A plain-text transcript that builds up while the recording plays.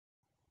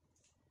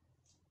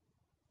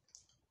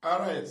All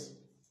right.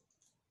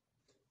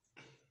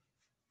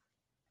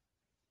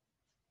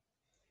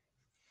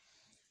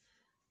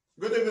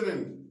 Good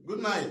evening, good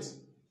night,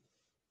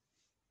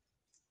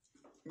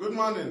 good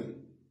morning,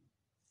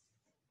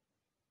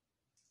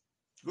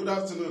 good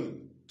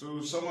afternoon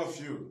to some of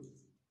you,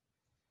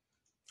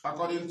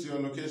 according to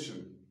your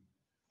location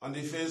on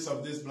the face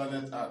of this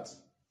planet Earth.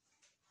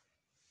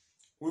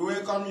 We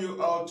welcome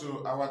you all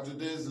to our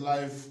today's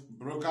live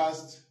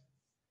broadcast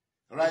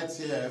right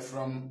here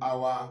from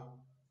our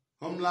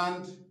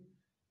homeland,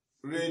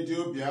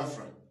 Radio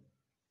Biafra,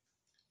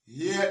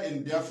 here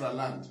in Biafra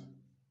land,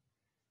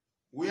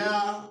 where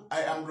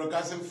I am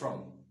broadcasting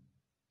from.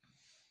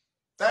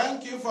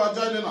 Thank you for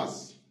joining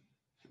us,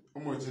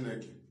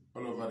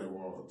 all over the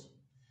world.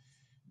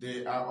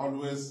 They are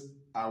always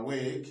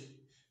awake.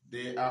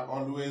 They are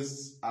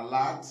always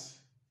alert.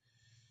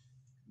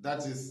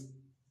 That is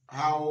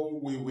how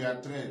we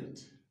were trained.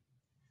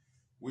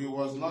 We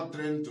was not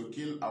trained to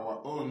kill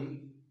our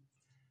own.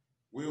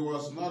 We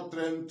was not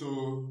trained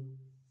to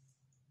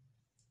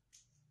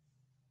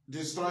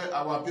destroy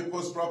our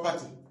people's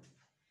property.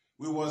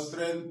 We was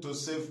trained to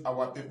save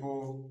our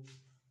people,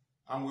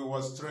 and we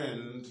was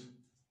trained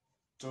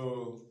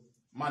to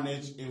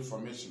manage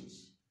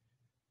informations.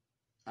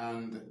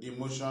 And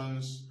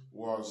emotions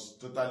was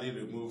totally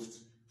removed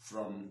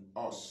from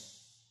us.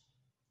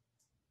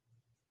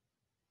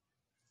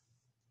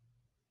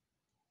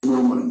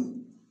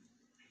 Woman.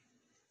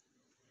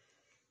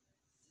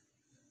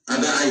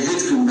 And I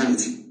hate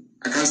criminality.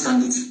 I can't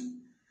stand it.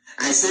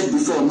 I said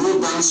before, no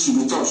banks should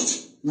be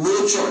touched,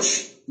 no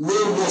church,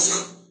 no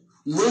mosque.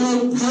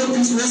 No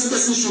business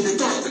person should be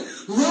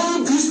touched.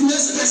 No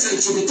business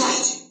person should be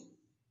touched.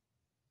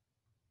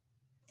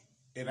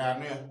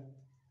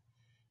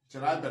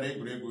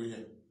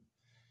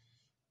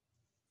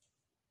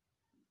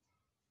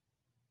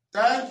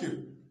 Thank you.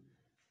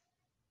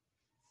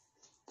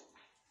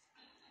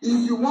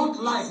 If you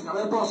want life in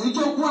our boss, you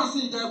don't want to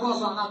see their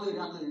boss on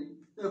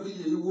every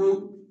year. You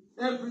will,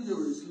 every year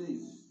is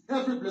slave.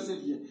 Every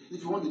blessed year.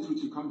 If you want the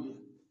truth, you come here.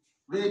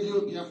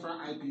 Radio Biafra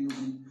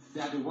IPOB,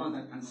 they are the ones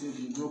that can save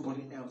you,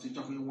 nobody else. If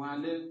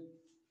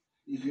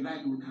you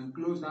like, we can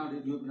close down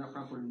Radio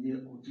Biafra for a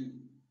year or two.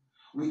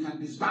 We can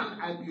disband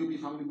IPOB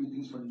family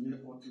meetings for a year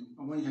or two.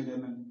 And when you hear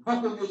them,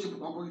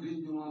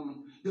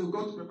 they will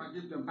go to paper,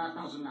 give them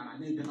 5,000 naira,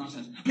 and they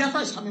nonsense.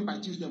 Biafra is coming by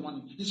Tuesday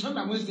morning. It's coming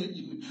by Wednesday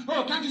evening.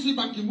 Oh, can't you see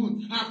Ban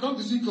Ki-moon? I've gone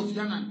to see Kofi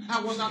Annan.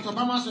 I was at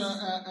Obama's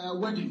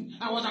wedding.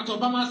 I was at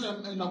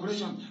Obama's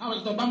inauguration. I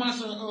was at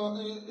Obama's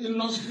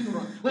in-laws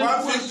funeral.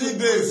 150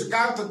 days,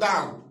 count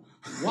down.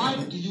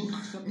 Why do you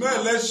accept no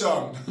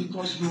election?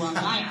 Because you are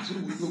liars.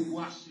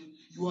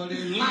 You are a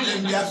liar.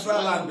 In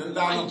Biafra land,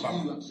 why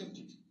do you accept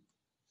it?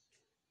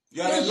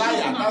 You are a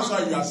liar. That's why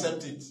you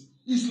accept it.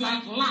 It's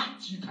like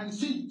light. You can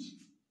see it.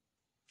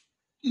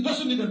 It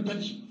doesn't need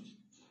embellishment.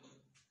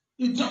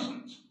 It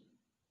doesn't.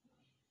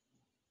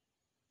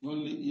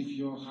 Only if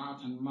your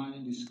heart and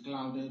mind is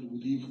clouded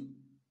with evil.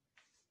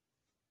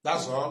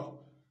 That's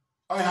all.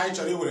 Oh, I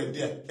actually were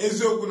there.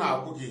 Ezoku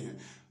na apuki.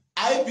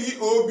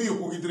 IPOB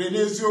kwugidere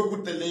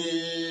n'eziokwu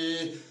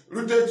tele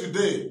rooted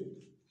today.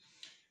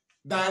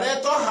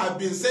 Director have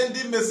been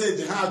sending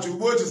message ha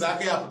jugbo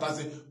jizaka ya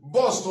pụtasị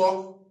boss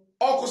to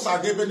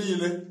ọkụsago ebe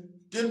niile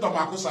kingdom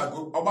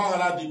akụsago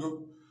ọgbaghara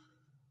digo.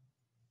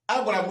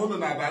 Agwara m unu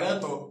na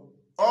director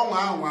ọnwa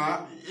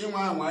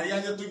anwa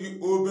ya nyetu gị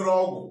obere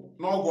ọgwụ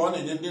n'ọgwụ ọ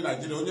na-enye ndị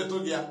Nigeria onye tụ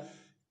gị ya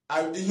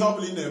ihe ọ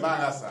bụla ị na-eme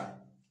aghasa.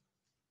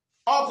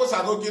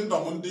 Ọkụsago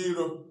kingdom ndị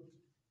iro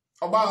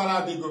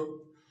ọgbaghara digo.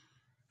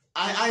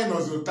 Anyị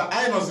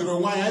nọziri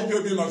onwe anyị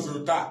IPOB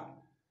nọziri taa.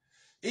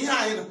 Ihe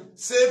anyị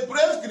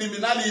separate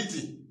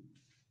criminality.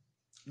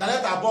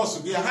 Director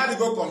boss gị ha dey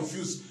go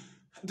confused.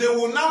 They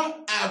will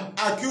now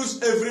accuse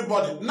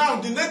everybody.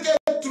 Now the naked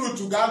truth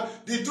to God,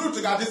 the truth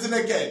to God is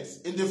naked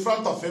in the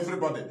front of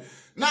everybody.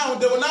 Now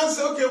they will now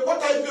say, okay,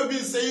 what IPOB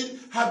is saying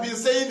have been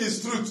saying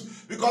is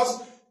truth,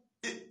 because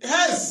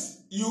hence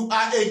you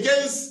are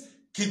against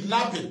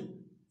kidnapping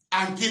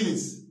and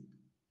killings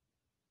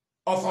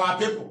of our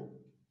people,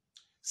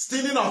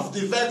 stealing of the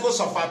vehicles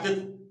of our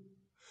people,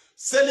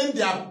 selling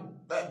their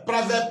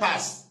private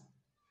parts,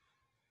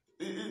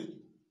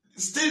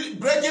 still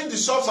breaking the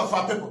shops of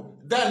our people.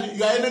 Then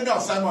you are enemy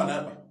of Simon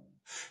Eber.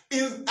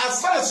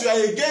 As far as you are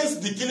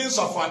against the killings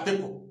of our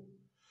people,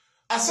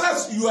 as far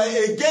as you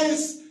are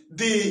against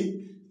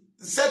the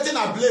setting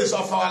ablaze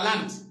of our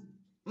land,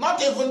 not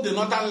even the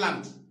northern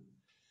land,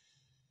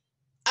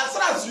 as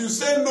far as you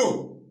say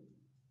no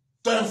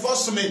to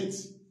enforcement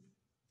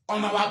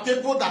on our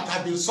people that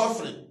have been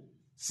suffering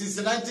since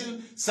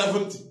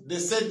 1970, they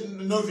said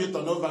no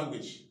veto, no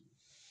vanquish.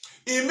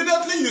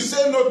 Immediately you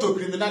say no to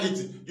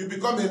criminality, you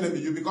become enemy,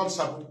 you become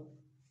sabu.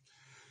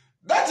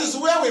 That is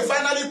where we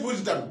finally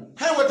put them.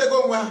 Hey, what they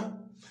go where?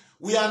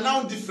 We are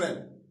now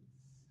different.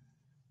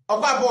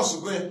 Oba boss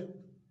go.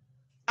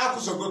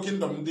 Akuso go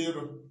kingdom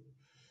ndiro.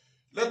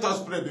 Let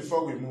us pray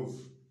before we move.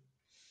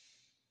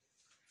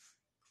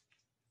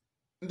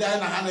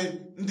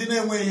 Ndị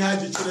na-enwe ihe ha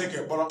ji Chineke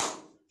kpọrọ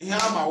ihe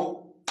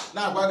amawo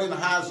na-agwa gị na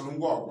ha zụrụ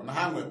ngwa ọgụ na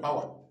ha nwere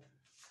pawa.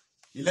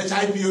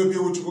 Ilecha IPOB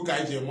wụ Chukwu ka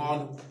anyị ji eme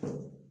ọnụ.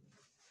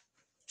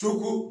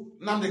 Chukwu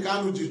Nnamdi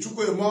Kanu ji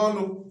Chukwu eme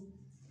ọnụ.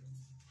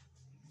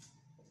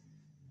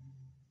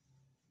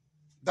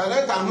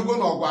 Director ahụgo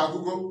na ọgụ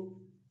agụgo.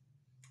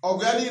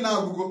 Ọgụ ya niile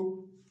agụgo.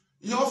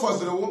 Ihe ọ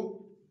fọziri wụ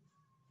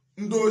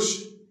ndị oshi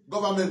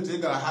gọọmenti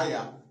gara ha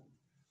ya.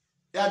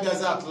 Ya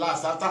bịazi at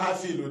last after ha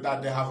feel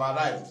that they have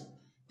arrived.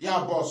 Ya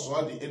boss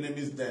all the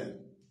enemies then.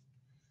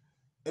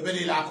 Ebe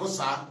niile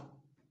akụsa.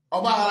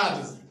 Ọgbaghara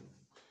adịzi.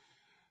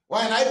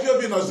 Why na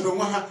IPOB nọziri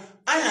onwe ha.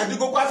 Anyị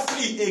adịgokwa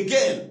free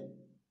again.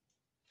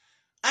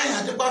 Anyị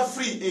adịkwa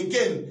free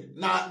again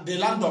na the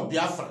land of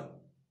Biafra.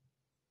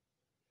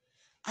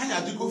 Anyị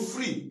adịgo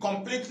free,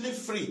 completely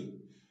free.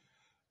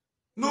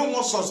 No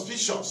more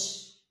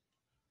suspicious.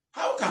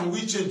 How can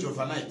we change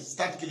overnight?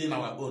 Start killing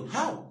our own?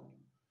 How?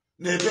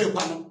 Na-ebe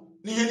kwano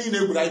n'ihe niile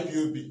egburu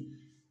IPOB.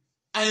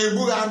 Anyị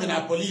egbughị amị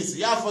na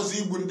polisi, ya afọzi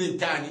igbu ndị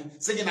nke anyị,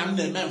 sị gị na m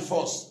na-eme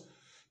enforce.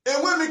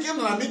 Enwe m ike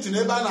ịnọ na meeting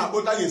ebe a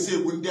na-akpọta ga-esi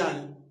egbu ndị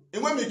anyị.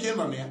 Enwe m ike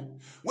ịnọ na ya.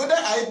 Whether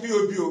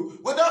IPOB o,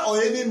 whether or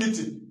any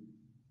meeting.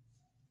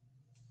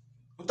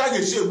 Ụta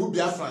ga-esi egbu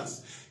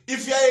Biafrans.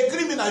 If you are a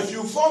criminal, if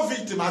you fall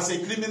victim as a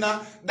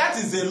criminal, that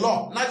is a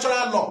law,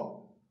 natural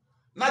law.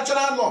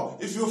 Natural law.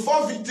 If you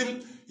fall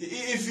victim,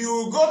 if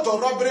you go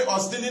to robbery or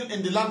stealing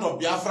in the land of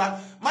Biafra,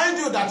 mind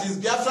you that is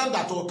Biafran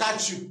that will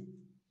catch you.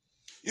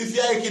 If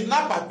you are a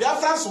kidnapper,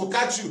 Biafrans will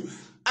catch you.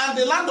 And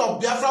the land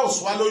of Biafra will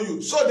swallow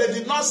you. So they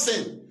did not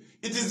sin.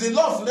 It is the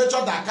law of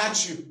nature that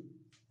catch you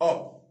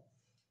up.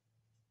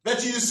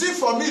 But you see,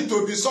 for me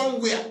to be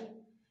somewhere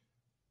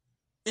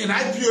in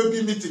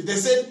IPOB meeting, they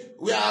said,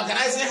 we are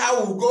organizing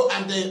how we will go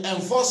and they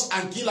enforce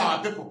and kill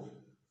our people.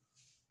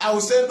 I will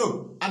say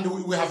no,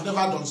 and we have never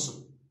done so.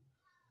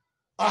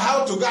 Or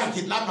how to go and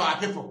kidnap our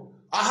people.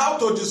 Or how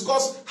to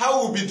discuss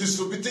how we will be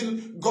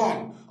distributing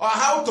gun. Or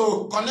how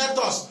to connect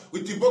us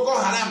with the Boko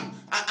Haram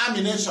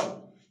ammunition.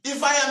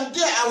 If I am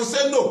there, I will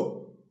say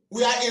no.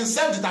 We are in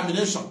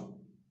self-determination.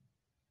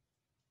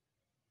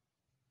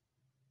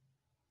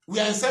 We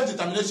are in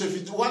self-determination.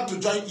 If you want to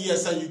join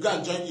ESN, you go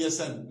and join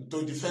ESN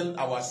to defend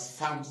our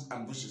farms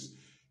and bushes.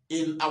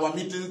 In our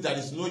meetings, there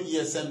is no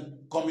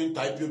ESN coming to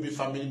IPOB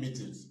family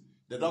meetings.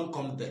 They don't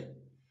come there.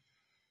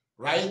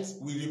 Right?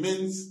 We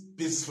remain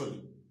peaceful.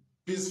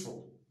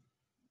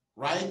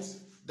 Right?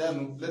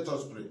 Then let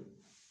us pray.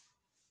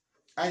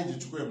 I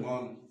need to pray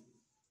more.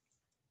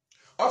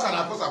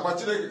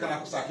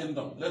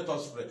 Kingdom. Let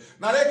us pray.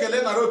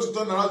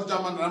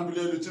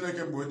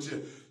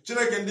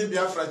 Chineke ndị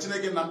Biafra,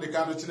 Chineke Nnamdi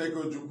Kanu, Chineke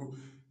Ojukwu,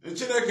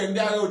 Chineke ndị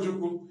agha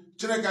Ojukwu,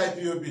 Chineke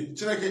IPOB,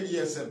 Chineke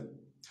ESN.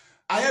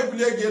 Anyị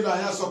ebulie gị elu,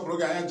 anyị asọpụrụ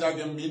gị, anyị aja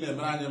gị mma, ị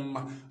na-emere anyị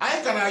mma.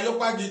 Anyị ka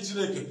na-ayọkwa gị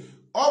Chineke.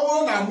 Ọ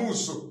bụrụ na mụ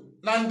so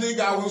na ndị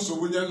ga-ahụ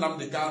nsogbu nye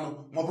Nnamdi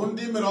Kanu maọbụ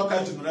ndị mere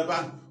ọka ji nọrọ ebe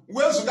ahụ,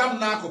 wezụga m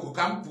n'akụkụ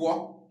ka m pụọ.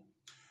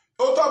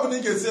 Otu ọbụla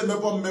ị ga-esi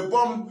emebọ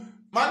m,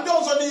 ma ndị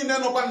ọzọ niile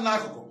nọkwa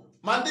n'akụkụ,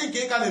 ma ndị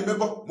nke ka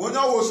na-emebọ, ma onye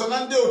ọwụ so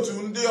na ndị otu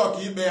ndị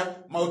ọkaikpe ya,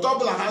 ma otu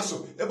ọbụla ha so,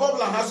 ebe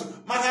ọbụla ha so,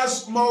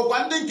 ma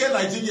ọkwa ndị nke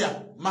Naijiria,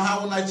 ma ha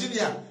wụ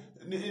Naijiria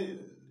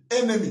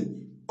enemy,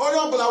 onye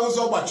ọbụla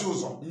ụzọ gbachi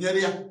ụzọ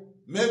nyere ya,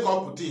 mee ka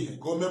ọ pụta ihe,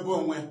 ka o mebe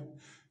onwe ya,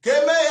 ka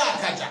e mee ya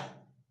akaja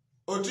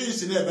otu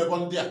isi na-emebọ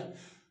ndị a.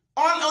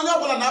 Onye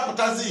ọbụla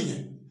na-apụtazi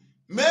ihe,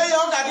 mee ya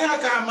ọ ga-adị ha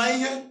ka ama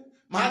ihe,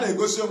 ma ha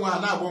na-egosi onwe ha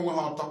na-agba onwe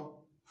ha ọtọ.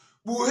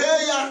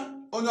 Kpughee ya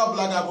onye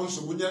ọbụla ga-abụ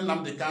nsogbu nyere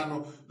Nnamdi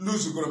Kanu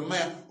lụzugoro mma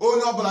ya,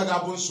 onye ọbụla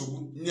ga-abụ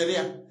nsogbu nyere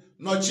ya,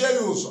 nọchie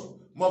ya ụzọ,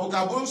 maọbụ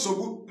ka bụ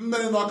nsogbu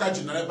mmeri na ọka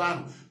ji nọrọ ebe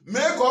ahụ,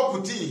 mee ka ọ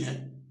pụta ihe.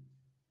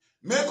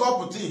 Mee ka ọ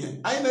pụta ihe.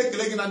 Anyị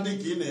na-ekele gị na ndị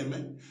nke ị na-eme,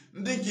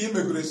 ndị nke ị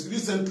megoro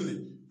recently.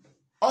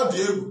 Ọ dị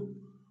egwu,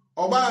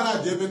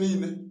 ọgbaghara dị ebe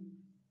niile.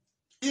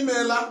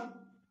 Imeela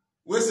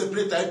wee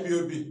separate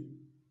IPOB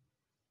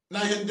na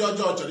ihe ndị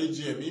ọjọọ chọrọ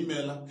iji eme.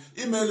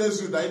 Imeela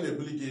Ezuda, anyị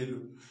na-ebuli gị elu.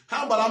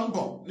 Ha gbara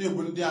mbọ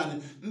na-egbu ndị anyị,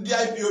 ndị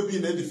IPOB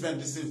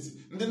na-edefend since,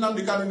 ndị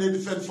Nnamdi Kanu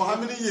na-edefend for how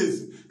many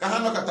years, ka ha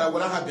nọkọta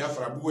were ha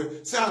Biafra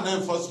gbuwe, si ha na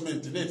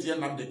enforcement na-etinye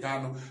Nnamdi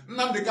Kanu.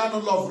 Nnamdi Kanu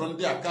lọvụrụ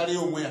ndị a karịa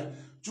onwe ya.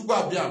 Chukwu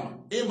abịama,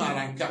 ị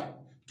maara nke a.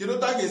 Kedu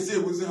otu a ga-esi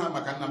egbuzi ha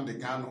maka Nnamdi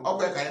Kanu?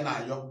 Ọkwa ka anyị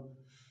na-ayọ,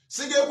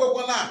 si gị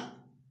ekwekwana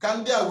ka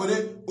ndị a were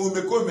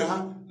omekome ha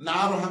na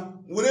arụ ha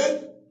were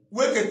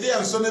weketa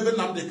ya nso n'ebe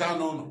Nnamdi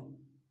Kanu nọ.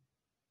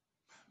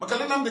 Maka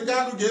na Nnamdi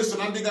Kanu ga-eso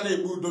na ndị ga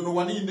na-egbu udo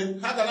n'ụwa niile.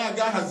 Ha ga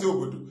na-aga hazie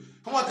obodo,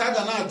 ha nwa ka a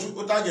ga na-ajụ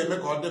otu a ga-eme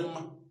ka ọ dị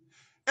mma.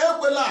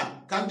 Ekwela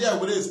ka ndị a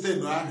were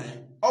stenu aha ya.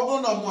 Ọ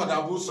bụrụ na ọmụọ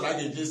ga-abụ usoro a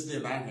ga-eji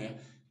stenu aha ya,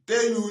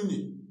 tee ya unyi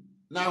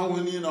na ahụhụ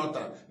niile ọ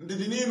tara,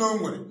 ndidi niile o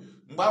nwere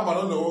mgbe a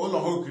gbara ụlọ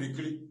ha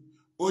okirikiri.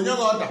 Onye ha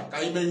ọda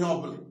ka ime ihe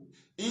ọbụla.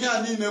 Ihe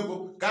a niile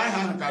bụ ka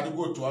aha ahụ ka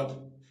dịkwa otu ọ dị,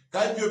 ka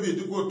IPOB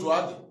dịkwa otu ọ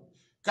dị,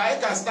 ka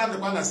anyị ka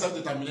standịkwa na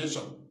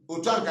self-determination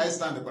otu a ka anyị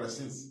standịkwara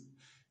since.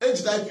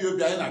 Ejide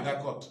IPOB anyị na-aga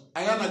court,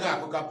 anyị anaghị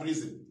akụka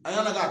prison, anyị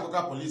anaghị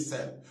akụka police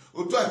cell.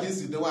 Otu a ka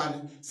isi dewe anyị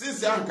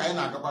since ahụ ka anyị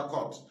na-agakwa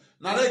court.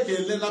 Nara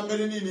ekele na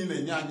mmeri niile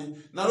na-enye anyị,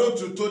 nara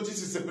otu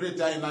isi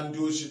separate anyị na ndị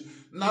oshi,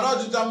 nara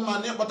ọjịja mma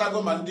na ịkpọtago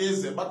ma ndị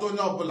eze kpata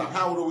onye ọbụla ha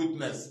wụrụ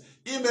witness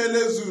imeela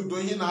eze udo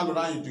ihe na-alụrụ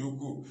anyị dị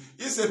ukwuu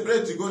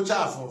iseparate go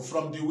chafụ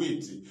from the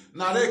wheat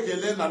nara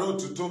ekele nara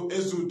otuto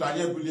eze udo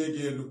anyị ebulie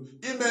gị elu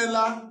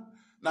imeela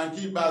na nke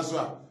ikpeazụ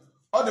a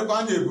ọ dịkwa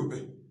anya ebube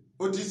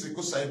otu isi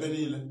kụsa ebe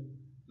niile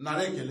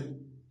nara ekele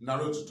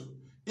nara otuto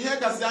ihe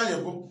kasị anyị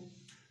bụ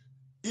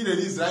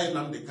irelize anyị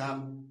Nnamdi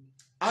Kanu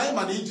anyị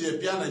mana iji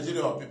epịa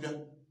Naijiria ọpịpịa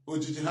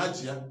ojiji ha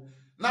ji ya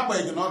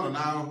n'agbanyeghị na ọ nọ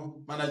n'ahụhụ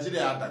ma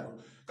Naijiria adago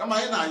kama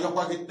anyị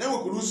na-ayọkwa gị na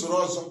enwekwara usoro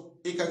ọzọ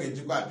ịka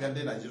ga-ejikwa apịa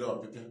ndị Naijiria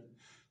ọpịpịa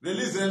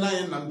relizere na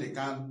anyị Nnamdi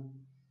Kanu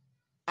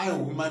anyị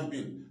wụ human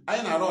being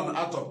anyị na-run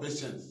out of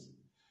patience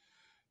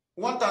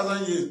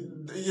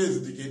 1000 years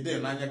dị ka ede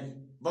n'anya gị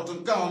bọtụ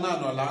nke ahụ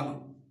na-anọla anọ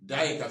dị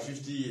anyị ka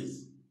 50 years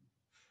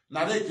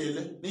nara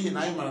ekele n'ihi na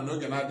anyị mara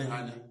n'oge na-adịghị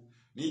anya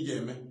na ị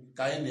ga-eme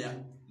ka anyị na ya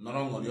nọrọ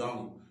ṅụrị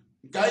ọṅụ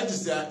nke anyị ji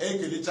si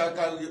ekelecha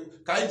ka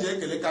anyị ji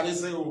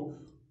ekelekarịsị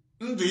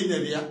ndụ ị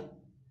nyere ya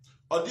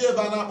ọ dị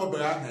ebe a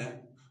na-akpọbeghị aha ya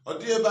ọ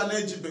dị ebe a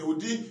na-ejibeghị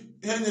ụdị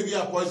ihe nyeghị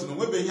ya poizin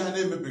onwebeghị ihe a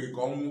na-emebeghị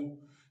ka ọnwụ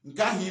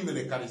nke ahụ i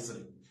mere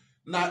karịsịrị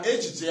na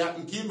echiche ya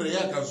nke i mere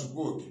ya ka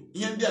zukwa oke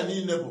ihe ndị a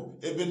niile bụ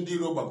ebe ndị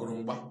iro gbagoro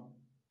mgba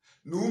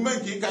na ume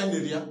nke ịka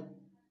nyere ya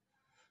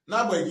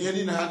n'agbanyeghị ihe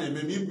niile ha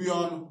na-eme ma ibu ya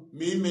ọnụ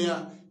ma ime ya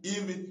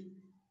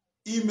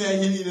ime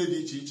ihe niile dị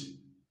iche iche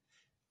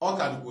ọ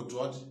ka dịkwa otu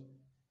ọ dị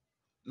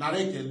nara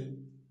ekele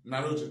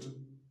nara otuto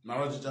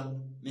nara ọjịja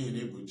n'ihi na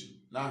ịbụ chi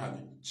n'aha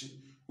gị chi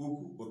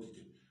ukwu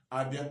okike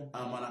abịa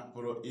amara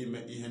pụrụ ime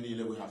ihe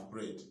niile we have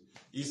prayed.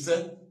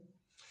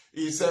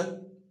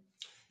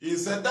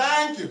 ise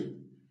thank you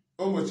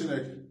ụmụ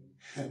Chineke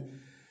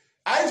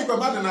anyị jikwa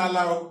mmadụ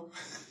n'ala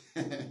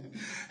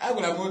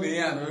agwara m ụlọ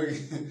ihe a n'oge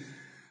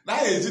na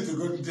anyị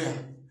ejitugo ndị a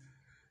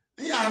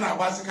ihe a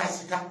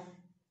na-agbasịkasịka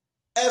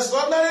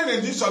extraordinary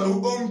rendition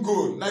own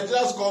goal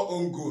Nigeria score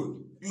own goal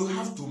you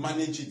have to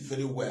manage it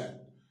very well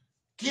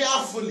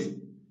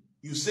carefully.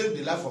 You save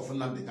the life of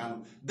Nnamdi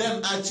Kanu,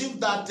 then achieve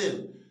that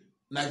thing.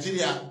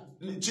 Nigeria,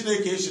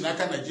 Chineke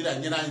Shinaka Nigeria,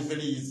 Nyena is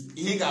very easy.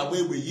 He got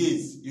away with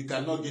years, you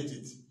cannot get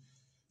it.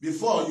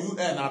 Before you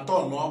earn a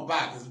ton or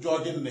back, it's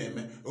jogging name,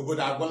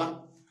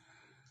 Obodagola.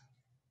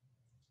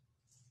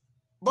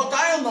 But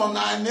I am on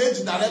an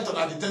age director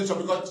at detention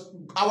because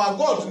our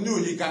God knew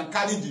he can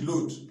carry the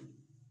load.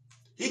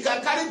 He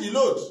can carry the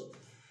load.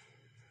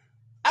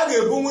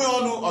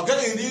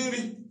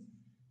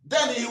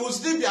 Then he will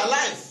still be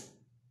alive.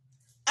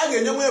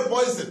 Again,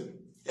 poison.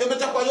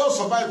 You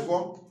survive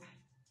for.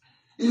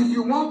 If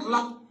you want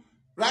life,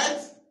 right?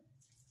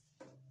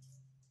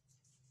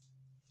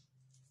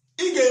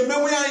 Ige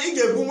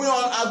bunwe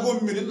agụ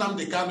mmiri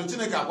Nnamdi Kanu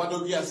Chineke akwado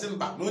gị ya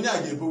simba na onye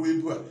a ga-ebuwe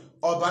ibu a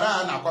ọbara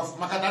a na-akwafu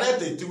maka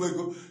director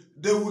etiwego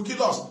they will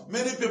kill us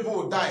many people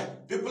will die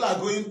people are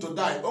going to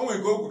die o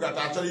nwego okwu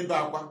kata achọrọ ibe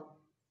akwa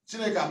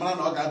Chineke amara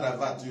na ọ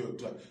ga-adavert ya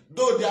otu a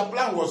though their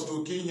plan was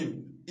to kill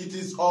him it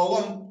is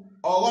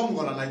ọghọm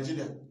ngọrọ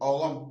Nigeria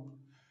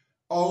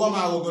ọghọm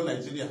ahụgo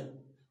Nigeria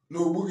na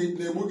egbu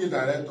gị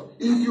director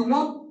if you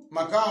want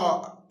maka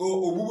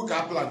ogbugbu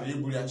ka plan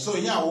iburu ya so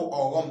ihe ahụ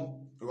ọghọm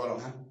ghọrọ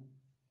ha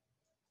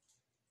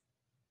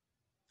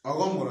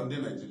ọghọm ghọrọ ndị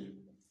Nigeria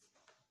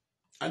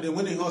and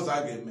enwere ihe ọzọ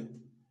a ga-eme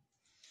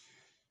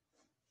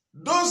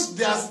those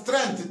their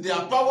strength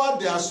their power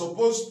they are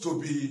supposed to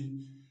be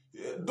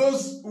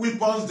those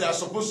weapons they are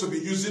supposed to be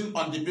using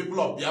on the people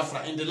of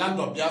Biafra in the land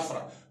of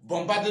Biafra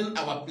bombarding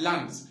our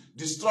lands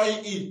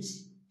destroying it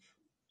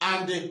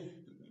and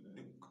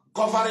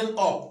covering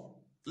up,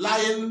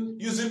 lying,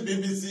 using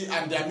BBC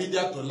and their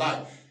media to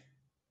lie.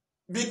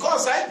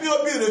 Because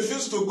IPOB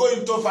refused to go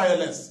into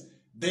violence,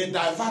 they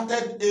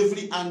diverted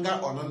every anger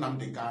on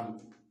Nnamdi Kanu.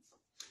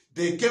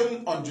 They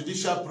came on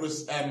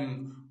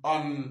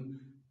on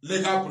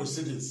legal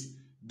proceedings.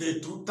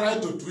 They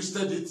tried to twist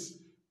it.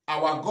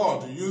 Our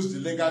God used the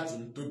legal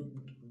team to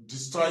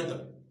destroy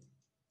them.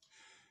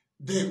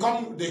 They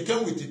came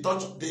with the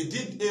torture. They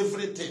did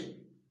everything.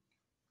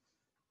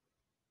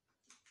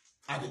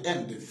 At the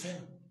end, they fell.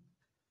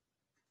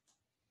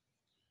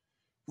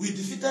 We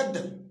defeated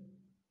them.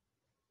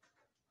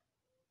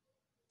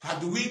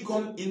 Had we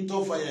gone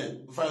into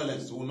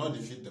violence, we will not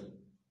defeat them.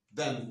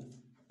 Then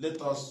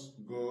let us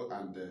go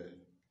and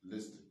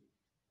listen.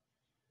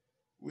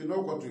 We know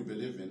what we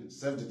believe in,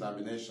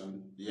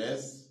 self-determination.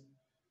 Yes,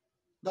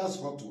 that's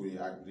what we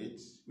agreed.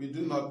 We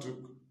do not take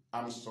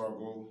armed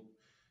struggle.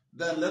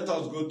 Then let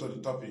us go to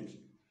the topic.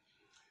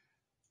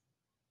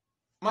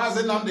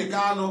 Mazi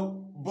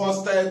Kanu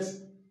busted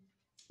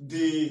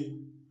the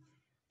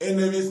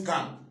enemy's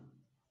camp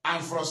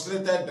and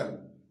frustrated them.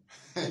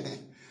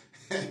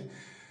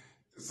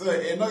 So,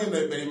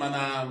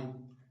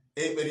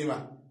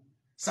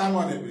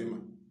 someone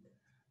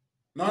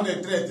not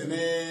a threat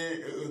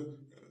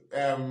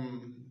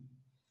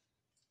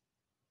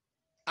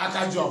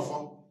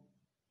Akajofo.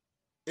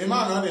 A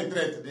man not a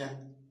threat there.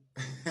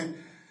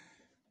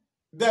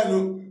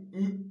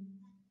 Then,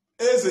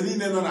 as a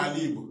nino non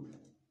alibo,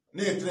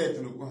 ne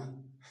threat no one.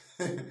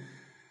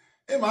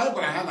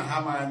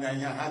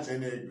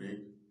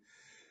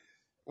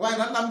 Why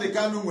not Nnamdi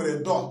Kanu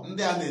nwere door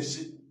ndị a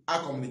na-eshi a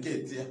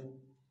communicate here?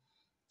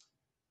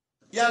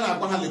 Ya na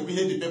agwa ha lekwa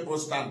ihe the people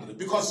stand,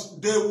 because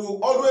they will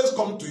always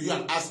come to you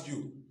and ask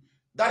you.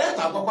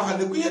 Director agwa ha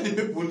lekwa ihe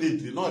the people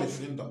need, not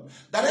referendum.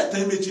 Director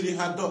emechiri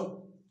ha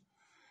door.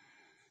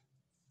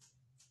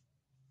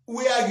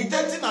 We are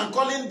agitating and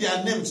calling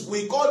their names.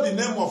 We call the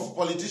name of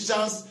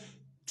politicians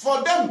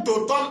for them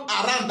to turn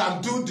around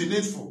and do the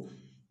needful.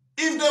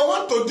 If they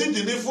want to do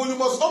the needful, you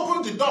must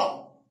open the door.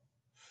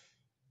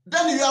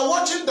 Then you are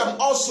watching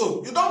them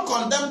also. You don't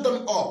condemn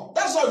them all.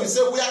 That's why we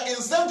say we are in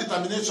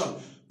self-determination.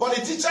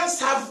 Politicians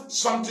have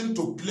something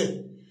to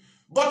play.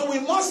 But we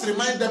must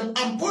remind them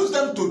and push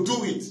them to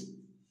do it.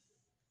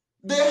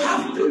 They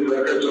have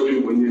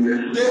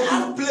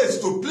place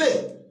to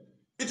play.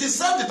 It is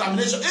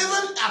self-determination,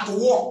 even at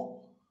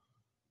war.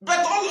 But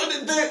all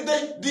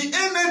the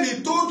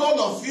enemy told all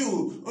of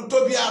you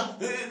to be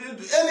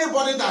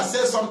anybody that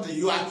says something,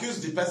 you accuse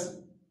the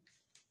person.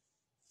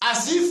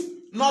 As if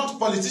not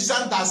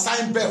politicians that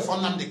sign bail for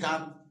Nnamdi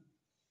Kanu.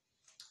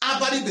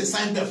 Everybody they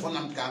sign bail for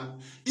Nnamdi Kanu.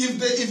 If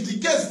the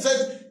case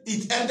said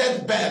it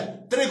ended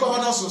bail, 3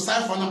 governors will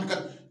sign for Nnamdi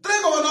Kanu.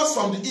 3 governors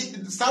from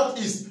the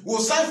southeast will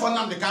sign for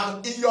Nnamdi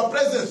Kanu in your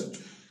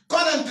presence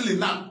currently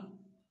now.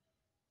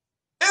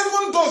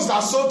 Even those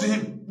that sold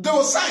him, they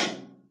will sign.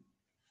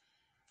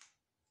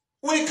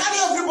 We carry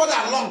everybody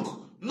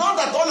along. Not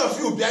that all of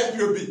you will be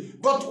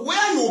IPOB, but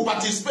where you will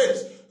participate,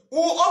 we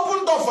will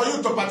open door for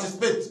you to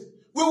participate.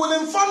 We will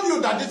inform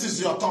you that this is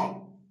your turn.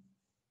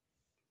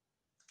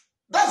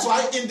 That's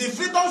why in the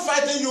freedom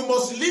fighting, you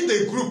must lead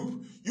a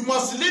group. You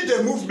must lead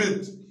a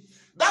movement.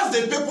 That's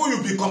the people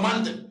you'll be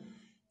commanding.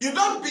 You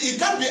can't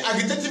be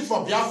agitating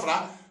for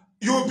Biafra.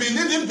 You'll be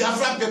leading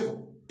Biafran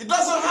people. It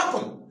doesn't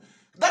happen.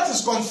 That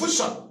is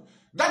confusion.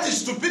 That is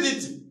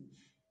stupidity.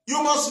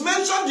 You must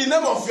mention the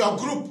name of your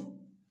group.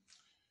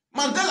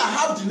 Mandela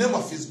have the name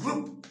of his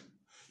group.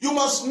 You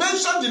must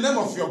mention the name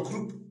of your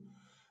group.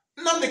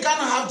 Nnamdi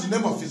Kanu have the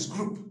name of his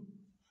group.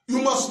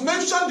 You must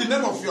mention the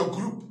name of your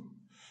group.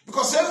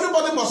 Because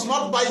everybody must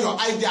not buy your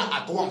idea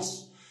at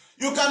once.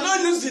 You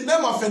cannot use the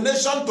name of a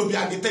nation to be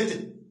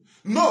agitating.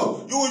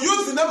 No, you will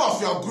use the name of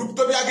your group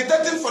to be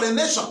agitating for a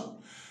nation.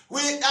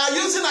 We are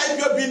using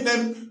IPOB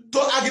name to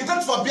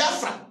agitate for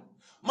Biafra.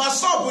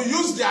 Masob will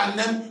use their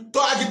name to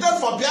agitate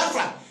for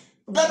Biafra.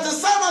 But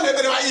Simon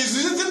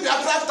is using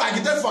Biafra to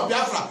agitate for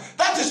Biafra.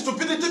 That is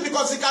stupidity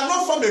because he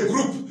cannot form a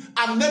group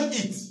and name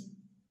it.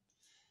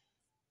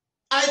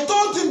 I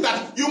told him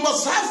that you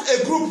must have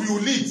a group you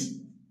lead.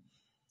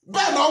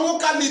 Ben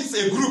Onwuka leads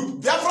a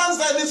group. Biafrans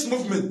leads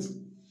movement.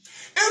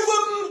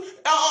 Even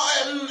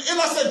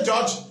Innocent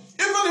George,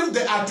 even if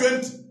they are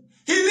 20,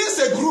 he leads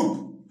a group.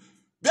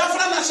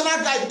 Biafra National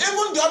Guide,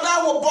 even the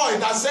other boy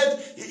that said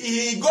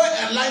he go in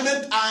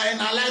alignment,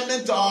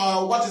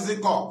 what is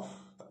it called?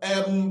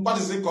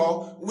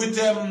 With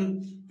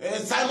Simon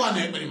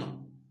Ebrima.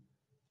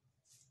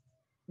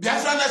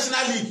 Biafra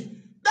National League.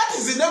 That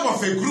is the name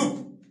of a group.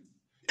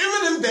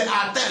 Even if they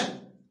are 10.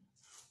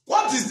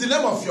 What is the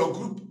name of your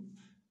group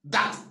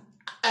that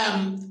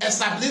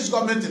established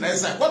government in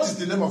Israel? What is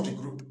the name of the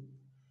group?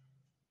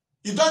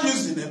 You don't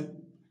use the name.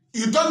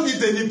 You don't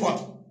need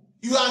anybody.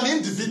 You are an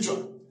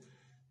individual.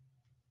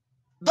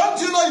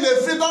 Don't you know in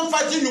a freedom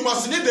fighting you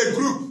must need a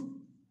group?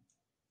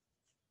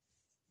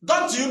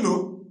 Don't you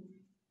know?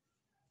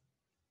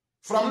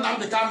 From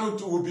Nnamdi Kanu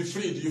will be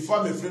freed, you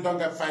form a freedom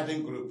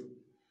fighting group.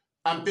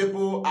 And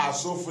people are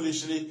so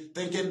foolishly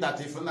thinking that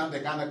if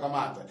Nnamdi Kanu come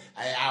out,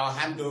 I will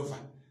hand over.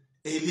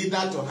 A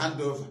leader to hand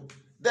over.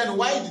 Then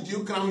why did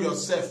you crown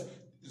yourself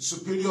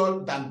superior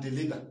than the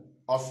leader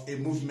of a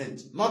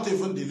movement? Not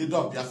even the leader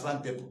of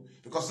Biafran people.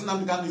 Because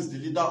Nnamdi Kanu is the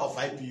leader of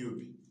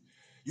IPOB.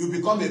 You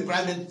become a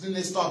prime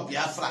minister of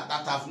Biafra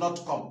that have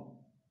not come.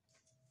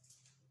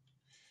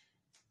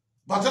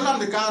 But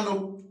Nnamdi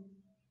Kanu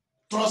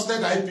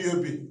trusted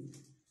IPOB.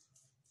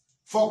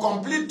 For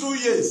complete 2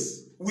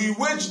 years, we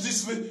waged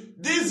this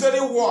very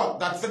war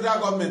that federal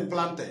government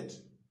planted.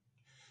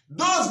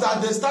 Those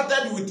that they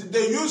started with,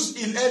 they used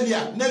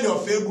Ilelia, Nelly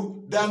of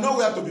Ebu, they are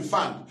nowhere to be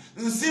found.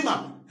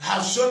 Nsima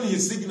has shown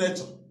his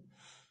signature.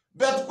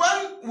 But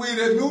when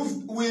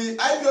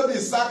IPOB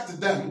sacked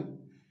them,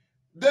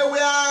 they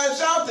were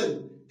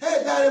shouting,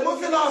 hey, they are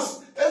removing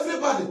us,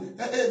 everybody,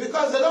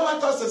 because they don't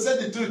want us to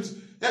say the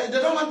truth. They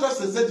don't want us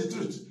to say the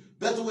truth.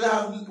 But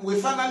we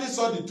finally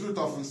saw the truth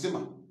of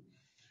Nsima.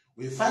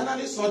 We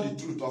finally saw the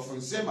truth of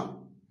Nsima.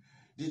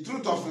 The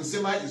truth of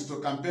Nsima is to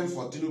campaign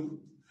for Tinubu.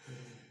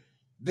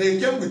 They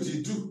came with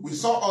it too. We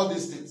saw all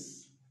these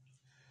things.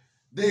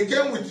 They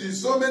came with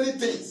so many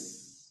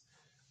things.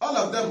 All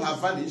of them have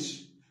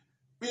vanished.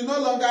 We no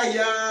longer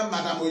hear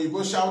Madam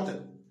Oyibo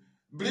shouting.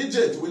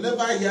 Bridget, we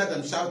never hear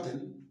them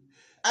shouting.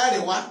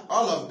 Ariwa,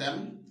 all of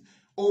them.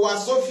 Owa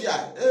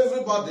Sophia,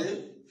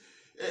 everybody.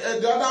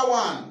 The other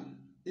one,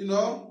 you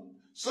know,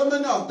 so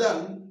many of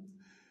them.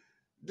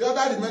 The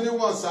other remaining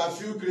ones are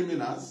few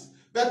criminals.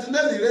 But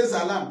then he raised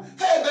alarm.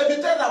 Hey, they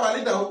betrayed our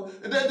leader.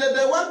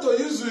 They want to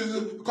use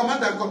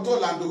command and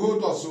control and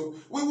hold us. So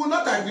we will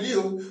not agree.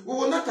 We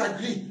will not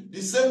agree.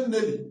 The same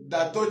Nelly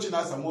that told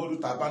China Samoru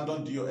to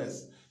abandon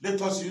DOS.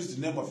 Let us use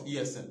the name of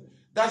ESN.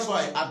 That's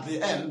why at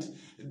the end,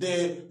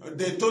 they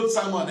told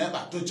Simon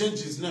Eba to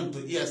change his name to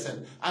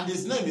ESN. And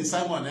his name is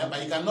Simon Eba.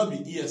 He cannot be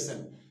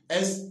ESN.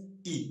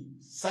 S-E.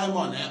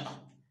 Simon Eba.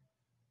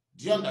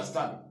 Do you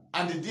understand?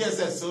 And the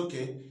DSS,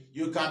 okay,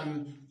 you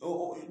can,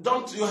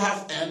 don't you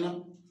have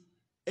N,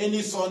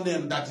 any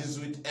surname that is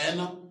with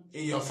N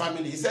in your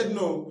family? He said,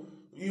 no,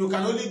 you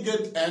can only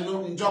get N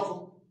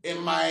Njoko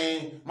in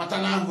my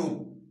maternal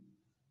home.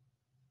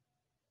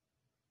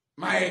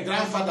 My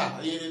grandfather,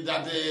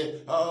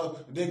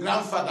 the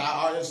grandfather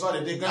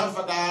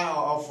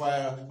of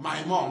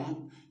my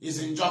mom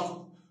is in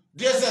Njoko.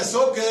 DSS,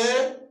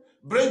 okay,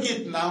 bring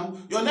it now.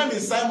 Your name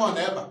is Simon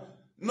Eba.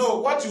 No,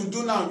 what you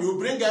do now, you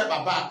bring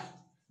Eba back.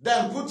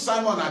 Then put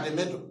Simon at the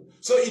middle.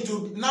 So it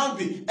will now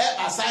be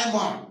Eba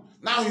Simon.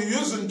 Now you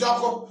use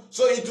Njoko.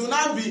 So it will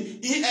now be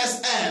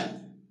ESN.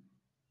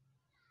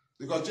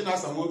 Because China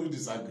Samoru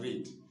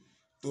disagreed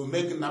to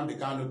make Nnamdi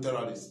Kanu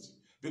terrorist.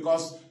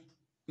 Because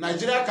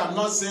Nigeria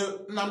cannot say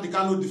Nnamdi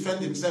Kanu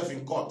defend himself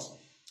in court.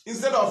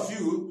 Instead of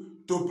you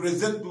to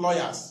present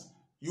lawyers,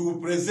 you will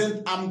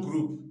present armed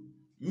group.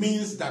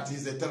 Means that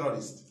he's a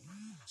terrorist.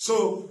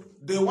 So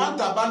they want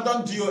to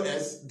abandon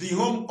DOS, the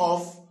home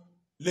of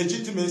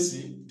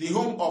legitimacy, the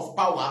home of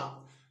power,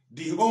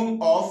 the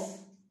home of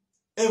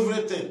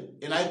everything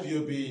in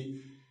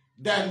IPOB,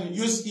 then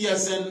use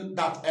ESN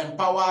that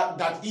empower,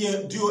 that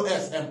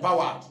DOS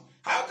empowered.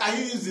 How can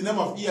you use the name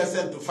of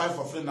ESN to fight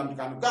for freedom?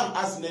 Go and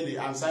ask Nelly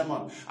and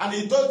Simon. And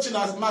he told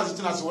Mazi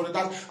Maduabuchi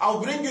that I'll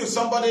bring you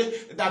somebody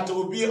that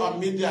will be on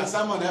media.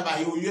 Simon Eba,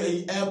 he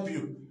will help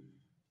you.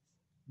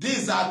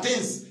 These are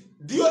things.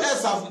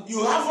 DOS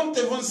you haven't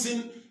even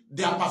seen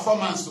their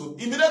performance. So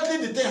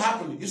immediately the thing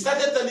happened. You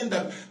started telling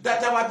them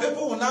that our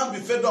people will now be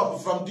fed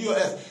up from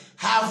DOS.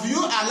 Have you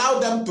allowed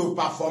them to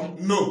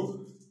perform? No.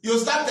 You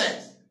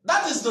started.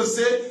 That is to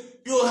say,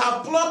 you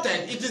have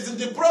plotted. It is in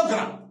the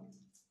program.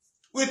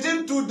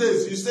 Within 2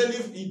 days, you say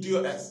leave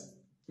DOS.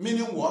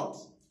 Meaning what?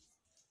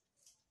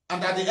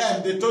 And at the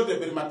end, they told the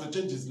Berima to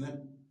change his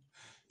name.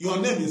 Your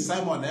name is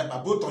Simon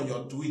Eba, both on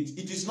your tweet.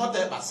 It is not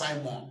Eba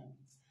Simon.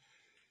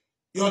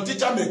 Your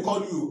teacher may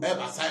call you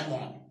Eba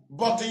Simon.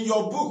 But in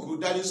your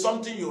book, there is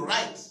something you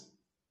write.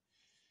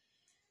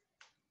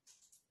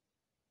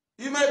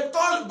 You may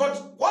call,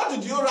 but what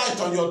did you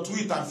write on your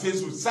tweet and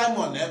Facebook?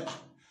 Simon Eba.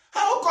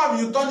 How come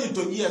you turn it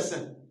to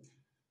ESN?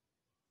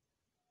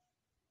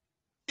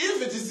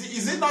 If it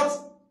is it not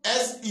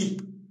SE?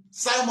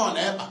 Simon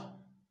Eba.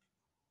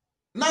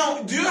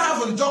 Now, do you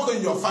have Njoko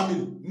in your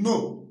family?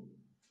 No.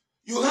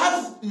 You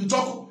have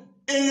Njoko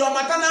in your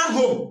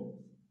maternal home.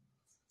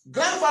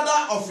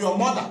 Grandfather of your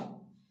mother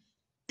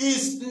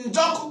is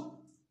Njoko.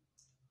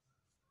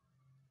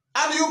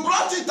 And you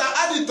brought it and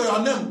added it to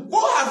your name. Who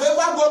have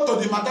ever gone to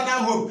the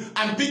maternal home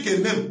and pick a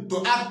name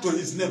to add to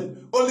his name?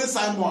 Only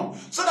Simon.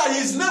 So that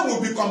his name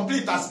will be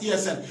complete as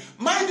ESN.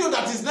 Mind you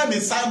that his name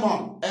is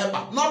Simon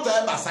Eba, not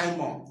Eba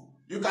Simon.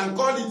 You can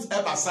call it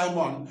Eba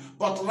Simon,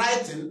 but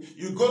writing,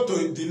 you go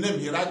to the name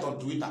he writes on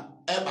Twitter.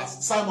 Eba,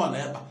 Simon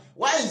Eba.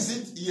 Why is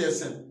it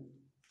ESN?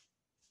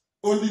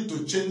 Only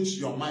to change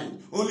your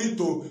mind. Only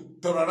to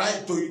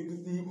terrorize, to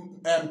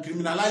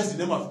criminalize the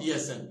name of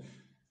ESN.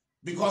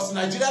 Because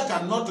Nigeria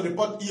cannot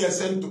report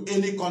ESN to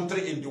any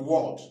country in the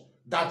world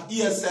that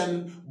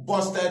ESN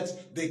busted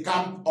the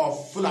camp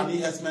of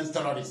Fulani Herdsmen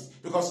terrorists.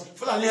 Because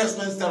Fulani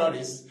Herdsmen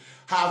terrorists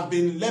have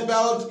been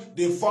labeled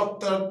the fourth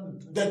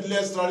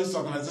deadliest terrorist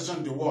organization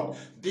in the world.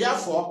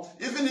 Therefore,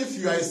 even if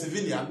you are a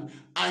civilian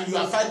and you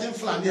are fighting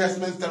Fulani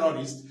Herdsmen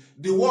terrorists,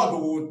 the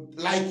world will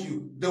like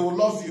you. They will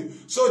love you.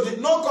 So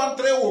no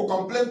country will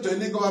complain to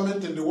any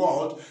government in the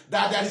world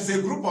that there is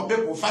a group of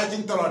people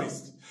fighting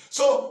terrorists.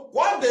 So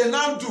what they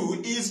now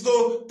do is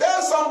to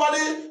tell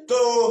somebody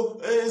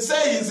to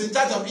say he's in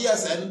charge of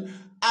ESN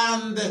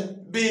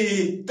and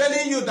be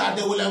telling you that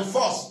they will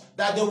enforce,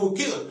 that they will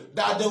kill,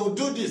 that they will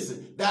do this,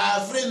 they are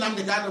free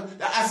Nnamdi Kanu,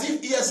 as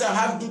if ESN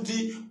have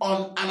duty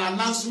on an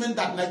announcement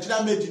that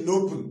Nigeria made in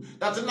open,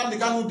 that Nnamdi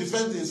Kanu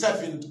defends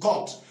himself in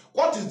court.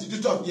 What is the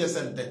duty of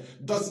ESN then?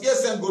 Does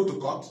ESN go to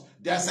court?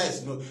 The answer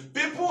is no.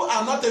 People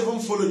are not even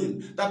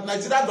following that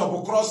Nigeria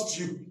double-crossed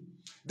you.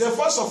 They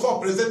first of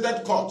all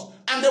presented court,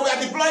 and they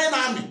were deploying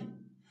army,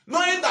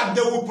 knowing that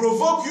they will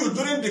provoke you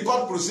during the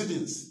court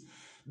proceedings.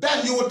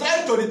 Then you will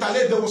try to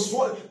retaliate, they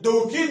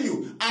will kill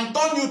you and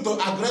turn you to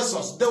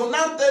aggressors. They will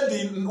now tell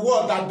the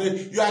world that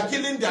you are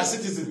killing their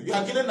citizens, you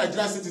are killing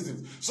Nigerian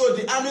citizens. So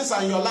the armies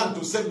are in your land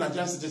to save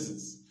Nigerian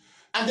citizens.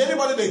 And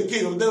anybody they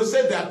kill, they will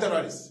say they are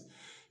terrorists.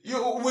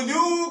 Will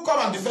you come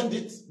and defend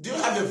it? Do you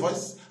have a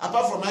voice?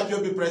 Apart from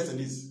IPOB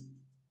presidents,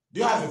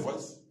 do you have a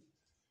voice?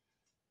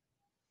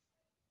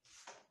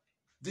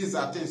 These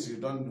are things you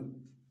don't know.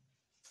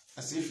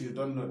 As if you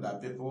don't know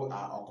that people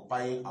are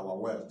occupying our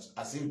wealth.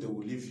 As if they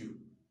will leave you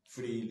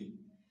freely.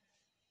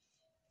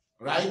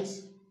 Right?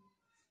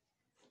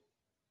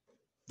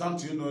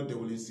 Don't you know they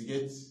will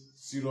instigate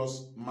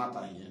serious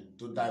matter here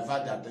to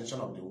divert the attention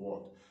of the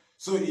world?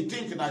 So you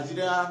think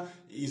Nigeria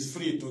is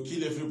free to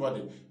kill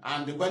everybody,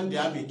 and when the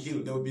army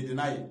kill, they will be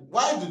denied.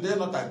 Why do they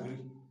not agree?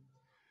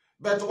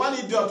 But one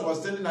idiot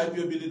was telling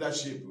IPOB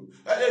leadership,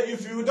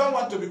 if you don't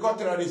want to become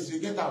terrorists, you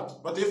get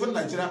out. But even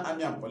Nigerian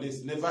army and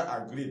police never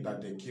agreed that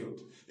they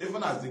killed,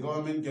 even as the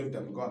government gave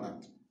them gun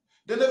out.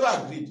 They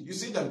never agreed. You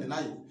see them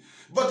denying.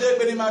 But the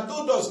Benima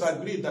told us to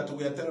agree that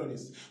we are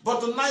terrorists. But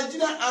the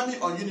Nigerian army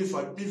on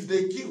uniform, if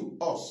they kill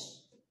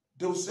us,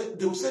 they will say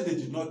they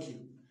did not kill.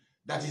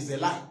 That is a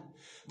lie.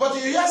 But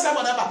you hear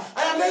someone about,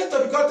 I am ready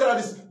to become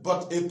terrorist.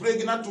 But a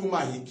pregnant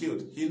woman he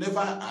killed, he never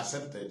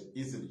accepted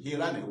easily. He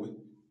ran away.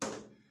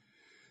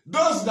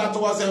 Those that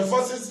was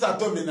enforcing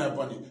Statum in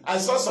Ebony, I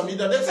saw some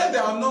idiot. They said they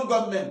are unknown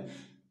gunmen.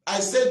 I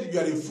said you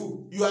are a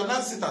fool. You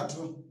announce it at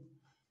home.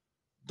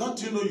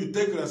 Don't you know you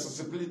take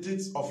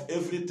responsibilities of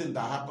everything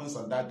that happens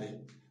on that day?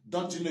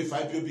 Don't you know if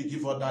IPOB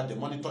give order, they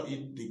monitor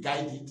it, they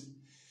guide it?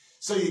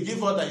 So you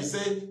give order, you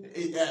say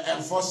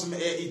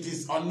enforcement, it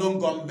is unknown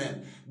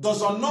gunmen.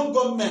 Does unknown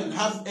gunmen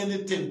have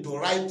anything to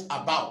write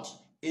about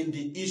in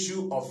the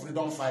issue of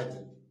freedom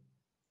fighting?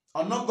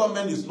 Unknown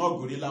gunmen is not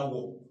guerrilla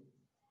war.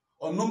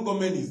 Unknown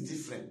gunmen is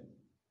different.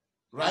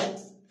 Right?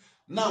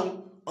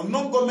 Now,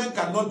 unknown gunmen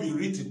cannot be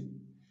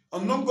written.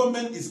 Unknown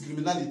gunmen is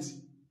criminality.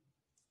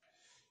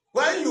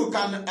 When you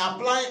can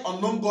apply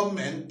unknown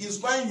gunmen is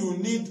when you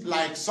need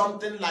like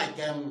something like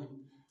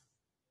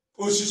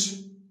oshishi.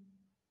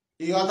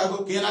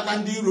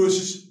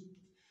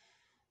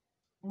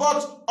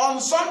 But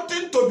on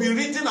something to be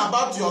written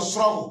about your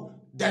struggle,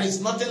 there is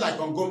nothing like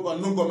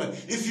unknown gunmen.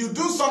 If you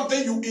do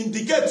something, you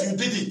indicate you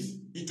did it,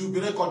 it will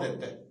be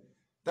recorded there.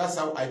 That's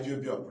how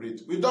IPOB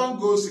operates. We don't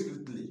go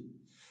secretly.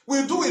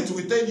 We do it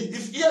with any.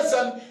 If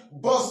ESN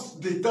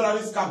bust the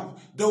terrorist camp,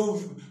 they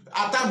will,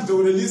 at times they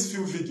will release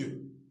few videos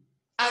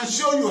and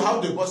show you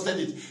how they busted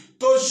it,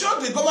 to show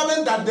the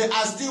government that they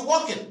are still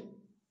working.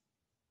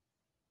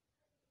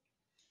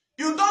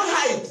 You don't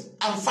hide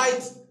and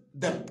fight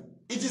them.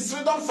 It is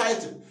freedom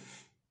fighting.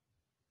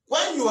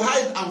 When you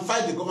hide and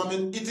fight the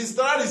government, it is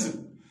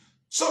terrorism.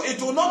 So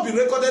it will not be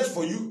recorded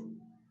for you.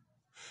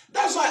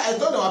 That's why I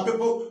told our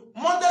people,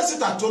 Monday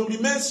sit at home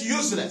remains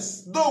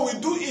useless, though we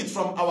do it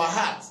from our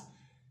heart.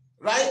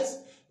 Right?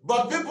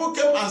 But people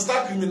came and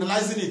start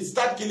criminalizing it,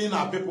 start killing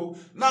our people.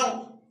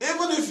 Now,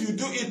 even if you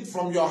do it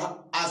from your heart,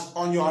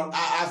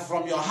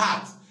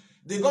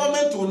 the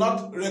government will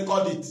not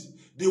record it.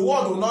 The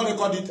world will not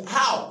record it.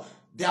 How?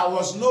 There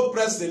was no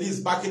press release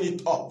backing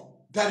it up.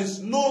 There is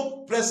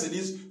no press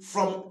release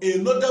from a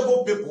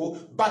notable people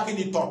backing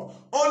it up.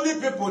 Only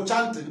people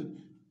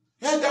chanting,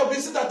 hey, there will be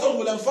sit at home,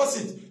 will enforce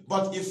it.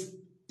 But if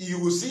you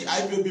will see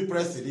IPOB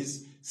press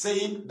release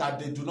saying that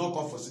they do not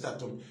call for sit at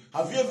home.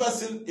 Have you ever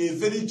seen a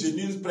very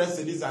genuine press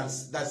release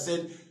that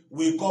said,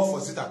 we call for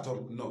sit at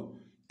home? No.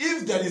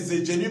 If there is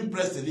a genuine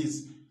press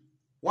release,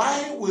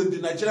 why will the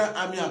Nigerian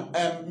army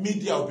and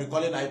media be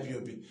calling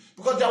IPOB?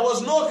 Because there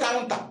was no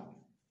counter.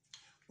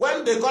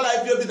 When they call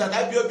IPOB that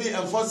IPOB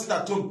enforced it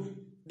at home,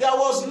 there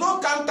was no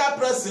counter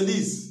press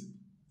release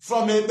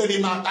from a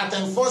Merima that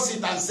enforced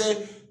it and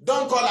say,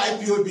 don't call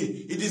IPOB.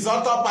 It is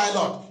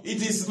autopilot.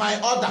 It is my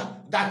order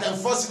that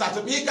enforced it at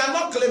home. He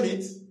cannot claim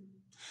it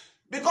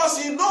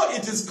because he knows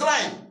it is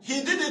crime.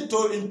 He did it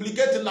to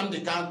implicate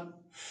Nnamdi.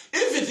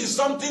 If it is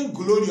something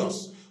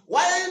glorious,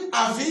 why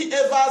have he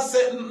ever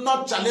said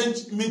not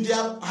challenge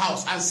media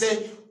house and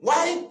say,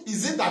 why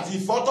is it that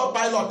if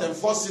autopilot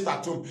enforced it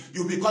at home,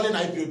 you'll be calling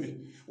IPOB?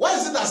 Why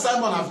is it that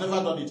Simon have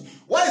never done it?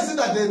 Why is it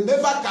that they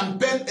never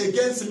campaign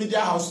against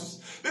media houses?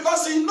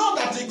 Because he knows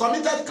that he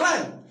committed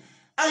crime.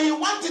 And he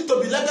wanted to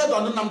be labeled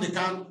on Nnamdi.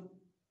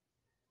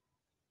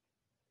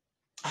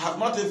 I have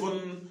not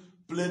even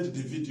played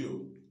the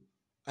video.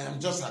 I am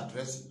just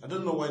addressing. I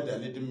don't know why they are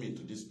leading me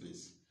to this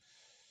place.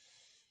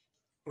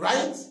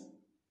 Right?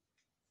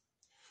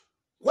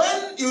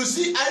 When you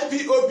see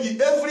IPOB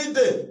every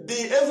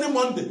day, every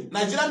Monday,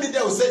 Nigerian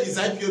media will say, it's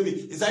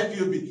IPOB, it's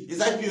IPOB,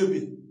 it's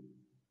IPOB.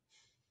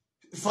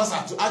 First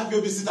at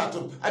IPOB sit at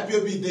home,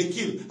 IPOB they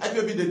kill,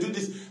 IPOB they do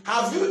this.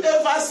 Have you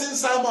ever seen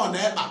Simon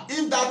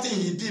if that thing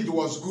he did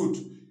was good,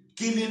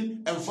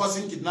 killing,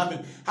 enforcing,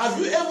 kidnapping? Have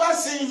you ever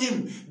seen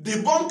him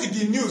debunk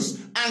the news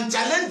and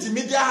challenge the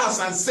media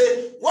house and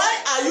say,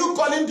 why are you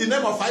calling the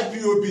name of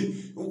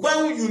IPOB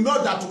when you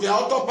know that we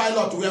are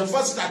autopilot, we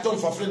enforce it at home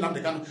for free?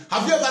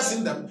 Have you ever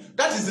seen them?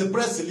 That is a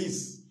press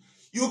release.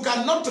 You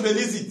cannot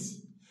release it.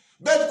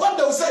 But when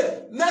they will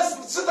say,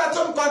 next sit at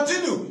home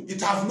continue,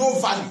 it has no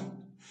value.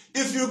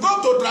 If you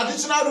go to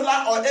traditional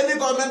ruler or any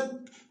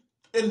government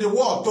in the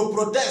world to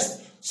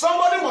protest,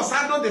 somebody must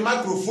handle the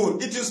microphone.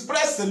 It is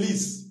press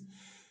release.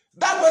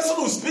 That person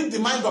will speak the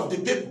mind of the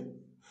people.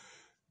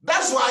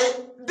 That's why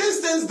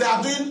these things they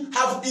are doing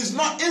is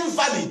not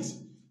invalid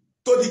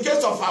to the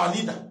case of our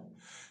leader.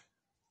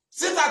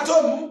 Sit at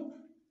home,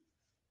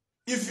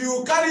 if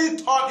you carry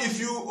it or if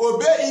you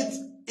obey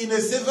it in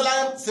a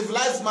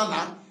civilized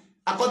manner,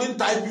 according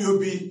to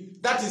IPOB,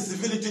 that is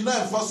civility, no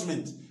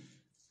enforcement.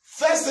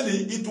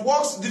 Firstly, it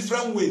works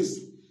different ways.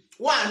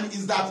 One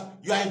is that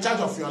you are in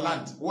charge of your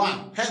land.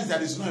 One, hence there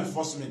is no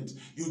enforcement.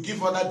 You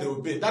give order, they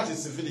obey. That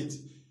is civility.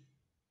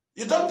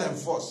 You don't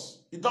enforce.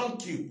 You don't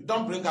kill. You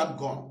don't bring out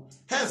gun.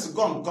 Hence,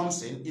 gun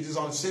comes in. It is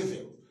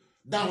uncivil.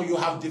 Now you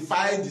have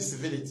defied the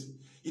civility.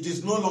 It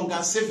is no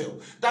longer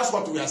civil. That's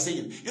what we are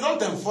saying. You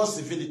don't enforce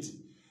civility.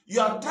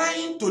 You are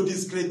trying to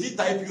discredit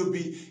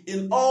IPOB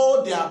in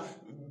all their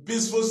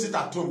peaceful sit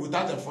at home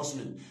without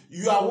enforcement.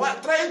 You are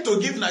trying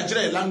to give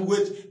Nigeria a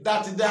language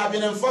that they have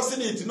been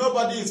enforcing it.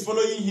 Nobody is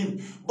following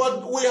him.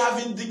 But we have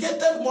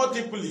indicated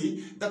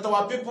multiply that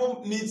our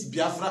people need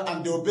Biafra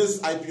and they obey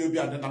IPOB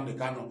and Nnamdi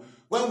Kanu.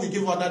 When we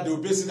give order, they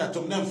obey sit at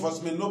home, no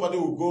enforcement. Nobody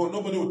will go.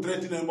 Nobody will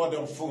threaten anybody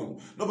on phone.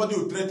 Nobody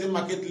will threaten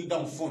market leader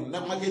on phone,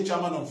 market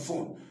chairman on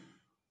phone.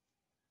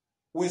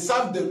 We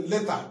serve them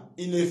later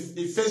in a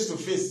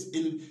face-to-face,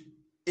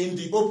 in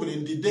the open,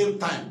 in the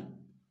daytime.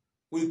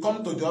 We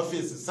come to the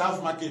office,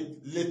 serve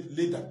market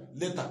later.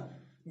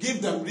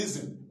 Give them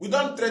reason. We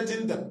don't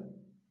threaten them.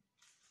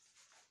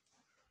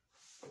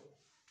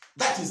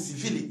 That is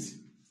civility.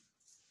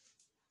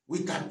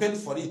 We campaign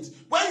for it.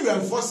 When you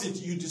enforce it,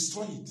 you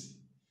destroy it.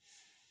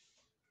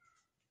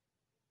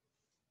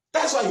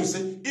 That's why you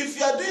say, if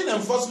you are doing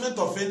enforcement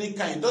of any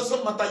kind, it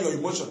doesn't matter your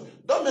emotion.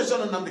 Don't mention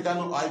Nnamdi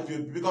Kanu or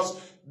IPOB, because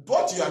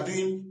what you are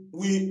doing,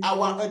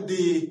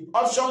 the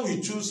option we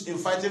choose in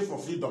fighting for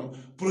freedom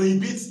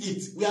prohibits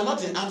it. We are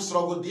not in armed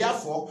struggle.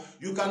 Therefore,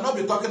 you cannot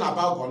be talking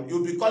about gun.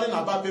 You'll be calling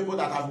about people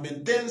that have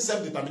maintained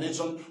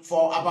self-determination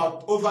for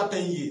about over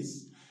 10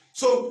 years.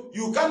 So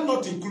you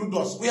cannot include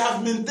us. We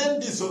have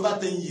maintained this over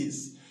 10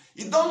 years.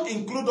 You don't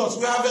include us.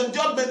 We have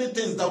endured many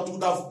things that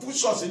would have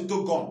pushed us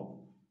into gun.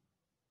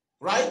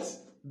 Right?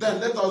 Then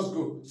let us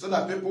go so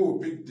that people will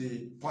pick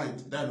the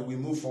point. Then we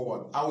move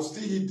forward. I will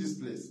still hit this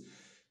place.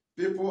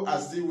 People are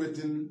still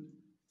waiting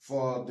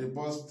for the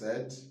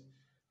busted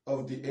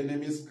of the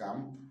enemy's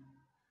camp.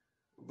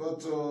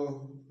 But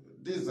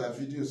these are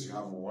videos you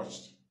have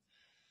watched.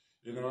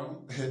 You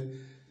know.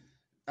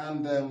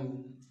 And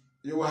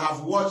you will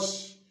have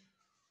watched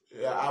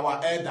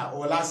our elder,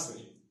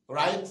 Olase.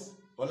 Right?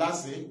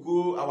 Olase,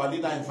 who our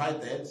leader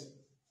invited.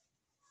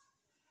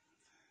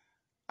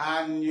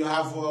 And you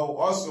have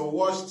also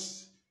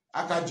watched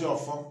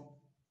Akajiofo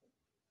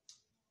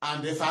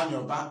and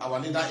Efanyoba, our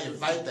leader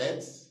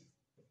invited.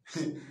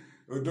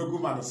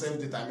 Odoguman of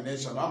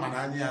self-determination. All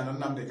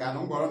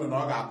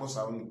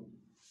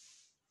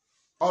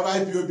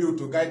IPOB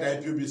to guide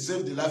IPOB,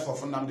 save the life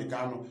of Nnamdi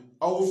Kanu.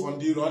 All from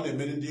Diro on the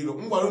Merindiro.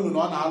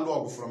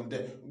 From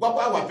there. What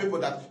our people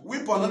that we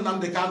put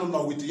Nnamdi Kanu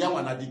now with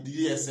Yaman at the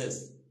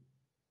DSS.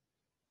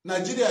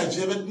 Nigeria,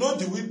 no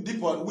the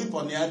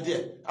weapon near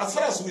there. As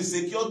far as we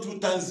secure 2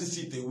 times this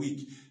seat a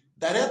week,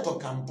 director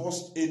can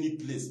bust any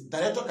place.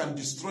 Director can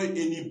destroy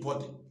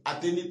anybody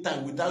at any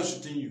time without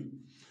shooting you.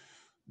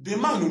 The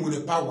man with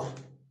the power.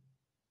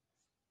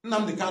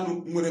 Nnamdi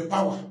Kanu with the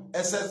power.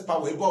 SS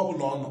power. Ipob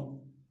no.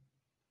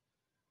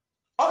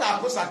 All our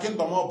course are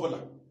kingdom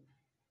obola.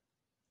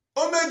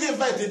 Omega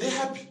invited, they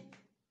happy.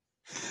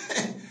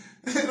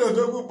 No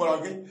dogu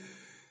poroge.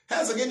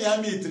 Hence again ya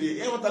mitri.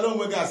 E want alone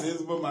wega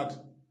says mad.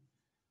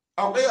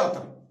 Okay,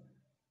 otra.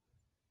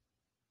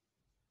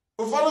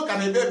 Ufolo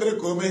can a baby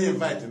come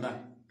invite na.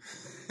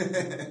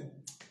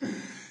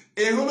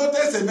 Who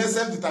notice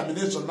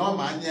self-determination, no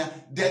man,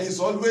 there is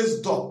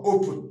always door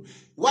open.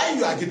 Why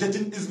you are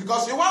agitating is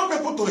because you want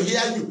people to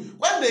hear you.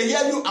 When they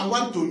hear you and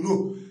want to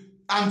know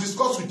and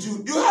discuss with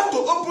you, you have to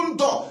open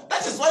door.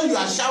 That is why you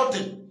are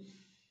shouting.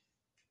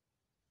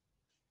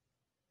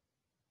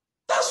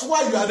 That's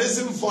why you are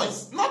raising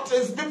voice. Not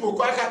if people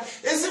quack.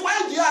 Is it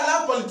why do you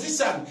allow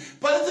politicians?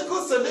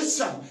 Political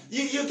solution.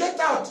 You get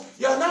out.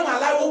 You are now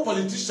allowing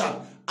politician.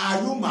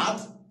 Are you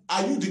mad?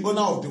 Are you the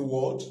owner of the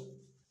world?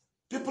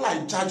 People are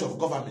in charge of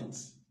government.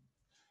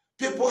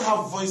 People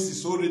have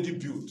voices already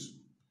built.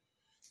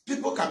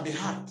 People can be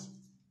heard.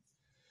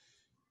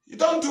 You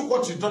don't do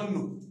what you don't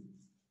know.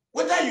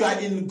 Whether you are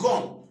in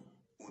gun,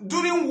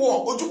 during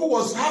war, Ojukwu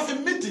was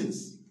having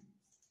meetings.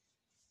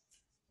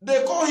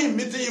 They call him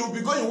meeting, he will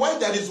be going why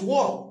there is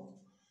war.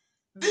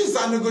 These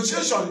are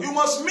negotiations. You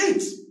must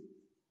meet.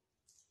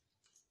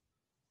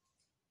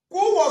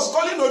 Who was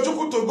calling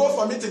Ojukwu to go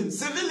for meeting?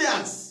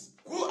 Civilians.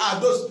 Who are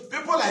those?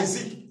 People like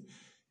Zeke.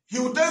 He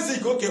will tell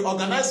Zeke, okay,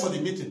 organize for the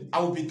meeting. I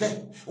will be there.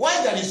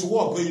 Why there is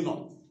war going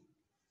on?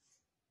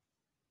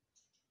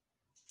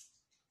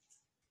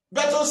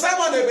 But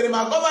Simon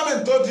Eberima,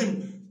 government told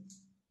him,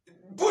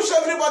 push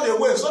everybody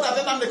away so that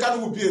Nnamdi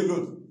Kanu will be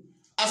alone.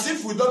 As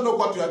if we don't know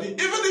what we are doing.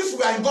 Even if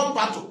we are in gun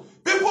battle,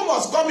 people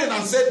must come in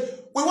and say,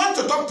 we want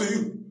to talk to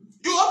you.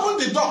 You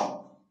open the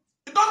door.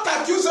 You don't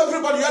accuse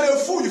everybody. You are a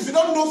fool if you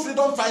don't know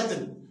freedom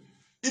fighting.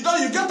 You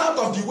get out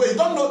of the way. You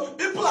don't know.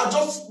 People are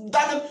just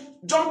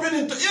jumping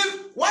into it.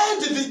 Why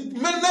did the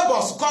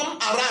neighbors come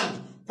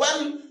around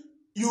when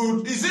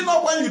you, is it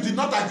not when you did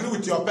not agree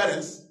with your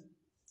parents?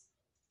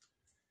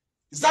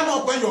 Is that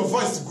not when your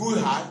voice grew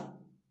high?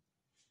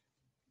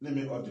 Let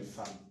me hold the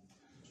fan.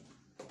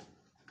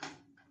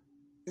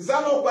 Is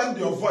that not when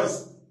your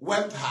voice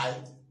went high?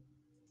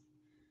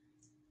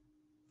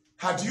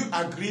 Had you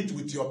agreed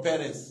with your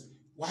parents,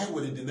 why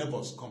will the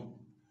neighbors come?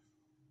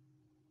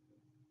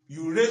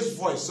 You raise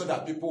voice so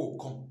that people will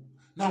come.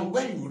 Now,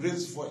 when you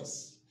raise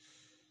voice,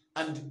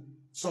 and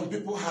some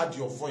people heard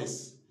your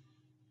voice,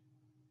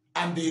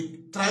 and they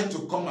tried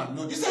to come and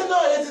know, you say, no,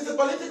 it is a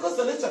political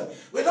solution.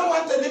 We don't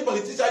want any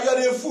politician. You are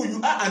a fool.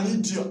 You are an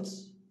idiot.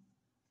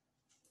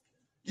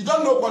 You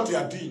don't know what you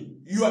are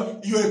doing. You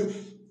are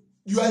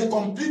a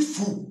complete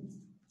fool.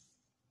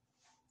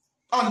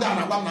 Even if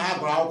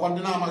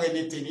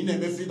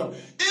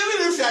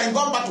you are in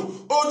gun battle,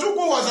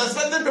 Ojukwu was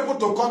expecting people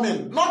to come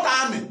in, not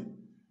army.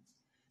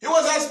 He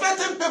was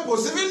expecting people,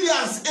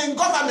 civilians in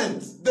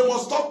government, they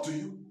must talk to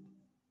you.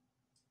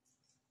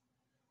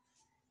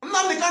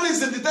 Nnamdi Kanu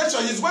is in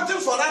detention, he's waiting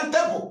for round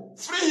table.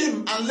 Free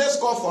him and let's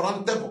call for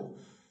round table.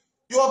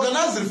 You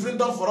organize the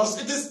freedom for us.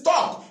 It is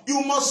talk.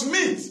 You must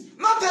meet.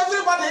 Not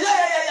everybody.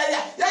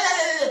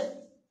 Yeah.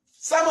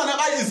 Simon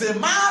Eba is a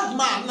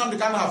madman. Nnamdi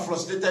Kanu have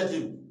frustrated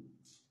him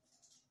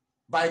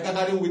by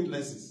gathering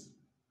witnesses.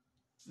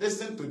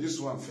 Listen to this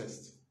one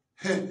first.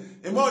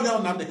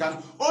 Nnamdi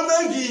Kanu.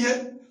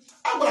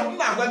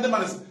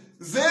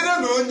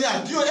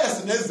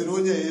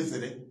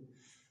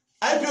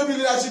 IPOB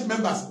leadership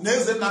members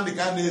na-eze Nnamdi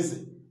Kanu na-eze.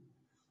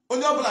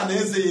 Onye ọbụla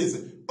na-eze ya eze.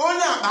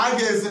 Onye akpa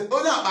aga eze,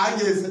 onye akpa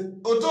aga eze.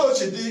 Otu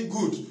ochi dị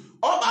good.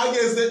 Ọkpa aga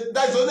eze,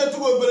 that is onye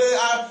tụba obere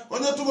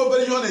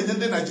ihe ọ na-enye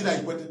ndị Nigeria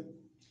ikwete.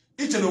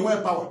 Iche na onwe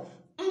power.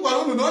 M gwara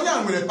unu na onye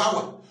a nwere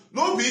power.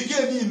 N'obi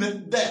ike niile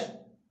there.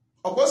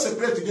 Ọkwa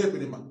separate ga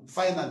ekperima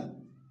finally.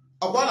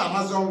 Ọkwa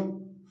na-amazi ọnwụ.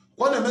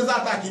 Ọkwa na-emezi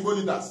attack Igbo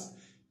leaders.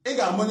 Ị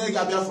ga-amonye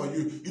ga-abịa for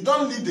you. You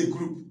don't lead a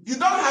group. You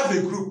don't have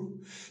a group.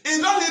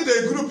 You don't lead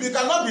a group. You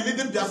cannot be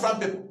leading Biafran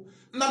people.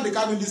 Nnamdi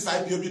Kanu leads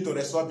IPOB to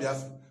restore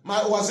Biafra. My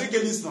Wazirike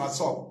leads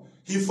Nasol.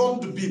 He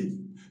formed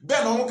BIM.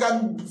 Ben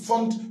Onwuka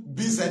formed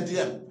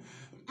BZDM.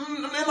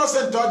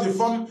 Innocent George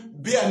formed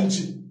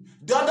BNG.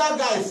 The other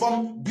guy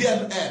formed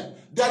BNL.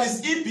 There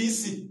is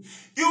EPC.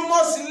 You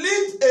must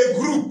lead a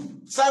group.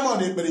 Simon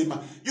Eberima.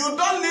 You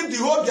don't lead the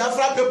whole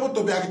Biafra people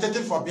to be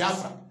agitating for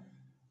Biafra.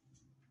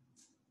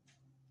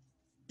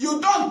 You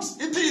don't.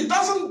 It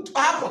doesn't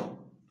happen.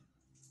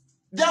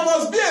 There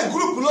must be a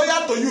group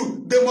loyal to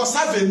you. They must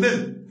have a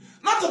name.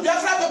 Not the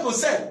Biafra people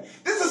said.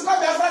 This is what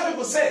Biafra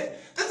people said.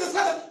 This is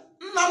what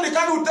Nnamdi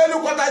Kanu will tell you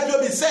what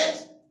IPOB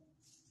said.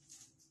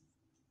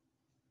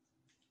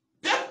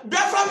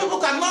 Biafra people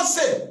cannot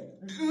say.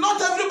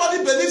 Not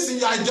everybody believes in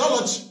your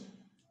ideology.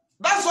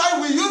 That's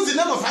why we use the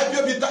name of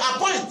IPOB to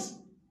appoint.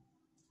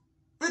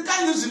 We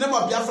can't use the name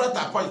of Biafra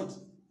to appoint.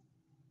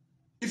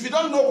 If you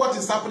don't know what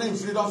is happening in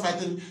freedom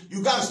fighting,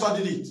 you can't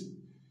study it.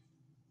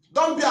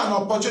 Don't be an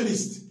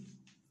opportunist.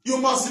 You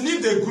must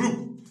lead a group,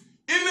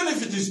 even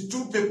if it is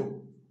 2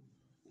 people.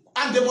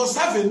 And they must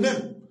have a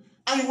name.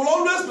 And you will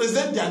always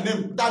present their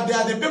name, that they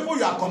are the people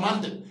you are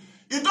commanding.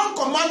 You don't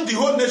command the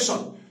whole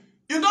nation.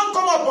 You don't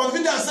come up on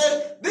video and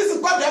say, this is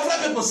what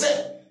Biafra people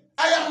say.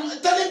 I am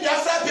telling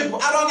Biafra people,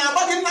 I don't know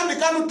about Nnamdi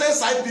Kanu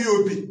tells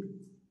IPOB.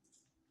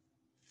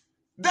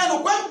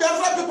 Then when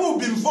Biafra people will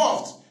be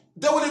involved,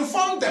 they will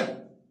inform them.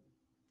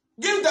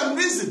 Give them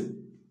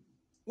reason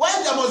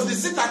why they must be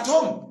sit at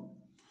home.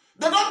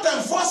 They don't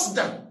enforce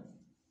them.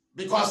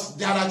 Because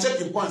there are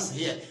checking points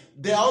here.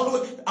 They are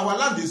always, our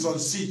land is on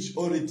siege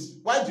already.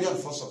 Why do you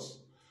enforce us?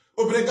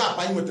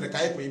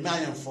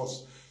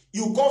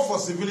 You call for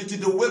civility,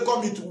 they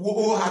welcome it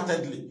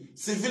wholeheartedly.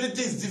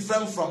 Civility is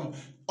different from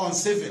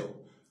uncivil.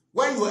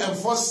 When you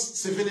enforce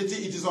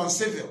civility, it is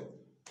uncivil.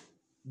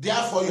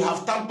 Therefore, you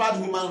have tampered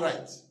human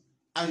rights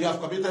and you have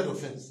committed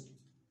offense.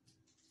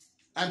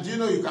 And do you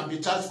know you can be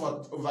charged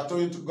for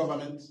overthrowing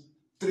government?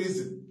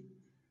 Treason.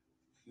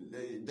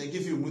 They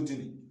give you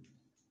mutiny.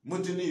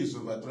 Mutiny is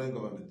overthrowing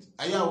government.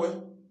 Are you aware?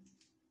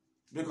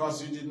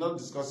 Because you did not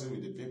discuss it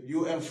with the people.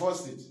 You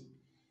enforced it.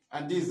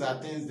 And these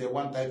are things they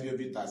want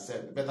IPOB to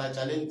accept. But I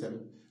challenge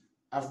them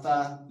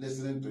after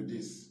listening to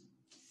this.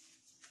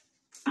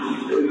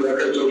 I'm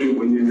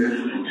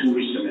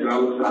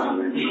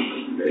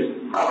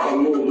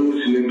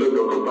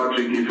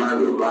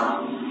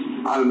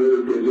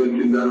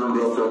representing the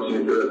number of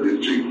Senator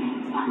District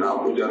now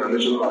Abuja, the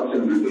National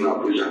Assembly in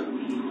Abuja.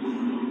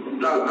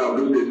 That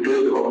was the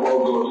 3rd of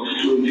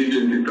August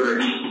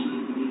 2023.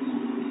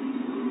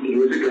 We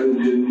can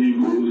see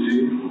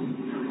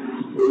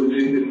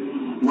Ozi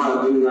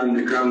Mazi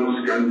Nnamdi Kanu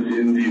can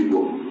see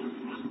Igbo.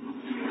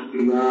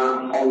 Na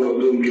all of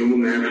them came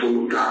on a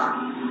full car.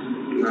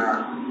 Na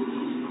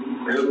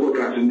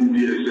headquarters in the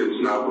DSS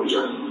in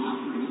Abuja.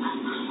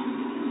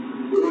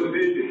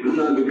 Ozi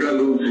Nnamdi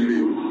Kanu Zili.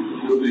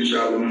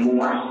 Position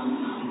more.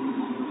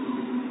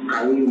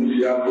 Kanu si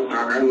apụta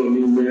Kanu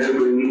n'ime ebe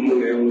ụlọ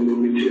enwere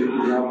meeting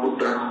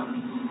na-apụta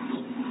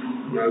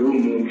na room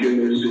nke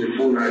na-ese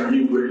fụ na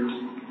igwe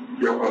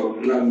bịakwara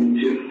na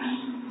meeting.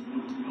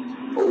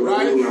 I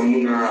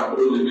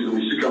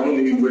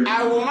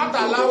will not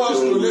allow us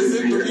to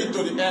listen to it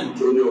to the end.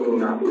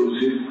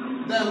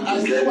 Then I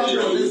still want to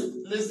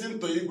listen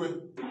to Igwe.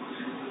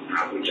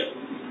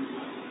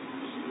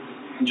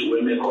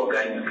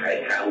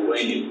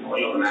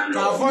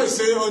 Ka voice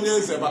say onye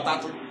eze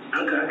batatu.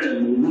 Aka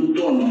no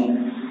tono.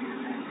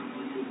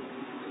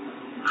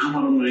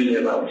 Amaro no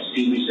ile ba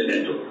still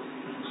senator.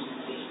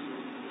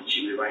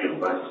 Chibi ba yo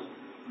ba.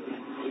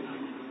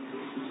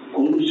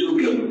 Komisio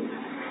ke.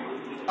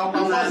 Apa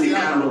voice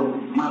ya no.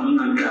 Mazi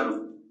na Kanu.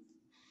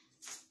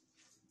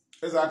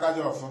 Eze aka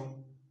ji ofo.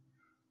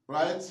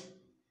 Right?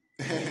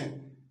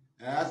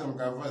 Atom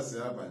ka voice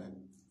ya banye.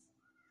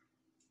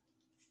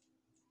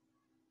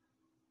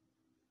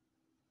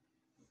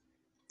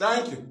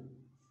 Thank you.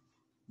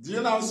 Do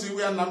you now see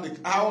where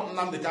how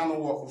Nnamdi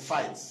Kanu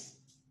fights?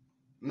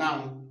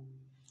 Now,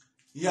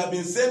 he have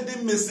been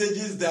sending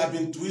messages, they have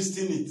been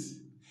twisting it.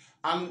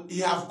 And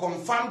he have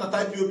confirmed that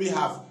IPOB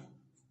have,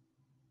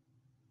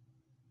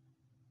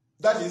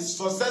 that is,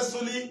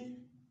 successfully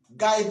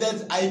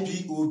guided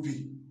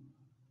IPOB.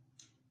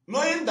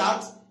 Knowing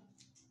that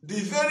the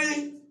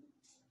very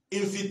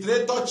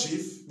infiltrator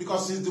chief,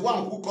 because he's the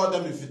one who called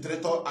them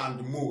infiltrator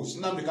and most,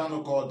 Nnamdi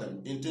Kanu called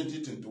them in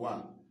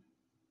 2021.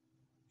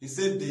 He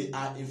said they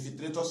are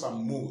infiltrators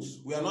and moles.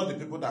 We are not the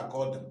people that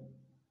called them.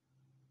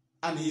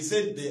 And he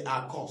said they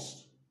are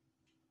cursed.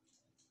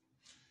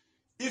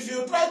 If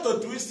you try to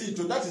twist it,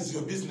 that is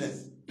your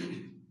business.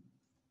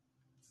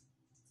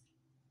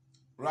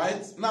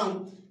 Right?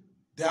 Now,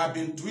 they have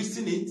been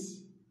twisting it,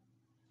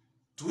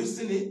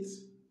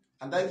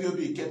 and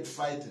IPOB kept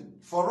fighting.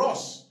 For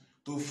us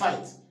to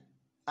fight,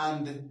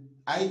 and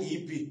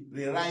IEP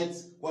rewrite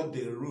what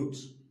they wrote,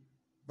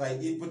 by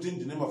putting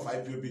the name of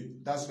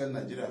IPOB, that's when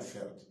Nigeria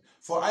failed.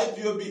 For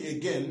IPOB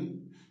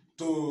again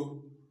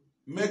to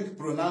make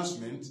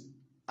pronouncement,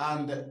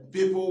 and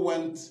people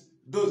went,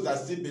 those that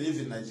still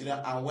believe in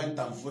Nigeria and went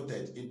and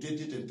voted in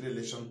 2023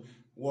 election,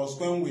 was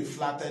when we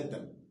flattered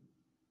them.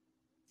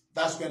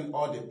 That's when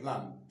all the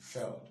plan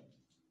failed.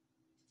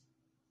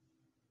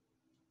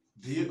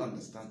 Do you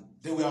understand?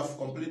 They were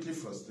completely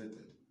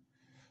frustrated.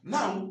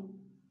 Now,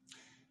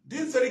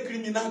 these very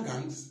criminal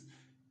gangs,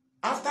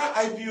 after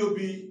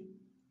IPOB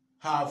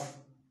have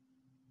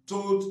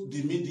told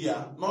the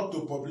media not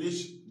to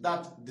publish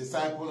that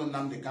disciple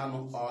Nnamdi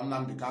Kanu or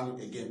Nnamdi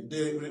Kanu again,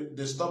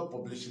 they stopped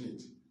publishing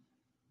it.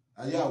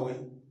 Are you aware?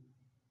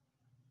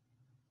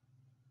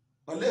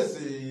 Unless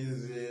it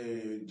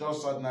is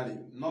just ordinary.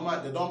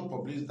 Normal, they don't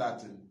publish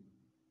that thing.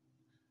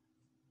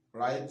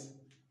 Right?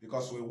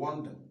 Because we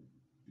want them.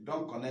 You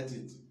don't connect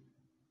it.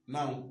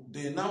 Now,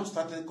 they now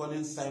started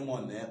calling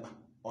Simon Eba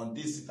on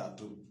this sit at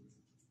home.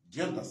 Do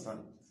you understand?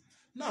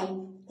 Now,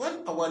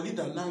 when our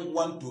leader now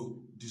want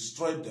to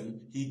destroy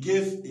them, he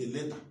gave a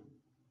letter.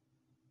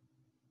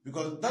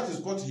 Because that is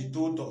what he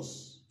told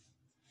us.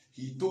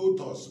 He told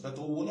us, but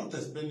we will not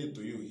explain it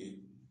to you here.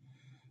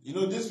 You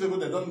know, these people,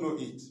 they don't know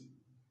it.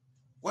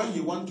 When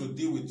he want to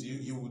deal with you,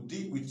 he will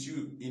deal with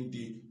you in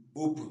the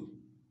open.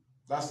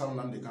 That's how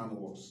Nnamdi Kanu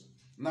works.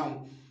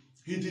 Now,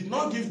 he did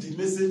not give the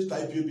message to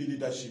IPOB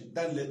leadership.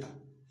 That letter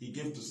he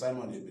gave to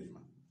Simon Eberima.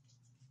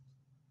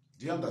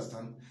 Do you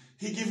understand?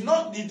 He did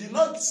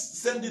not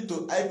send it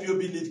to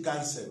IPOB lead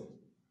council.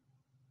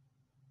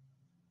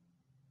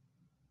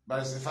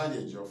 But it's a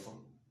failure, Joffo.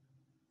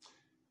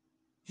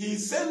 He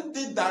sent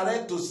it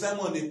direct to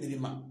Simon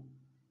Eberima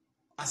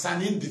as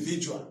an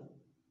individual.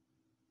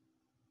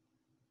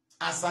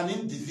 As an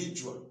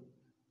individual.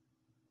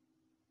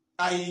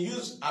 I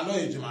use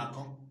Aloy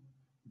Jimako.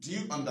 Do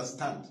you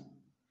understand?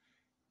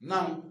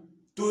 Now,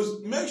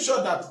 to make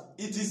sure that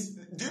it is,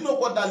 do you know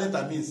what that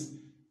letter means?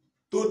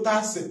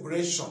 Total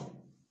separation.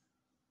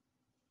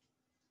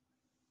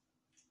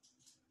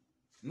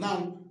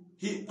 Now,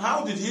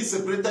 how did he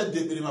separate the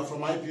Eberima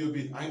from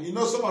IPOB? And you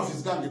know, some of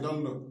his gang, they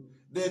don't know.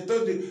 They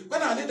told you,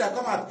 when our leader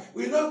come out,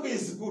 we know we in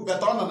school,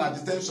 but on a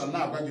detention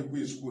now, when you go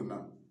in school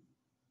now.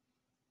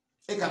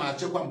 He can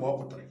check one more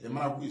portrait, he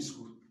might go in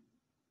school.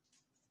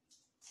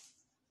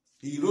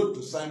 He wrote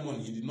to Simon,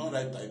 he did not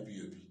write to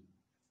IPOB.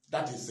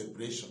 That is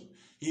separation.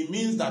 It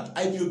means that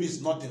IPOB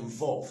is not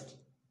involved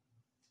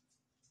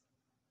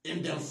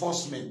in the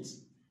enforcement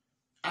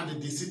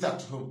and the sit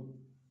at home.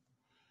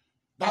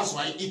 That's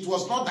why it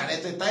was not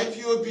directed to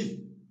IPOB.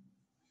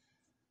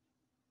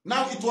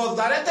 Now it was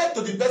directed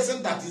to the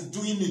person that is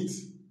doing it.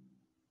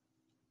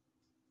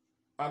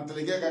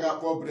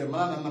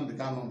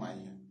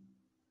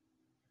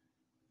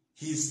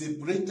 He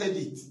separated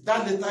it.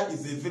 That letter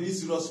is a very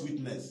serious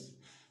witness.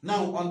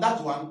 Now on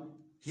that one,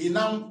 he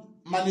now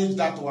managed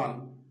that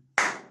one.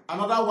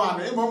 Another one,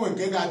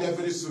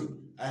 very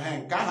soon. The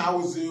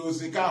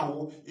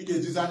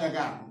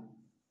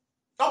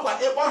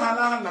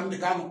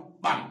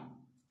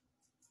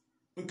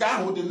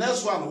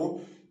next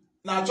one,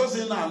 now just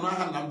in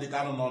Nnamdi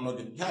Kanu no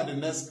gị. Here the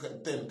next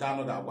 10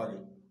 Kanu ga-agwa gị.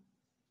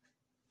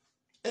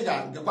 Ị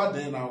ga-gekwa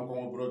dee na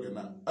akwụkwọ mkpụrụ gị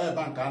na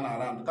ebe nke a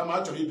na-ara kama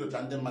a chọrọ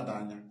idocha ndị mmadụ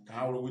anya ka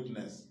ha wụrụ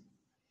witness.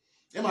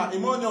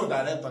 Ime onye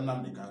director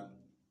Nnamdi Kanu.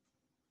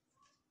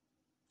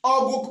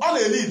 Ọ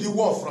na-lead the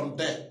war from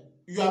there.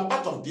 You are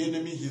part of the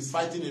enemy, he's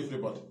fighting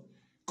everybody.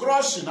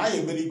 Crushing, I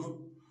emerigo.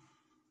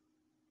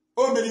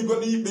 O merigo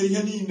n'ikpe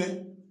ihe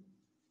niile.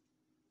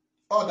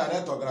 Or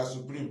Director Gra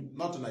Supreme,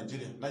 not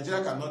Nigeria.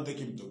 Nigeria cannot take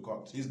him to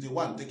court. He's the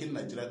one taking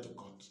Nigeria to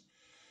court.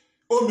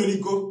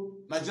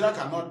 Omerico, Nigeria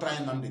cannot try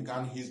Nnamdi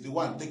Kanu. He's the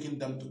one taking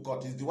them to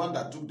court. He's the one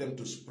that took them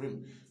to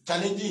Supreme,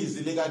 challenging his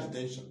illegal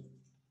detention.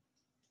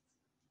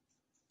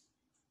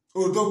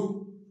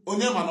 Odogu,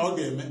 Onyema no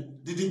game.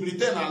 Did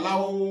Britain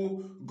allow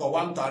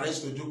Gowon to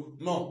arrest Ojukwu?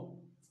 No.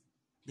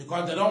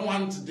 Because they don't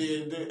want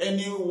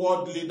any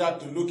world leader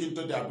to look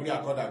into the Aburi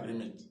Accord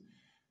agreement.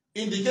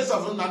 In the case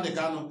of Nnamdi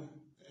Kanu,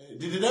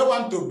 did they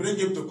want to bring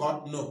him to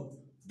court? No.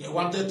 They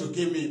wanted to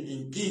kill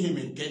him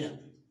in Kenya.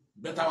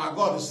 But our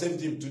God saved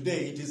him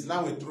today. It is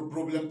now a true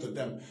problem to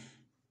them.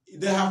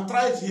 They have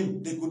tried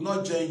him. They could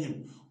not jail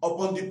him.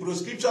 Upon the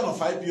proscription of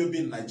IPOB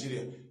in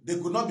Nigeria, they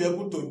could not be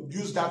able to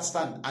use that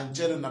stand and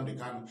jail Nnamdi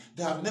Kanu.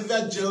 They have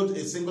never jailed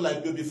a single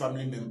IPOB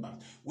family member.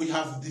 We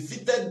have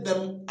defeated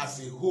them as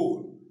a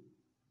whole.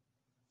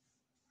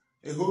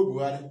 A whole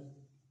Buhari.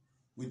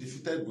 We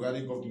defeated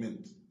Buhari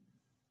government.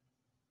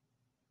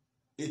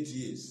 8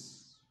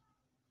 years.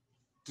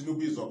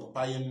 Tinubu is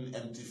occupying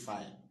empty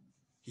fire.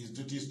 His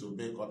duty is to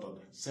obey court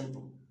order.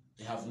 Simple.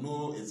 They have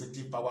no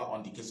executive power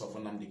on the case of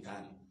Nnamdi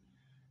Kanu.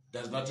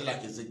 There's nothing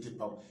like executive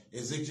power.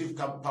 Executive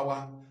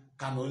power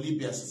can only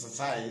be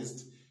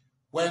exercised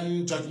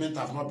when judgment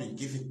have not been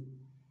given.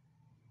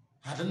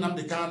 Had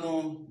Nnamdi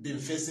Kanu been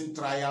facing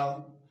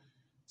trial,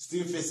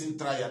 still facing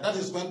trial, that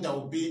is when there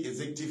will be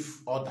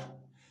executive order.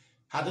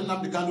 Had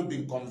Nnamdi Kanu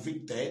been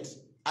convicted,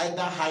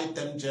 either high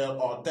term jail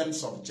or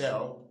terms of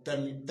jail,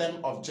 term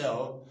of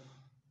jail,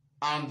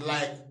 and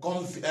like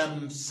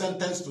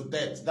sentenced to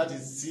death, that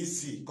is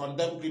CC,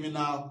 condemned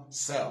criminal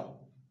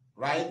cell,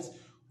 right?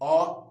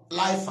 Or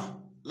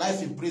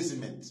life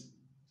imprisonment,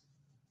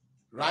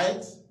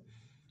 right?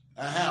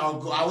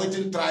 Or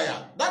awaiting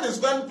trial. That is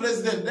when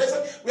president, they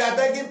say, we are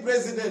begging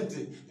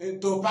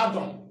president to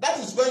pardon. That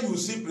is when you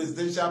see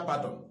presidential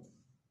pardon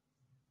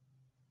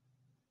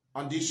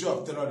on the issue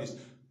of terrorism.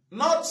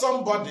 Not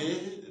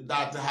somebody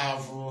that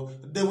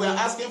they were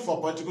asking for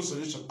political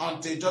solution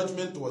until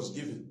judgment was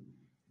given.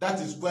 That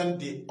is when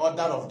the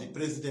order of the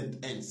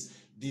president ends.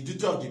 The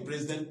duty of the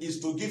president is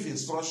to give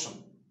instruction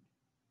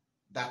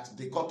that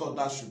the court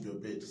order should be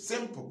obeyed.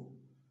 Simple.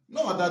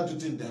 No other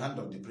duty in the hand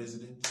of the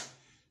president.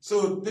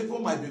 So people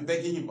might be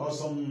begging him, or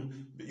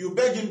you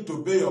beg him to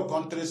obey your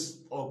country's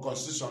or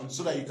constitution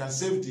so that you can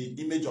save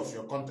the image of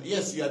your country.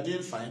 Yes, you are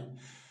doing fine,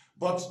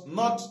 but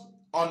not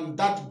on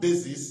that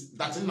basis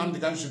that Nnamdi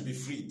Kanu should be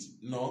freed.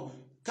 No,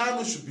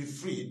 Kanu should be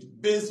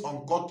freed based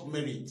on court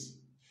merit.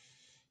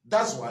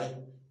 That's why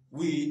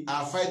we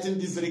are fighting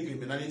this very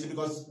criminality,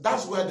 because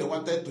that's where they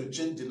wanted to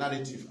change the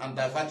narrative and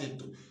divert it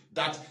to.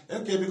 That,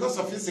 okay, because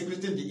of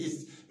insecurity in the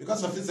East,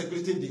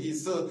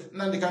 so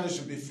Nnamdi Kanu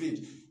should be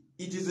freed.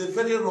 It is a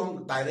very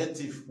wrong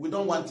directive. We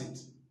don't want it.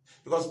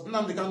 Because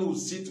Nnamdi Kanu will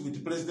sit with the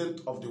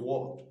president of the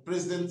world,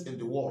 president in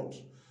the world.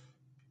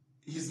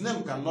 His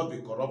name cannot be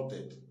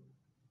corrupted.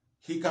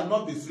 He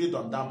cannot be freed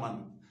on that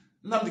manner.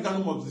 Nnamdi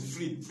Kanu must be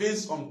freed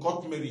based on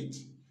court merit.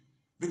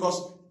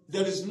 Because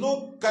there is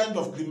no kind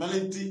of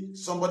criminality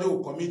somebody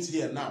will commit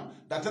here now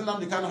that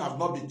Nnamdi Kanu have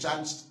not been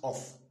charged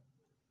of.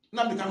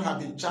 Nnamdi Kanu have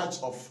been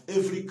charged of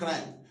every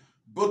crime,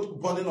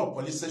 both burning of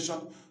police station,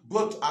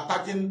 both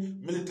attacking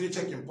military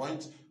checking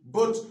point,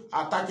 both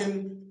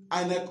attacking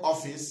INEC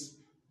office,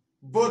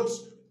 both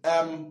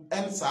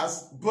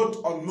NSAS,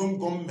 both unknown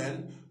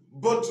gunmen,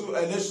 both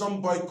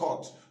election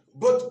boycott,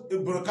 both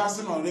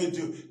broadcasting on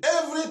radio,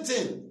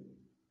 everything.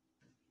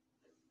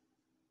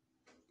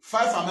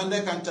 5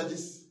 amended can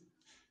charges,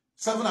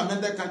 7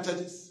 amended can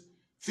charges,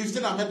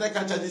 15 amended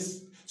can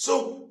charges.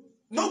 So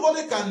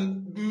nobody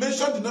can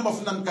mention the name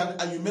of Nnamdi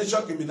Kanu and you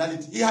mention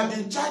criminality. He had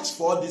been charged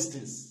for all these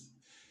things.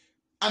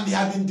 And he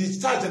had been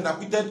discharged and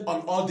acquitted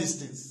on all these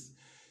things.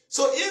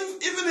 So even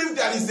if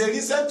there is a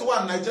recent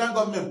one Nigerian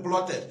government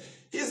plotted,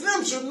 his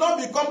name should not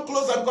become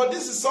closer, because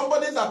this is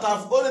somebody that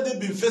have already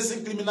been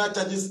facing criminal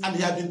charges and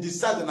he had been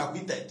discharged and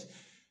acquitted.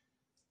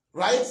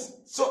 Right?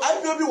 So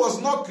IPOB was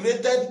not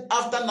created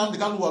after Nnamdi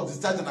Kanu was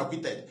discharged and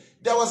acquitted.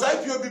 There was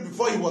IPOB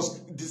before he was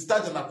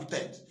discharged and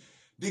acquitted.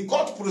 The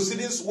court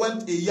proceedings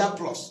went a year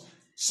plus.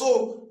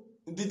 So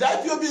did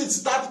IPOB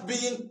start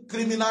being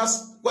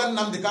criminals when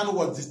Nnamdi Kanu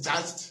was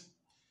discharged?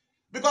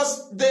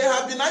 Because they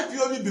have been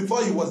IPOB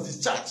before he was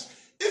discharged.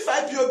 If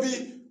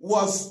IPOB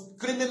was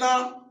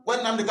criminal when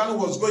Nnamdi Kanu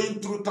was going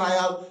through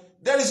trial,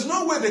 there is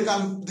no way they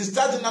can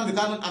discharge Nnamdi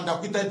Kanu and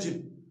acquitted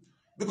him,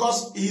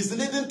 because he is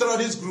leading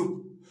terrorist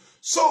group.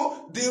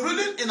 So the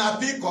ruling in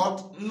appeal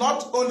court,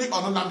 not only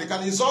on Nnamdi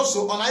Kanu, is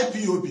also on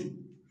IPOB.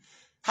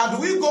 Had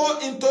we go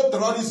into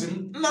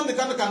terrorism, Nnamdi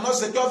Kanu cannot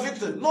secure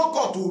victory. No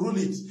court will rule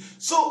it.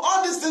 So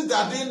all these things they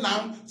are doing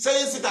now,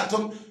 saying sit at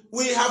home,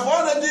 we have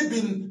already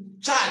been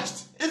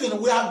charged.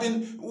 Even we have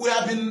been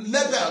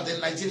labeled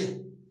in Nigeria.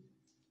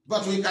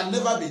 But we can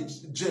never be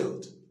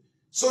jailed.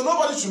 So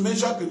nobody should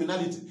mention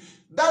criminality.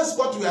 That's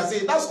what we are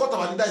saying. That's what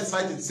our leader is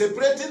fighting.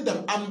 Separating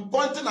them and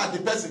pointing at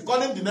the person,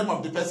 calling the name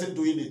of the person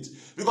doing it.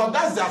 Because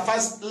that's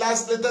their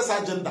latest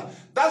agenda.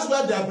 That's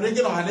where they are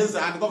bringing Ohanese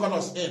and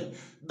governors in.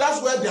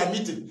 That's where they are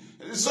meeting.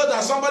 so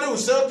that somebody will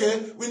say,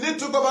 okay, we need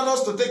 2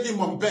 governors to take him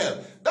on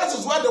bail. That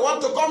is why they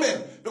want to come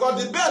in,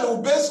 because the bail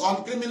will be based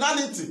on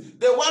criminality.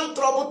 They want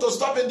trouble to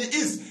stop in the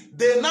east.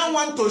 They now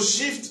want to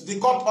shift the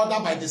court order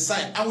by the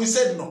side, and we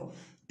said no.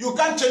 You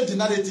can't change the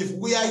narrative.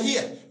 We are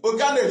here. Then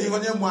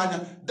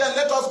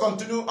let us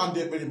continue on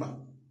the experiment.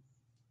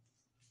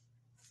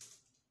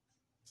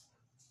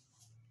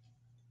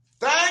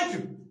 Thank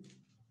you.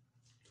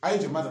 I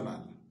just mad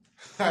man.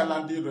 I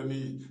landed on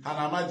me, and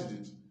I imagined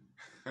it.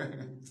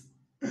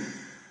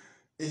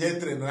 He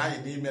hated and I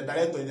did me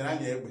direct on your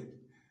name.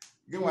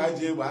 Give my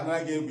jib, and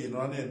I gave me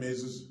no name.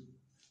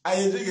 I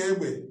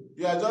gave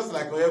you are just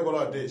like a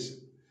regular dish.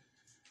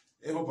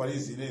 Everybody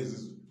is in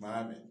his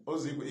Miami.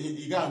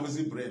 You can't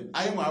with brain.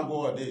 I am a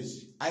go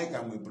dish. I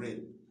can with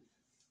brain.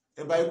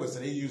 A Bible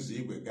said he used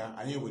the Ibega,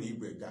 and you will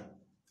Ibega.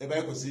 A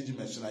Bible said you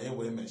mention, I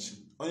will mention.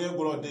 Only a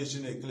go dish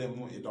in a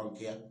claim, you don't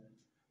care.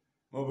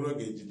 Mobile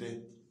gauge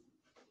day.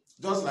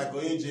 Just like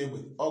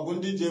OAJ or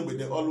Gundi Jebe,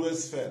 they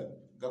always fail.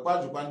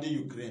 Gapaju Bandi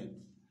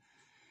Ukraine.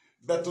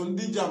 But on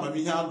the Jama,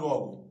 we have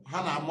log,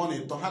 Hana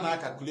monitor, Hana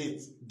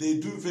calculate. They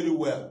do very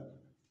well.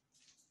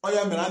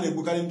 Oya Melane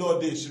Bukari do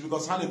dish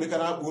because Hana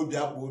Bekana will be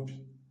up wood.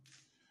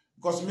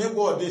 Because me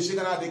go dish, she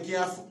can be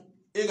careful.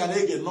 Egan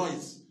egg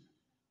noise.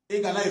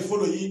 Egan I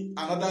follow ye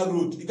another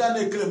route. You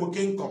can claim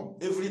income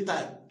every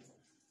time.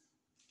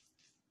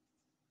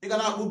 Egan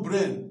have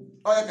brain.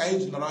 Oya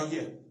Kaij not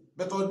here.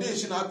 But all day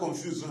she not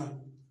confused her.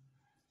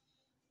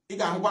 You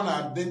can one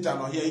a danger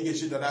no here, you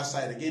get the other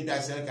side, again, I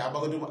say,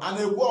 about them, and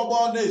a war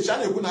born day, shall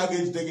I not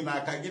get taken, I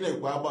can get a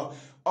guaba,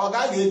 or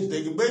I get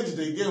taken, but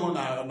they get on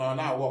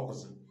our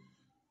walkers.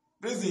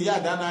 Prison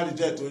yard, I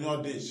reject on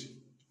your dish.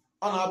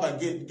 On our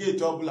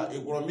gate of like a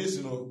grown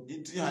missing,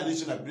 it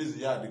additional prison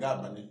yard, the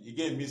government, he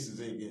gave Mrs.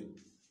 again.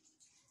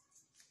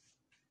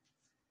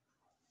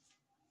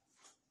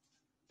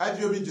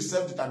 IPOB to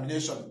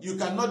self-determination. You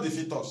cannot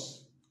defeat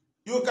us.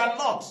 You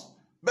cannot.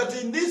 But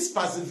in this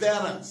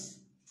perseverance,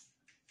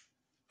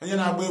 and you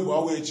know, we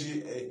always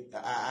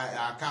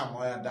I come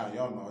down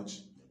your notch.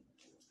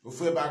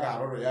 If we back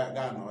our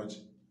notch,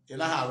 you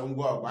know how we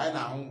go. Why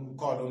now?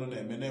 Call on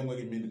them and then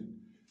we mean.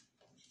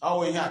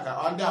 Oh, we have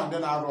on down,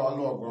 then I roll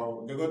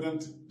log. They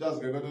couldn't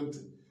just they couldn't.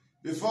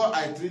 Before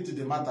I treat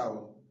the matter,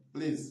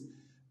 please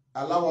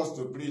allow us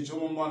to preach.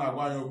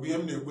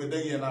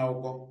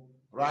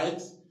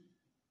 Right?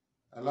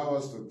 Allow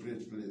us to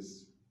preach,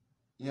 please.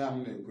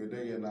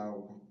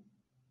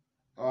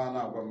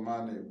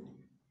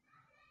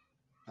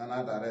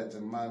 Another direct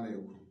money,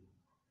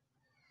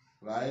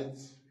 right?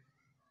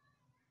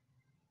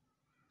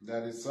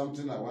 There is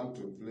something I want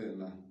to play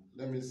now.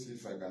 Let me see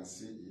if I can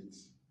see it.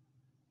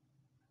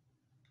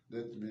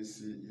 Let me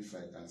see if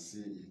I can see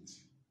it.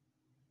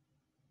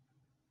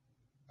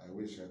 I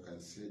wish I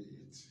can see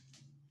it.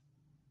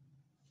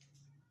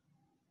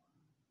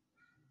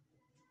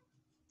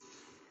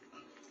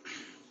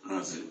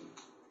 That's it.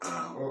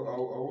 I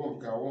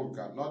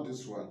won't. Not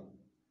this one.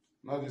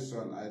 Not this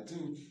one. I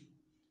think.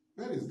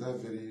 Where is that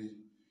very?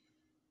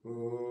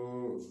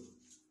 Oh,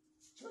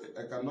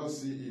 I cannot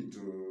see it.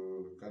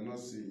 Cannot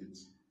see it.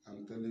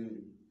 I'm telling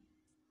you,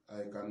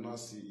 I cannot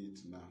see it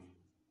now.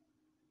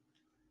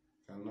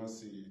 Cannot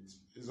see it.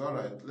 It's all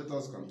right. Let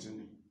us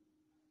continue.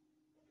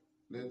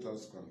 Let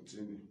us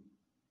continue.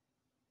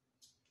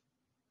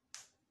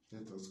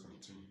 Let us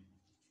continue.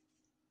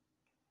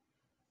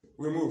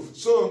 We move.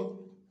 So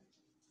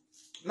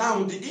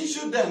now the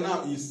issue there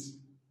now is.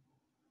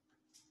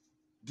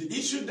 The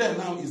issue there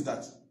now is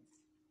that.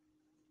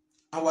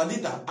 Our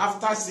leader,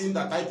 after seeing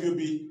that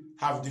IPOB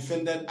have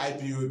defended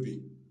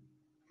IPOB,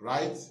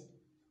 right,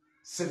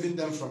 saving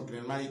them from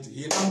criminality,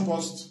 he now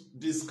burst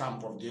this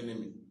camp of the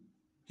enemy.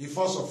 He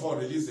first of all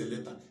released a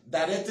letter,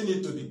 directing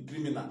it to the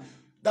criminal.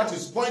 That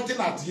is pointing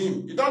at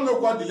him. You don't know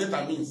what the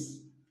letter means.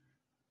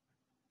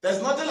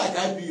 There's nothing like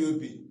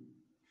IPOB.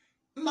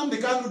 Nnamdi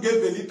Kanu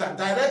gave a letter,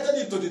 directed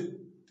it to the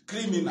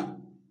criminal,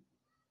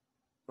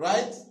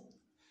 right?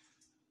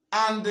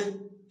 And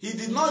he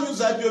did not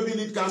use IPOB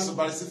lead counsel,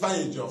 Barrister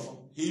Ejiofor.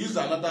 He used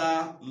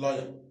another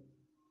lawyer.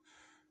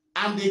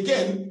 And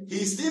again,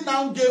 he still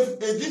now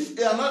gave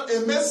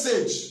a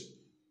message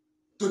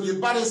to the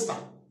barrister,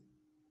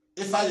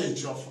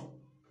 Ejiofor,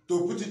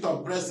 to put it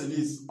on press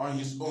release on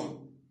his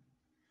own.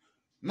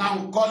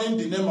 Now calling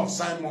the name of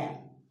Simon.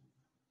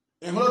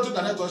 In order to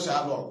the network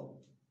Shabok.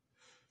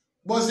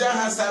 Bozia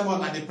has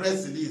Simon at the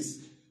press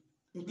release.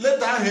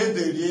 Later, I heard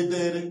the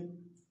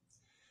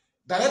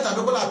letter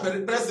people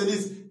at press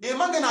release.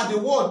 Imagine at the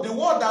world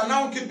are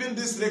now keeping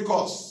these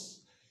records.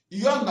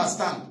 You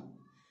understand?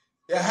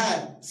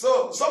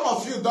 So some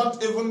of you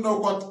don't even know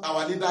what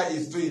our leader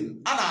is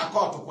doing. Ana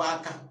caught to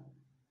Paka.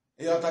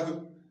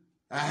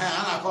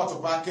 Ana caught to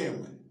Paka.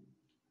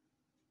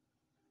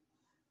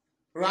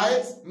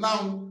 Right?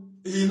 Now,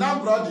 he now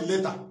brought the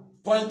letter.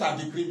 Point at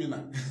the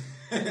criminal.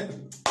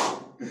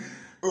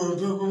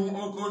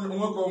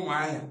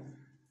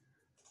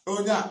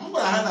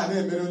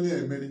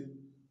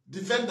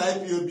 Defend the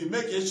IPOB,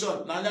 make a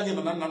shot. Now, I'm going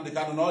to Nnamdi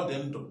Kanu not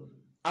them.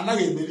 I'm not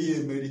a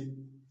Mary.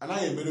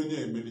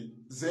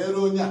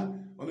 zero nya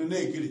onu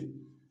na-ekiri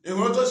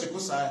enwe otu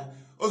chikusa ya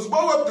ozugbo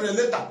wepụtara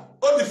leta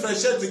o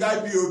differentiate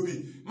IPOB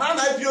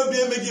mana IPOB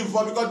emeghị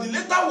involve because the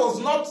letter was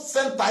not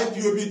sent to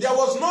IPOB. There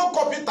was no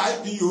copy to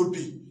IPOB.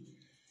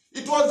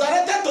 It was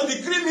directed to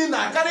the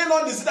criminal carrying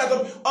on the citizen.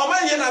 Oma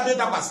ihe na-abịa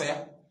dakwasa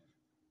ya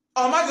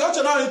ọma gị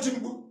oche na ọrụ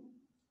timgbu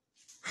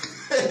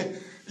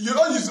you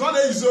know you want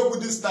to use okwu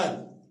this time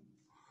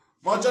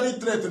ma ọ chọrọ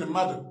itret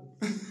mmadụ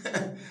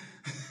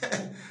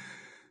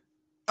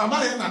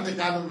amaghị na ndị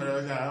Kanu mere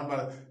onye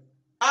ahụ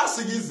a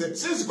sị gị ze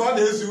since ka ọ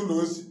na-ezi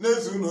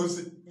ụlọ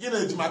ozi gị na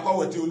ejimaka o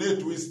weta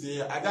na-etwist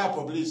ya aga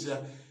publish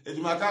ya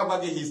ejimaka agwa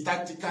gị he's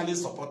tactically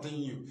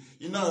supporting you.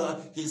 You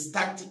know he's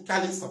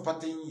tactically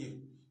supporting you.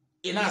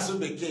 Ị na-asụ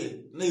bekee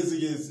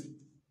na-ezighị ezi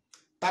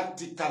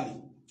tactically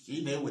ka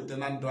ị na-eweta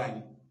na ndụ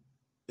anyị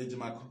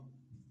ejimaka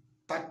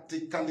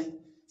tactically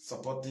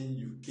supporting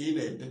you ka ị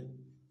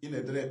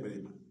na-edere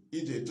ekperima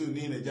iji etu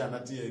niile ji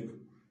anata ya ego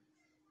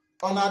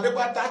ọ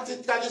na-adịkwa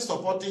tactically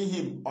supporting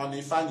him ọ na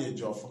Ifeanyi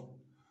Ejiofor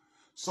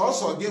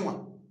sọsọ gị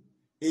nwa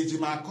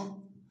ejimakọ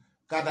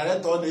ka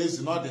director ọ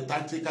na-ezi na ọ dị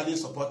tactically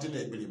supporting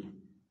ekperima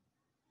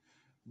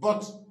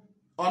but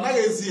ọ naghị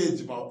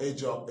ezi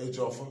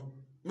Ejiofor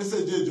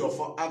message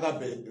Ejiofor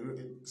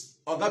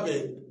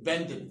agabe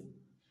bending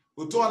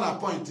otu ọ na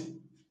point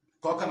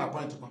ka ọ ka na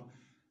point kwa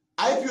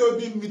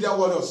IPOB media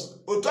warriors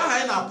otu ahụ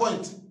anyị na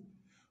point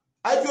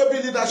IPOB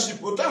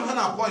leadership otu ahụ ha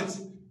na point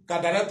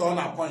ka director ọ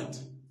na point.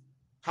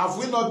 Have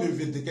we not been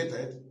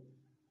vindicated?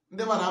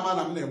 Ndị mana ama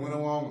na m na-enwere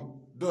nwa ọṅụ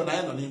do na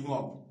anyị nọ n'ihu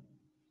ọgụ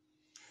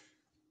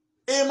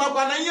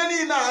makwa na ihe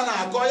niile a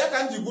na-akọ ya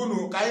ka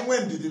njibunu ka anyị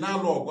nwee ndidi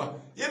na-alụ ọgwa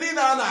ihe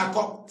niile a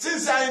na-akọ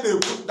since anyị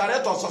na-ekwu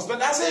director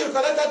suspend I say you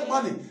collected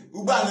money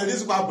ugbu a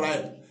na-erizikwa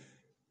bribe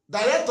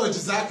director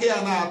jizi aka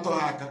ya na-atọ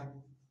ha aka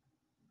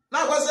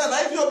na-agwazi ya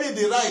na IPOB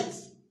dị right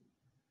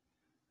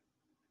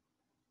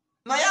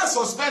na ya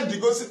suspend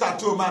go sit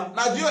at home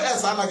na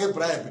DOS anaghị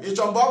bribe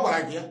ịchọ mgbe ọ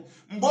gwara gị ya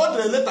mgbe o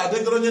dere leta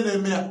degoro onye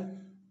na-eme ya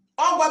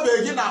ọ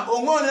gwabeghị gị na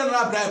onwe onye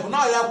na bribe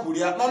na ya kwuru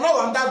ya nọ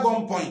n'ụlọ ndị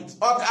gun point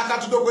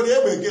akatụdokwere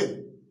egbe gị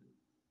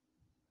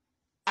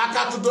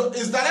akatụdo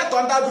is director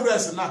under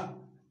duress na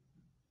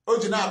o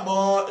ji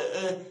na-akpọ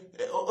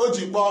o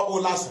ji kpọọ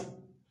ụlasị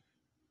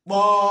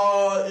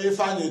kpọọ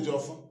Ifeanyi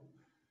Ejiofor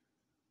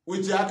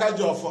with aka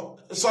Ejiofor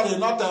sorry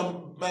not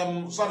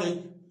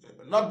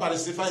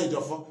Barrister Ifeanyi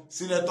Ejiofor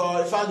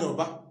Senator Ifeanyi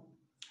Uba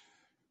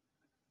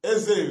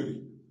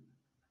Ezeri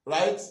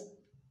right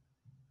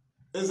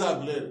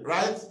Ezabler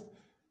right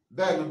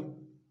then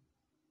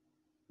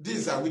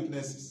these are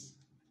witnesses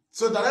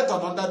so director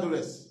under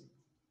duress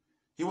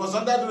he was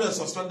under duress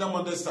suspended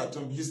Monday start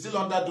he's still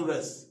under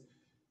duress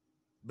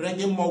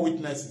bringing more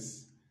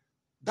witnesses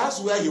that's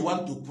where he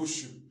want to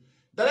push you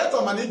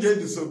director man get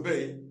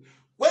disobey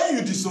when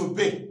you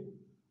disobey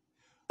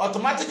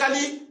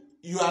automatically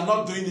you are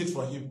not doing it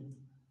for him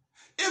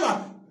even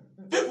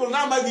people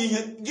na amaghị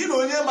ihe gị na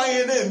onye ma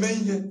ihe na-eme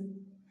ihe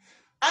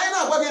anyị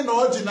na-agwa gị na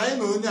ọjị na anyị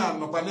na onye a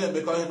nọkwa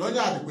na-emekọ ihe na onye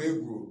a dịkwa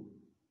egwu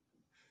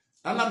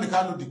na Nnamdi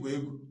Kanu dịkwa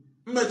egwu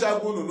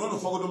mmechagwa unu na unu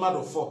fọgodo mmadụ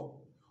 4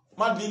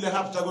 mmadụ niile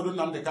hapụchagodo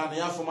Nnamdi Kanu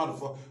ya afọ mmadụ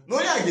 4 na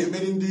onye a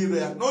ga-emeri ndị iro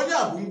ya na onye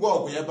a bụ ngwa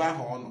ọgụ ebe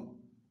ahụ ọ nọ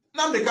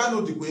Nnamdi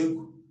Kanu dịkwa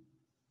egwu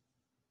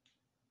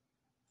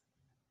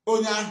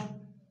onye ahụ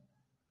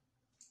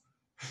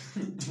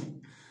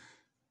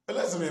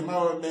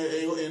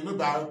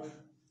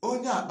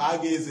onye akpa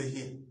ga-eze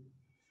ihe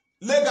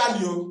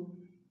legally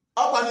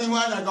ọkwa n'ihu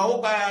anya ga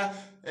ụkwa ya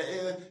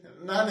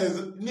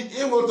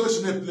ịhụ otu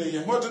ochi na-eple ihe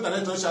hụ otu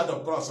director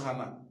shadow cross ha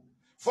na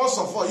first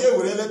of all ya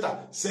were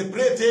leta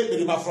separate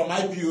ekperima from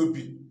IPOB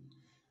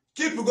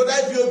keep good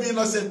IPOB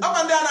innocent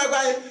ọkwa ndị a na-agwa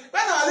anyị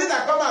when our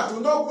leader come out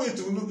n'okwu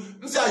itunu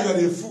nsị you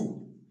are a fool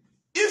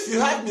if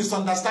you have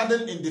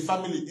misunderstanding in the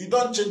family you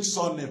don't change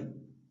surname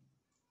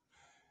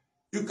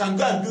you can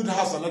go and build a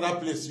house another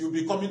place you'll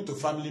be coming to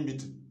family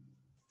meeting.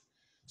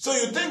 So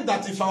you think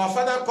that if our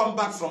father come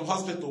back from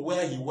hospital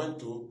where he went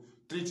to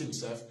treat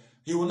himself,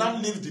 he will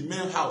not leave the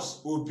main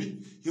house,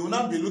 Obi. He will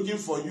not be looking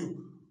for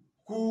you,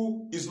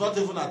 who is not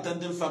even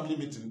attending family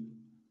meeting.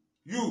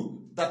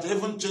 You that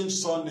even changed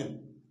surname.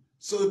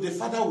 So the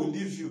father will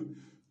leave you.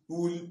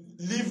 We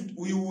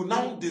will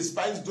now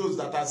despise those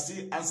that are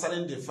still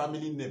answering the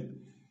family name,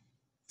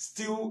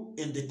 still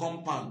in the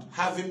compound,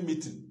 having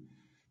meeting.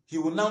 He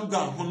will now go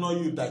and honor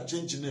you that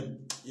change name.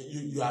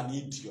 You are an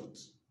idiot.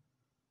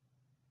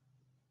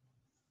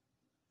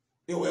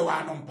 Iwe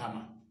wa no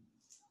mpama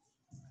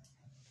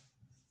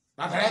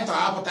na director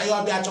apụta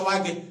ya ọbịa chọwa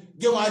gị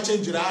nwa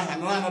change aha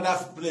na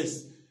another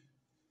place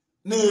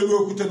na-elu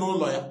okwute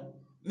n'ụlọ ya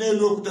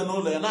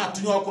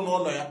na-atụnye ọkụ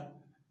n'ụlọ ya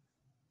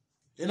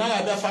ị naghị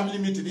abịa family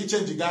meeting i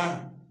change gị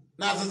aha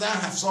na azaza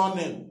aha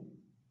surname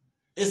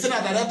isi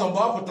na director mgbe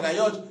ọ pụtara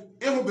ya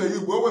ịhụbeghị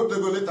igwe o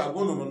wepụtago leta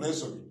gwa unu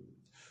na-eso gị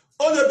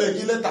o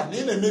nyebeghị leta na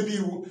ị na-emebi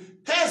iwu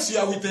hence you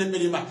are with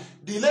ekperima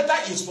the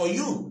letter is for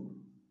you.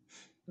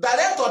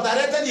 Director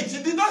directed it.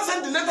 He did not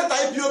send the letter to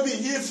IPOB.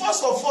 He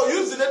first of all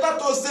used the letter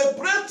to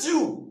separate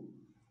you.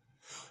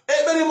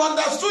 Everyone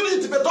understood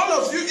it, but all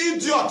of you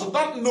idiots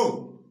don't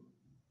know.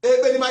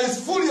 Ebenima is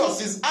furious,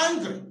 he's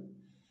angry.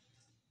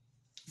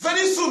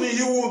 Very soon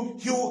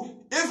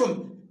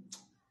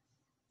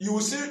you will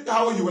see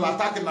how he will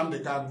attack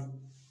Nnamdi Kanu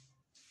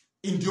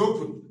in the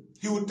open.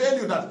 He will tell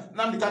you that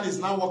Nnamdi Kanu is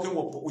now working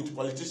with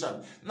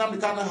politicians. Nnamdi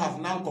Kanu have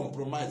now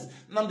compromised.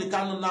 Nnamdi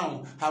Kanu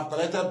now have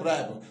collected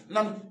bribe.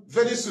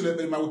 Very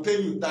soon, I will tell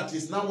you that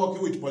he's now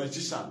working with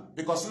politicians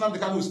because Nnamdi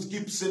Kanu will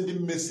keep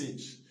sending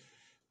message.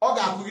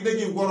 Oga akugide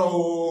gi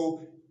ngworo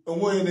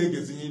onwe na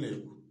egezi ihe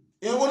na-ekwu.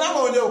 Enwe na ma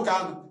onye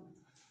Kanu.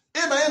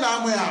 Ịba ị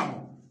na-amụ ya amụ.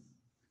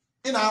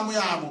 Ị na-amụ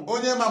ya amụ.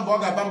 Onye ma mgbe ọ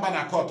ga-aba mba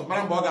na court,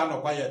 mara mgbe ọ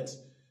ga-anọ quiet.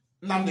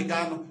 Nnamdi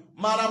Kanu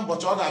mara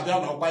ụbọchị ọ ga-abịa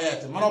nọ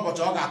quiet, mara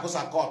ụbọchị ọ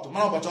ga-akwụsa court,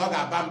 mara ụbọchị ọ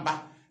ga-aba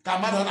mba ka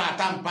mmadụ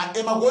na-ata mpa.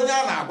 Ị magwa onye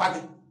a na-agwa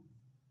gị.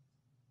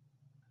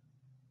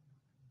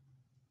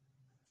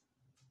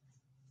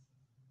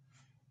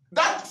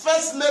 That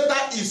first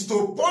letter is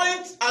to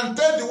point and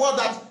tell the world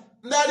that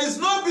there is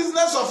no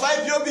business of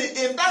IPOB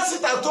in that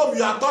sit at home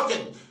you are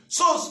talking.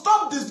 So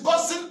stop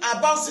discussing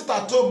about sit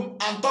at home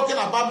and talking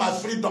about my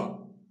freedom.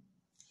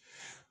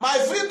 My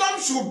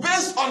freedom should be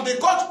based on the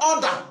court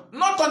order,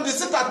 not on the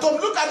sit at home.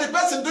 Look at the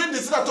person doing the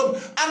sit at home,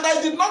 and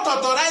I did not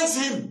authorize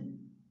him.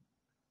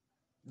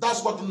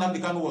 That's what Nnamdi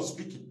Kanu was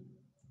speaking.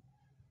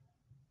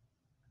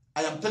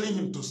 I am telling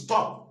him to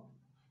stop.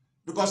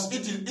 Because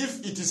if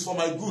it is for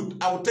my good,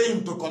 I will tell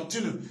him to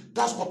continue.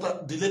 That's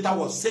what the letter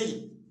was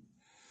saying.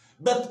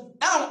 But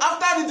now,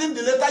 after reading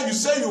the letter, you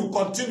say you will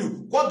continue.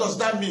 What does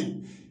that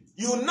mean?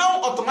 You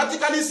now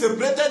automatically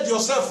separated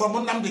yourself from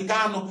Nnamdi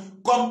Kanu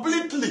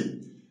completely.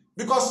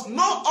 Because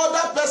no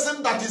other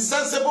person that is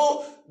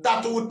sensible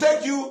that will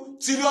take you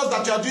serious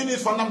that you are doing it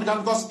for Nnamdi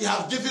Kanu because he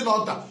has given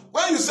order.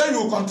 When you say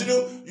you will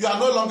continue, you are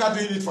no longer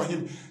doing it for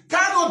him.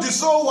 Kanu is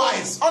so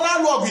wise. If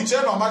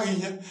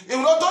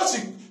not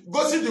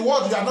go see the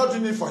word, you are not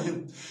doing it for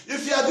him.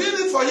 If you are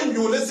doing it for him,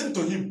 you will listen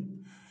to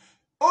him.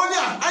 Oh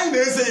yeah, I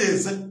know say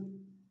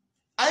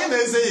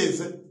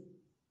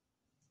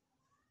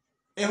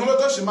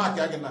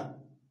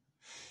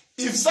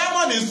if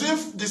someone is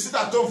doing the sit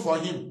at home for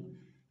him,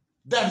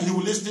 then he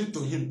will listen to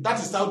him. That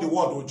is how the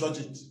world will judge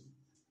it.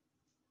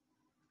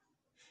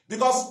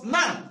 Because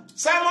now,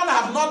 Simon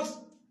have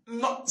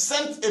not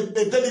sent a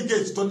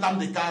delegate to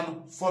Nnamdi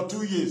Kanu for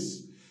 2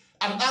 years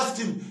and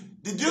asked him,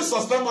 did you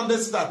suspend Monday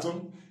sit at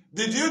home?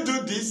 Did you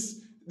do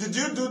this? Did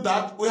you do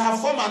that? We have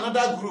formed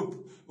another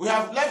group. We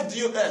have left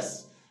the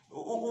US.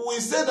 We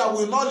say that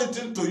we will not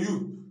listen to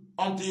you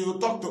until you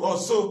talk to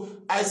us. So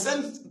I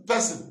sent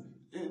person,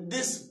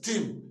 this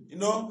team,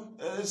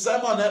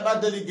 Simon Eber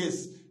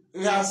delegates.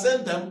 We have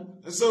sent them.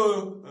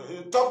 So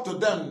talk to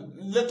them.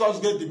 Let us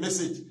get the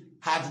message.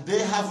 Had they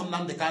have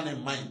Nnamdi Kanu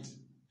in mind?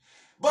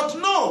 But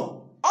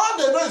no. All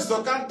they know is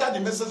to counter the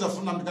message of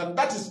Nnamdi Kanu.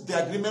 That is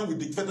the agreement with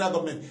the federal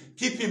government.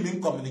 Keep him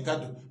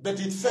incommunicado. But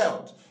it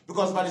failed.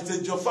 Because by the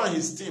time Jofa and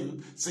his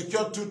team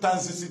secured 2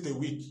 times visit a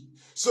week.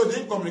 So the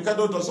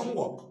incommunicado doesn't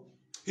work.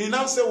 He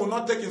now said will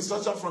not take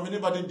instruction from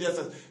anybody in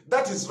DSS.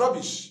 That is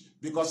rubbish.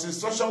 Because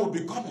instruction will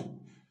be coming.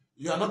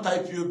 You are not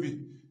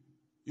IPOB.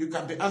 You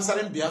can be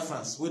answering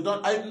Biafrans.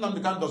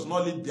 Nnamdi Kanu does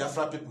not lead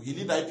Biafra people. He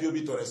lead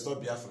IPOB to restore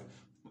Biafra.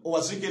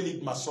 Owasike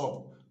lead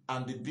Masob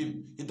and the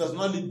BIM. He does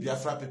not lead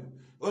Biafra people.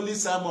 Only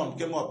Simon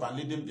came up and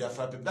leading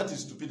Biafra people. That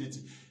is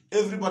stupidity.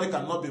 Everybody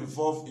cannot be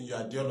involved in your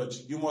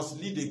ideology. You must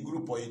lead a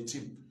group or a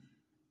team.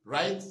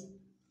 Right?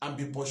 And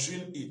be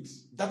pursuing it.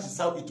 That is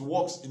how it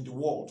works in the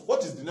world.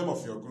 What is the name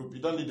of your group?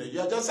 You don't lead it. You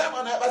are just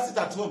Simon, ever sit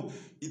at home.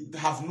 It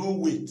have no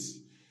weight.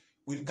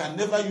 We can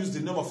never use the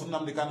name of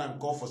Nnamdi Kanu and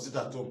call for sit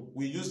at home.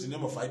 We use the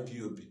name of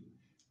IPOB.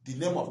 The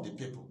name of the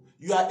people.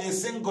 You are a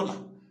singular.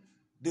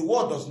 The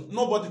word does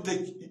nobody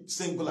take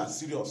singular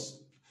serious.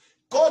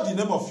 Call the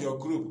name of your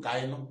group,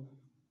 Kaino.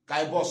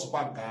 Kaibos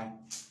Panka.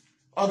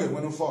 Okay,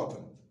 when you fought.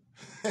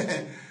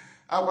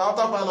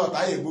 Autopilot,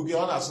 I boogie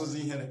on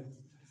associate here.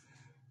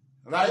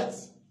 Right?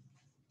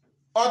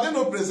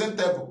 Ordinary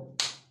presentable.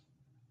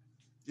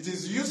 It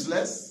is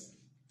useless.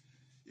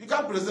 You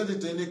can't present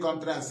it to any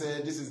country and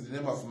say, this is the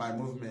name of my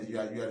movement. You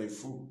are a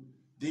fool.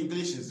 The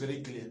English is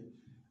very clear.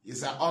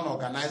 It's an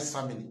unorganized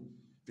family.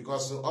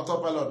 Because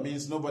autopilot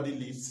means nobody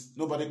leads,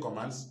 nobody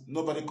commands,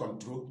 nobody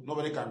controls,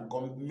 nobody can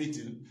come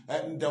meeting.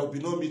 There will be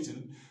no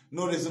meeting,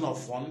 no raising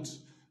of funds,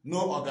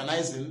 no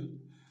organizing,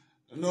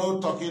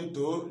 no talking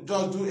to,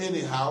 just do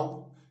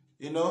anyhow,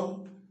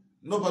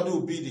 nobody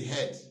will be the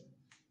head.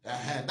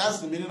 That's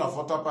the meaning of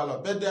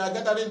autopilot. But they are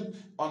gathering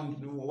on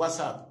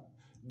WhatsApp.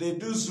 They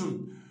do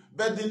Zoom.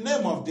 But the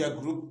name of their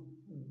group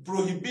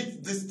prohibits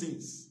these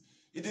things.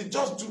 It is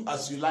just do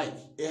as you like.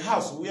 A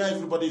house where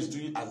everybody is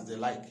doing as they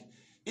like.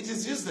 It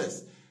is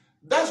useless.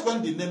 That's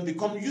when the name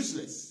becomes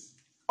useless.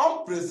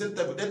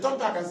 Unpresentable. They turn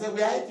back and say,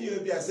 we are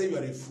IPOB. I say you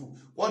are a fool.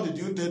 What did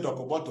you tell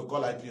Dokobot to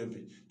call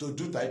IPOB? To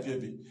do to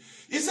IPOB?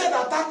 He said,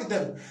 attack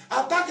them.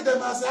 Attack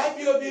them as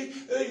IPOB,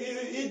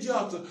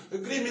 idiot,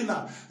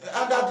 criminal.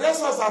 And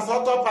address us as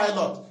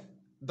autopilot.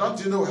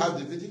 Don't you know we have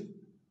the video?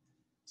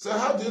 So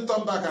how do you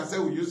turn back and say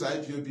we use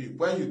IPOB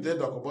when you tell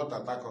Dokobot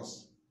to attack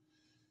us?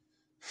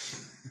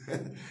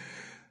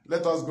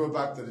 Let us go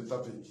back to the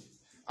topic.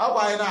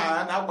 Agwa anyị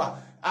na agwa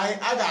anyị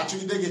a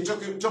ga-achụgide gị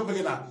chụpụ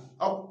gị na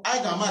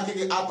anyị ga-amakị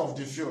gị out of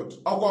the field.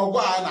 Ọgwụ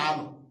a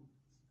na-anụ.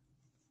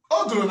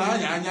 O doro na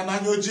anya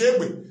n'anya o ji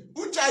egbe.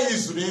 Uche anyị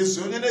zuru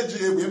ezu. Onye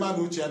na-ejighị egbe ịma na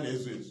uche ya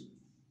na-ezu ezu.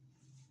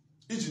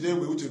 Ijide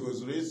egbe uche gị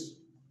zuru ezu.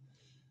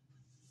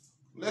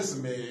 Let's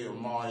me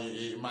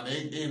mana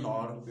ị nọ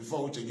ọrụ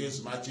before uche gị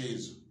ezumacha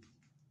ezu.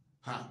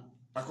 Ha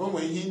maka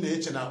onwe ihe ị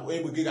na-eche na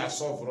egbe gị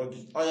ga-asọvụrụ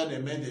gị. Ọ ya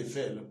na-eme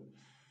na-efelu.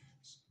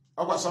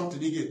 Ọgwa something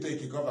ị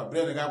ga-take cover.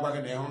 Brain ga-agwa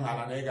gị na ịhụ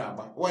hala na ị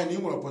ga-agba. When ị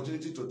nwere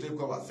opportunity to take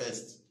cover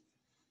first.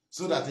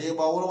 So that ị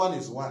gbawụrụ one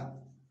is one.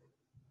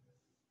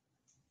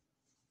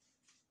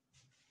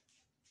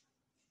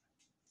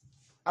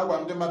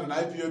 Agwa ndị mmadụ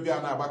na IPOB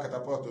a na-agba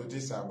katapọtụ otu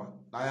isi agba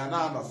na ya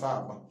na-anọfe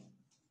agba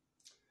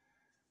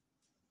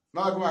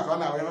n'ọgụ maka ọ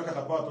na-agba eme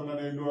katapọtụ nọ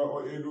n'elu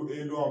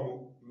ọmụ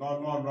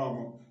n'ọnụ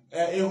ọmụ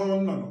ịhụ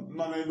nnụnụ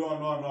nọ n'elu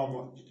ọnụ ọmụ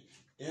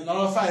ị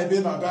nọrọ fa ebe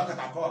ị nọdụ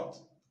katapọtụ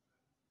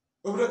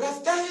obodo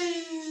gasị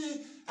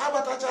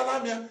agbatachala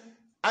m ya.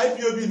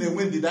 IPOB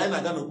na-enwe ndidi anyị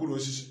na-aga n'okpuru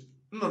osisi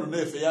nnụnụ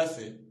na-efe ya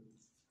fee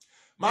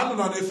ma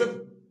nnụnụ na-efepụ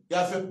ya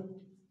fepụ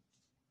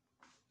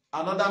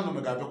anọda nnụnụ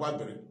ga-abịakwa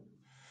bere.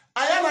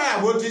 Anyị anaghị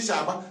agba otu isi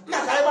agba nna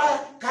ka anyị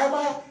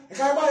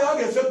gbaa ya ọ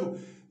ga-efepụ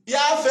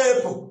ya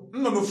fepụ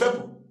nnụnụ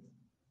fepụ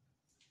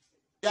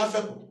ya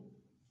fepụ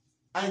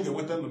anyị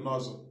ga-enweta nnụnụ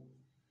ọzọ.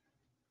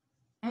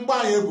 Mgba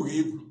anyị ebughị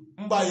ibu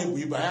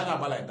anyị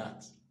na-agba like that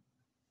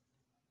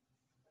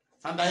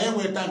and anyị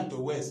enwe time to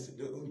waste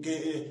nke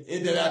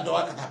edere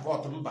adọwa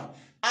katapọtụ mba.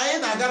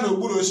 Anyị na-aga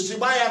n'okpuru osisi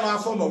gbaa ya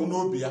n'afọ ma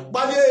n'obi ya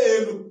gbalie ya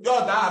elu ya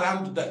ọ daa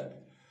around there.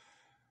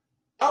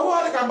 Ọ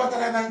dị ka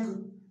mgbatara na nkụ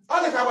ọ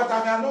dị ka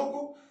agbatara ya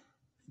n'ụkwụ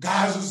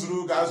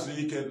ga-azụ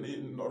ike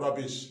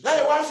rubbish.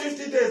 Hey,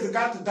 150 days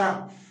countdown.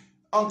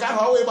 Nke ahụ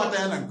ọ wee gbata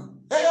ya na nkụ.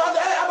 Hey,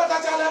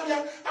 agbatachala m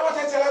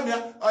ya.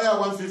 Ọ ya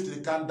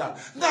 150 countdown.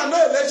 No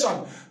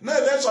election.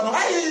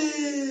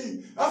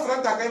 Afọ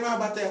nta ka ime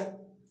agbata ya.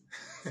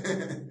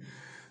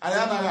 Anyị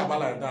anaghị agba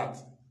like that.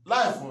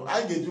 Life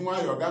anyị ga-eji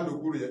nwayọọ gaa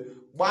n'okpuru ya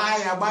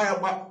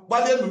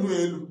gbalie nnụnụ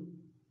elu.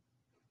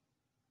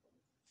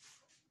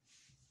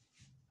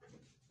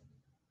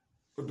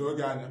 Odo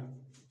oge anya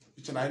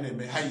iche na anyị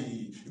na-eme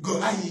go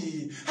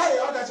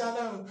ọ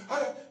gachala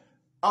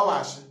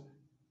awashi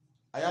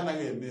anyị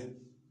anaghị eme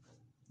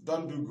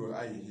don't do go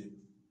here.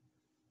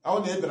 Ọ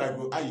na-ebere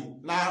go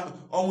na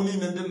ọnwụ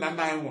niile ndị nna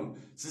nna anyị nwụrụ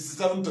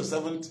 67 to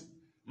 70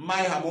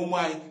 mmanya ha ma ụmụ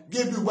anyị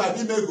ga-ebi ugbu a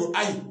n'ime go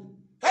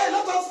hey,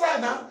 let us try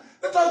now.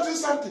 Let us do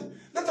something.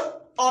 Let us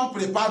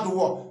unprepared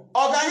war.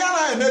 Ọganya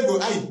anaghị eme go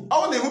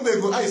ọ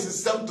na-ehube go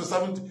 67 to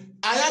 70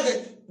 anyị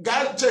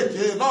ga-check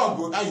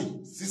n'ọgụ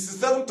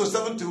 67 to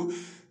 70.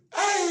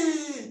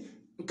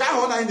 Nke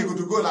ahụ na anyị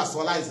negodo goal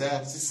actualize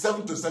ya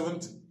 67 to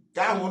 70.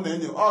 Ka ahụ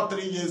na-enye all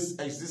 3 years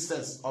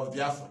existence of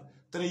Biafra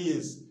 3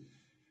 years.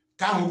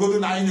 Ka ahụ godo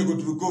na anyị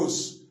negodo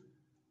goals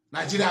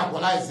Nigeria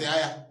actualize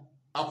ya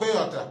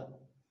akwụghọta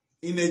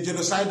in a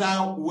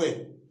genocidal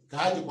way ka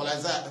ha ji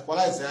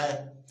equalize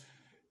ya.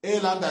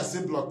 Land as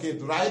a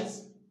blockade, right?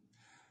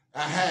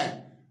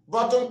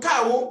 But nke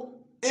ahụ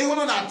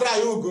ịhụrụ na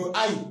try ugo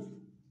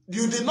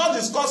you did not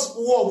discuss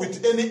war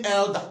with any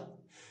elder.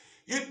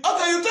 You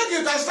think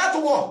you can start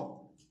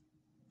war?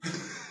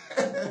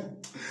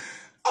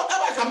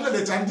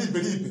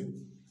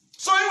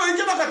 So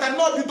you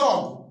cannot be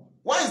dog.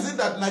 Why is it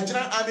that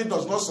Nigerian army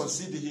does not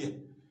succeed here?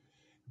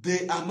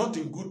 They are not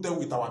in good terms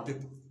with our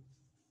people.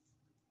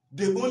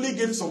 They only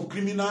get some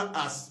criminal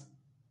as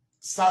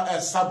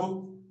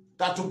Sabo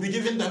that will be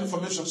giving them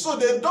information. So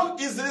they don't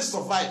easily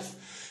survive.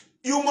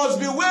 You must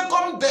be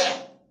welcome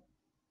there.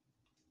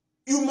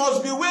 You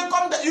must be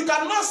welcome there. You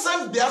cannot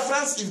save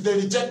Biafrans if they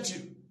reject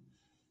you.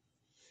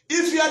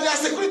 If you are their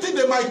security,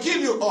 they might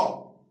kill you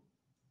all.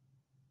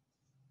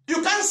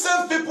 You can't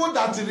save people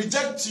that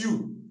reject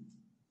you.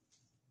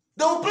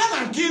 They will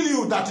plan and kill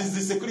you. That is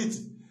the security.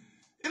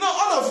 You know,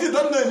 all of you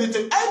don't know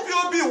anything.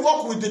 IPOB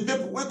work with the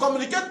people. We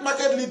communicate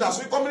market leaders.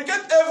 We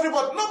communicate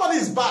everybody. Nobody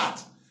is bad.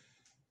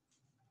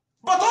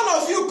 But all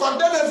of you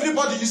condemn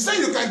everybody. You say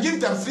you can give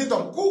them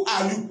freedom. Who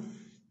are you?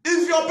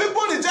 If your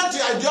people reject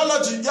your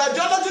ideology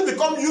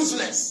become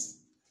useless.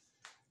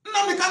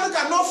 Nnamdi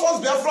cannot force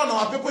Biafra on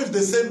our people if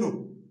they say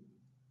no.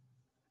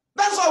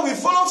 That's why we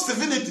follow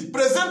civility,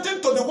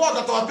 presenting to the world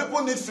that our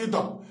people need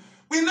freedom.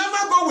 We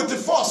never go with the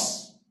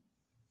force.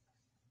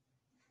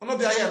 One of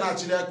the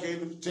actually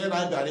came,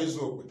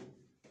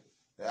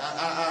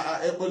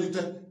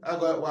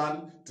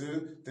 1,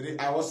 2, 3.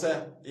 I was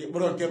saying, it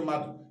broke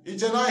mad.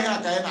 It's an eye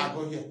I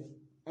go here.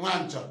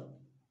 One job.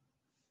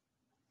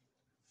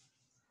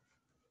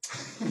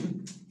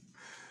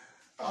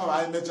 Oh,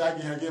 I met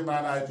again,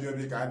 man. I feel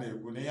the kind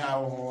of when I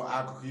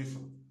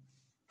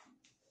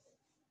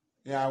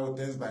here I will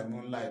dance by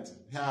moonlight.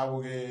 Here I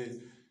will hey,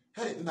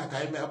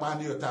 Nakaime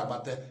Abaniota,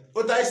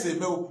 but I say,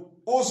 no,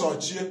 also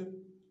cheer.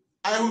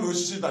 I will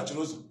see that you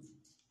know,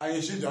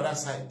 I see the other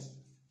side.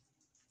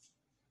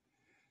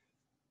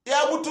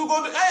 Yeah, but to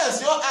go to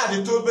yes, you're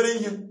added to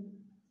bring him.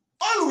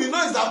 All we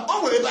know is that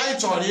only by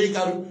Charlie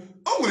Garu,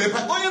 only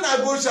by only I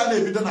go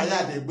shall be done. I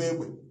had a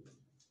baby.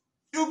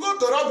 You go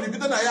to robbery,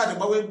 bido na yard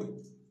gbawegbe.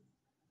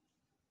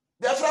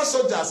 Biafra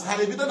soldiers had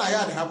bido na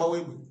yard ha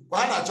gbawegbe.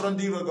 Kwa na achọrọ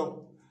ndị iro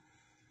go.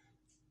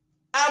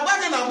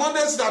 Agbaghị na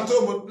Mondays na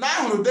home na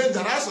ahụrụ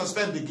danger na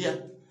suspend the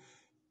gear.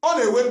 Ọ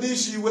na-ewe ndị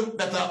isi iwe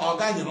beta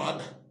ọga nyere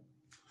order.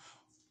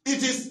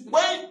 It is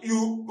when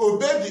you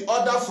obey the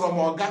order from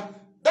Oga,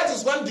 that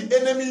is when the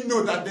enemy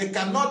know that they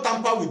cannot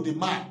tamper with the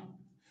man,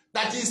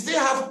 that he still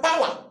have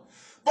power.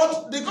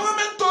 But the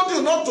government told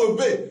you not to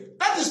obey.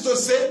 That is to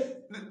say,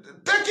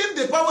 taking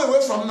the power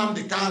away from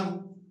Nnamdi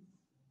Kanu.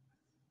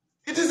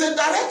 It is a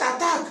direct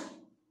attack.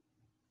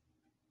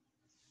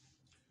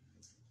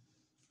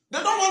 They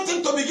don't want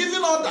him to be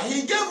given order.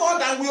 He gave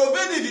order and we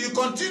obeyed it. You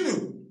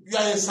continue. You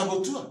are a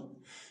saboteur.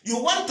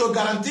 You want to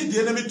guarantee the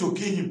enemy to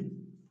kill him.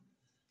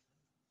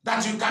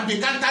 That you can be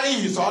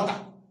countering his order.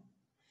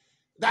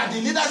 That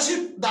the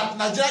leadership that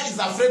Nigeria is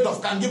afraid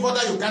of can give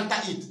order, you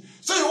counter it.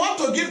 So you want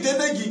to give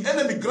the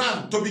enemy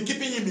ground to be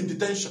keeping him in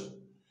detention.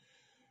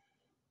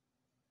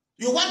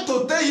 You want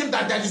to tell him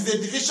that there is a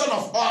division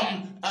of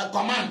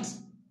command.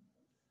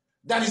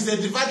 There is a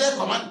divided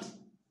command.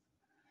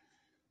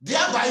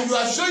 Thereby you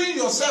are showing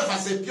yourself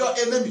as a pure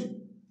enemy.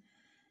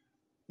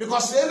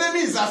 Because the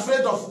enemy is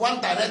afraid of one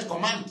direct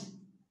command.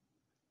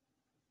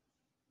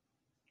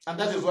 And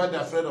that is why they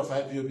are afraid of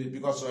IPOB,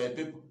 because we are a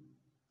people.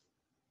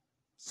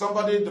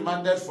 Somebody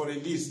demanded for a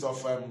list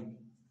of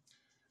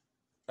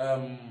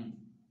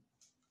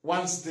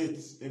one state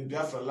in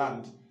Biafra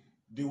land,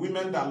 the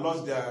women that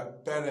lost their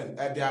parent,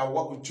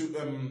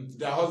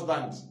 their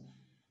husband,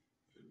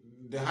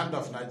 the hand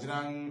of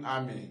Nigerian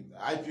army,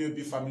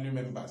 IPOB family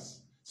members.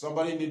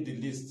 Somebody need the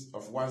list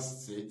of one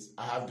state.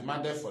 I have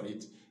demanded for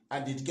it,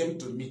 and it came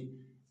to me.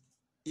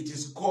 It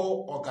is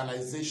called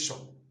organization.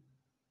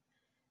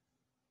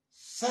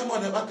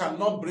 Simon ever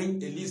cannot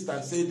bring a list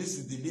and say, this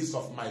is the list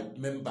of my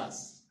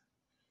members.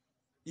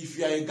 If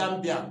you are a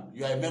Gambian,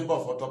 you are a member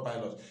of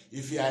Autopilot.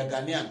 If you are a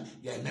Ghanaian,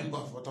 you are a member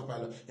of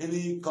Autopilot.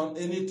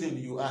 Anything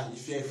you are,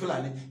 if you are a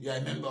Fulani, you are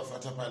a member of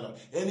Autopilot.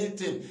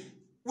 Anything.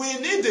 We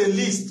need a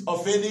list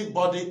of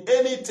anybody,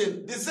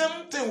 anything. The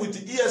same thing with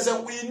the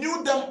ESM. We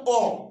knew them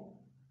all.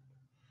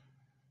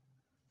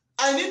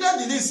 I needed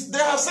the list. They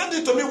have sent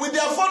it to me with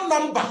their phone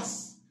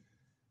numbers.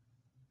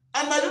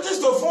 And my duty is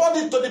to forward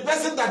it to the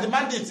person that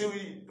demanded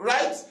it,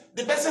 right?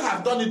 The person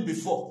have done it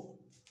before.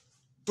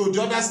 To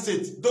the other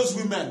state, those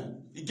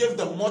women, he gave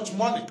them much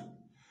money.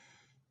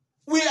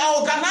 We are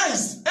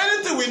organized.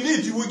 Anything we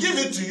need, we will give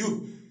it to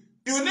you.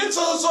 You need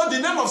so the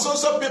name of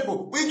so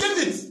people, we give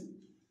it.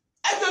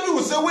 IPOB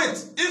will say, wait,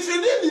 if you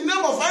need the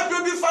name of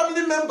IPOB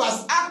family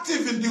members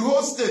active in the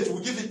whole state,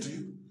 we'll give it to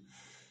you.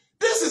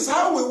 This is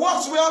how we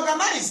work. We are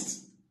organized.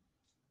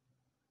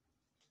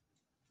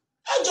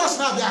 I just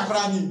now be a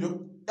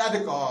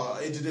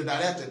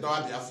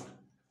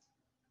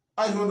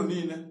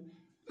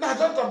I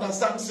don't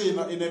understand, say, in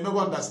a member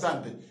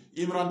understanding.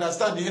 Even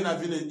understand the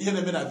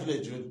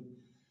village.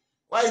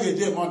 Why you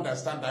didn't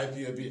understand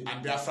IPOB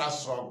and Biafra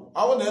struggle?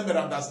 I will never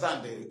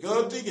understand it.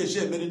 Go take a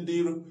shame in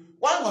the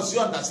why must you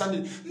understand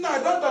it? No, I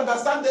don't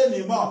understand it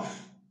anymore.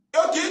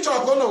 Okay, each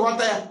are going to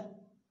water.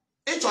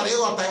 Each are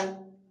water.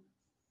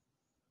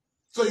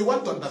 So you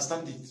want to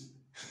understand it.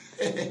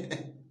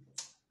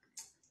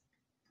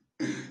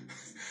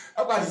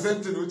 About the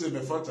same thing with me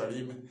for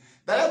him.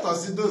 Let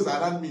us see those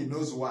around me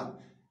knows one.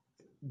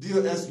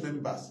 DOS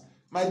members.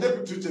 My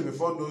deputy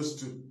before knows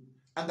two.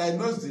 And I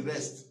knows the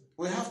rest.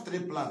 We have 3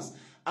 plans.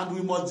 And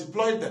we must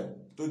deploy them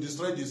to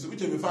destroy this.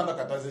 Which we found out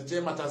as a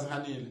chain matters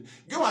handling.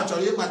 Give me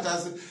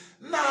matters.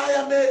 Now I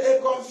am a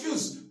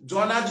confused.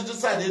 Joanna did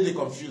decide they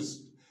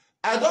confused.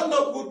 I don't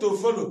know who to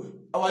follow.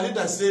 Our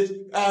leader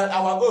said,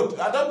 our oath.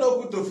 I don't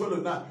know who to follow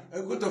now.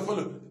 Who to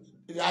follow.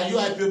 Are you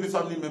IPOB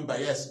family member?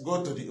 Yes.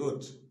 Go to the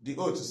oath. The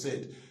oath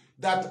said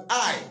that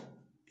I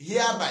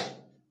hereby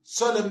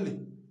solemnly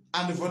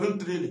and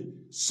voluntarily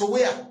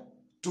swear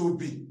to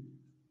be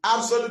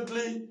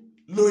absolutely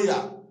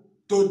loyal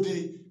to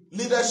the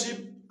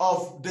leadership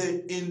of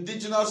the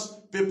indigenous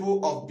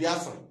people of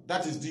Biafra.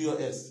 That is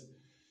DOS.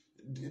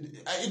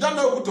 You don't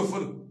know who to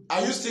follow.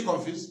 Are you still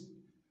confused?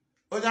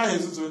 But I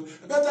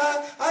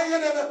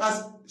never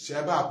asked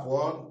Sheba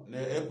Paul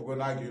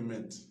an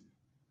argument.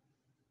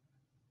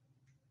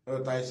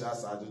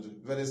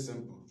 Very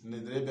simple.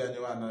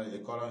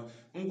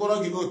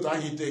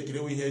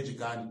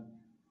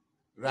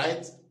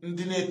 Right?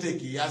 Ndine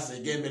yes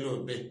again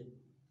obe.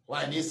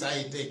 Why this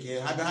I take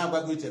have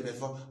a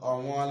before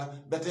or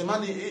one, but a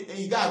man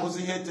he got was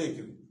here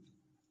taken.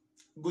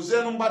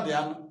 Guzen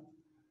Badian.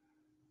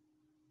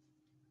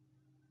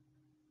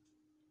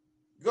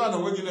 Go on a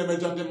working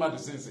major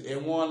medicines, a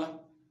one.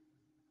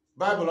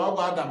 Bible of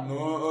Adam no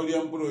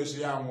Orion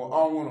Brusian or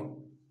on.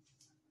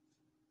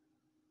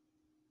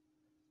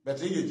 But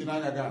he is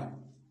again.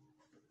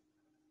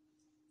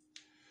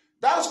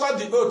 That's what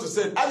the oath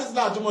said. I just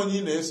not money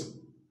in this.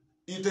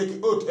 You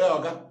take oath,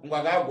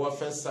 Elga,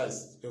 first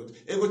size.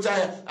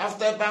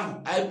 After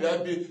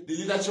IPOB, the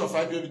leadership of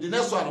IPOB, the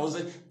next one was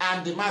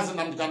and the Mazi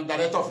Maduabuchi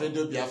director of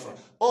Radio Biafra.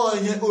 Oh,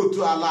 he oath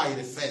to Allah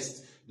the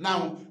first.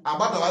 Now,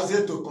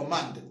 Abadawaze to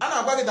command. And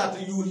about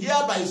that you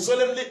hereby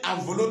solemnly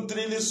and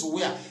voluntarily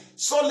swear.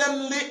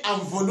 Solemnly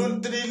and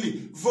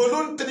voluntarily,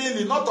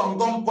 not on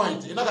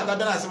gunpoint. You know that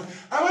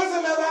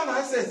I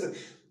want to say,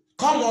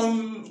 come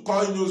on,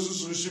 call you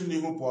Sushim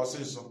Nimu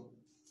Possessor.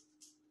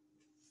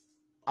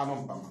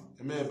 Anompama.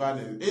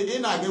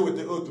 In I go with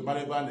the oath to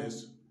marry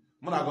Banes.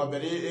 Monago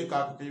Berry, a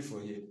copy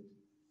for you.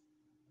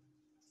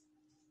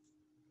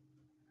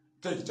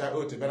 Take your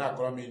oath to better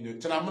call me.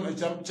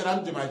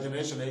 Charam to my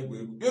generation.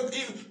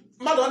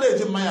 Madonna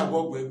is my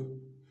walk with.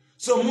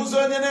 So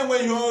Musonene,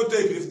 when you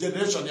take this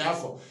generation,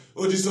 therefore,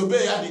 or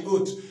disobey the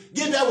oath,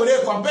 give them away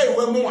compare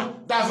with more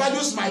that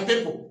values my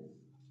people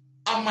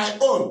and my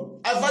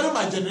own. I value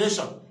my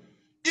generation.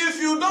 If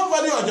you don't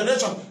value your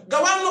generation, go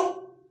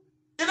on.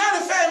 In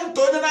other firm,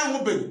 to the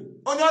Namubin,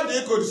 on your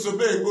day could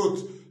disobey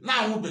oath,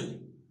 Namubin.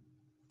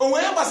 On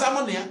wherever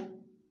Samonia,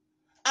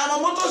 I'm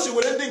a motor, she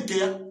wouldn't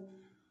care.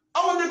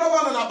 I want the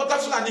governor of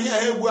Potash and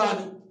here,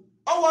 one.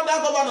 I want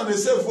that governor to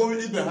say for me.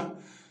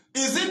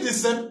 Is it the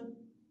same?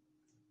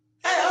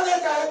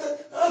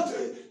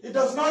 It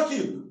does not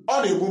kill.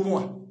 All the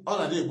woman, all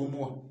a day boom.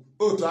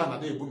 Oh, to Anna,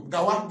 they boom.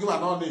 Gawa, give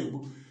an all day.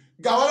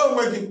 Gawa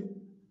wedding.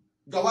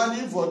 Gawa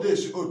need for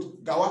days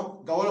oat.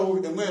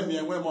 Gawa, and wear me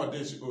and wear more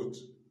days oat.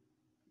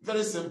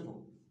 Very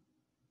simple.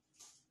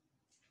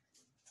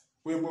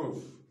 We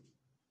move.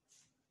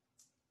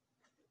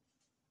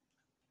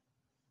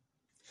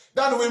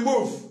 Then we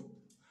move.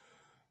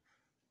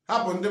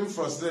 Happen them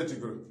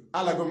frustrated.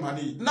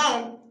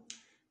 Now,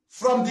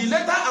 from the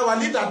letter our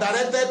leader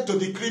directed to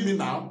the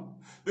criminal,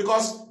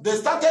 because they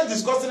started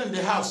discussing in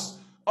the house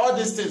all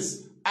these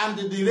things, and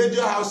the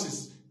radio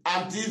houses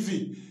and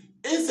TV,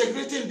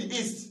 insecurity in the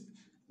East.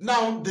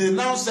 Now, they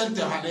now sent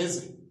to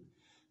Hanese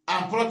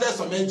and protest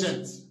some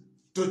agents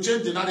to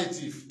change the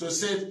narrative, to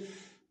say,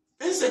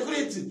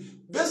 insecurity,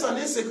 based on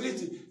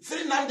insecurity,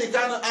 free Nnamdi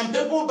Kanu, and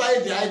people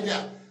buy the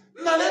idea.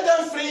 Now let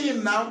them free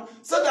him now,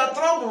 so that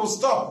trouble will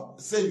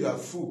stop. Say you are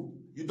fool.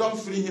 You don't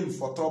free him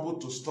for trouble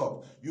to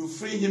stop. You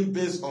free him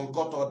based on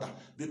court order,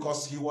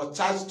 because he was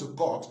charged to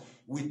court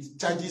with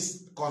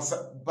charges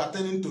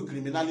pertaining to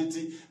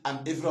criminality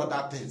and every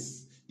other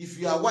things. If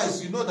you are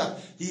wise, you know that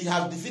he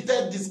have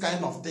defeated this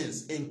kind of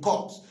things in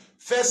court.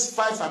 First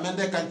 5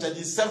 amended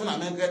charges, 7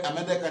 amended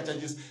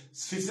charges,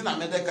 15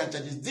 amended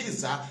charges.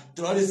 These are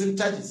terrorism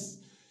charges.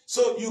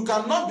 So you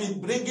cannot be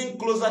bringing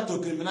closer to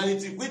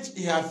criminality, which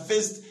he have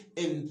faced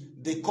in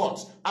the court.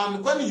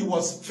 And when he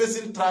was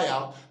facing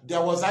trial,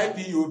 there was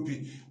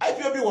IPOB.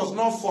 IPOB was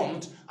not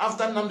formed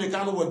after Nnamdi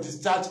Kanu was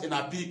discharged in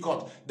appeal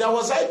court. There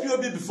was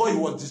IPOB before he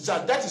was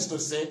discharged. That is to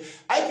say,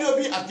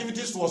 IPOB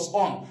activities was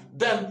on.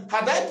 Then,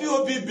 had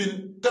IPOB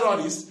been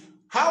terrorists,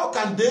 how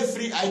can they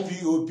free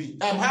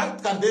IPOB? How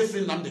can they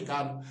free Nnamdi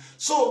Kanu?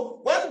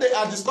 So, when they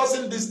are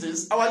discussing these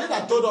things, our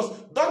leader told us,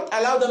 don't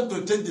allow them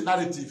to change the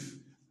narrative.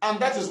 And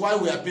that is why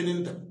we are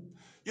pinning them.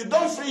 You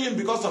don't free him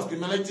because of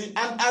criminality.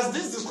 And as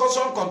this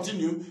discussion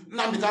continues,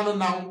 Nnamdi Kanu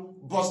now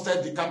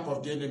busted the camp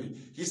of the enemy.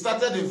 He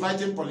started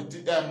inviting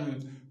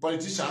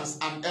politicians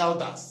and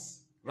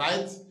elders,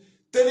 right?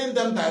 Telling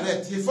them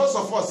direct. He first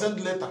of all sent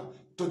a letter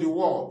to the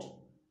world,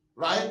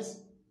 right?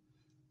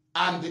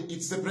 And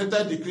it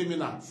separated the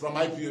criminal from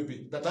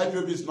IPOB. That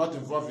IPOB is not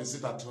involved in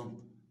sit at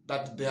home.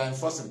 That they are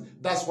enforcing.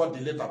 That's what the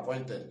letter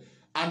pointed.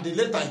 And the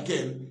letter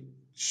again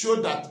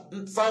showed that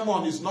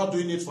Simon is not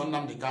doing it for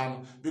Nnamdi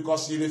Kanu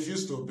because he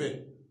refused to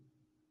obey.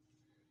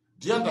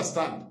 Do you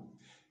understand?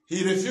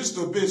 He refused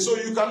to obey. So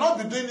you cannot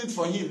be doing it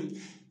for him,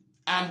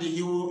 and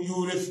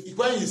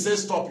when he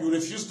says stop, you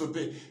refuse to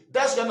obey.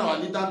 That's when our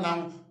leader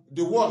now,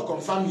 the world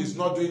confirmed he's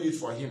not doing it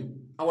for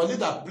him. Our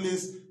leader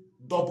placed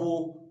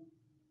double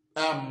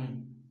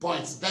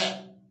points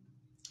there.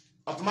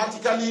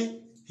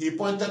 Automatically, he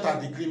pointed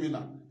at the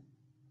criminal.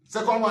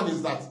 Second one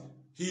is that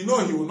he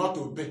knows he will not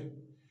obey,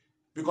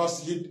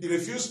 because he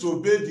refused to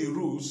obey the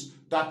rules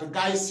that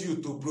guides you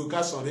to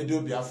broadcast on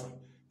Radio Biafra,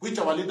 which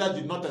our leader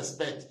did not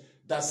expect,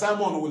 that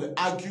Simon will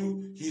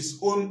argue his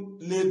own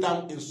laid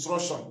down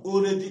instruction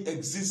already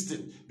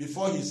existing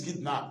before his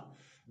kidnap,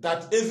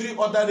 that every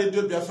other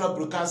Radio Biafra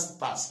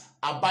broadcasters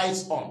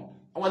abides on.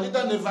 Our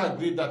leader never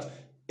agreed that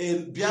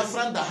a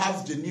Biafran that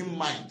has the new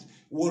mind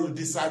will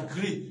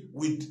disagree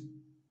with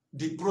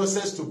the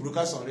process to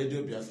broadcast on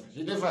Radio Biafra.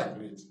 He never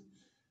agreed.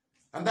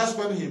 And that's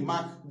when he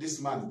marked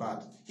this man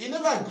bad. He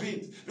never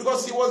agreed,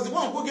 because he was the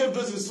one who gave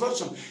those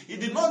instructions. He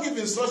did not give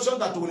instructions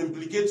that will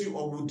implicate you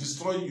or will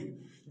destroy you.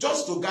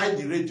 Just to guide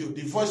the radio,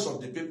 the voice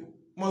of the people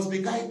must be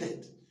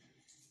guided.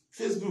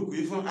 Facebook will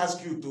even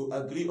ask you to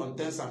agree on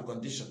terms and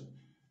conditions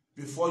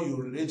before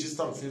you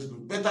register on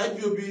Facebook. But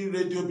IPOB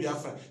Radio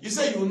Biafra, you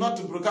say you will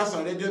not broadcast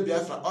on Radio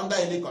Biafra under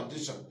any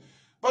condition.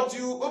 But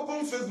you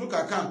open Facebook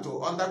account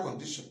under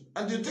condition.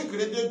 And you think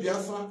Radio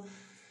Biafra,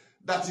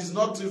 that is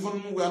not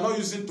even, we are not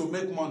using to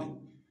make money.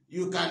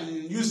 You can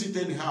use it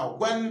anyhow.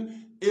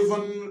 When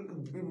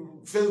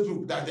even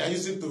Facebook that they are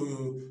using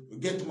to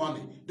get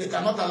money, they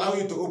cannot allow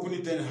you to open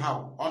it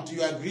anyhow until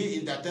you agree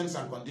in their terms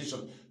and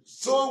conditions.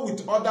 So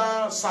with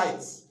other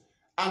sites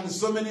and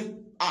so many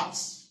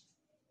apps.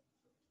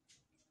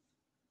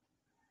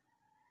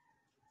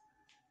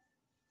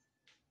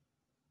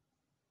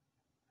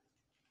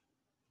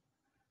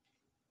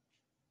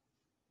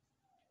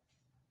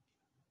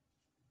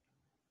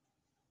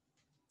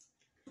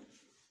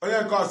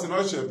 Onye nke ọsị na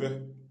ọ chebe.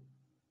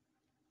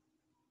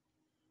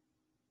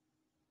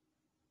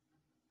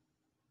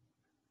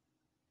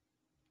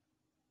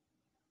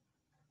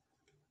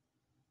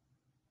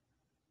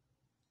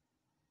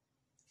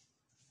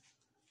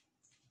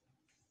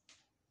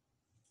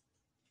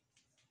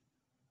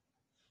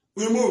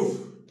 We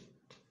move.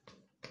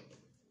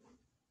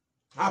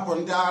 Hapụ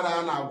ndị ara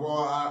a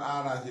na-agwọ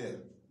ara here.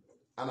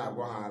 A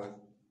na-agwọ ha ara.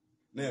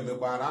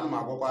 Na-emekwa ara. Ana m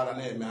agwọkwa ara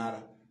na-eme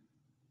ara.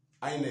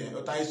 Anyị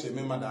na-ụta anyị si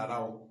eme mmadụ ara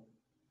ahụ.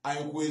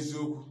 Anyị kwuo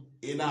eziokwu.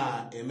 Ị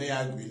na-eme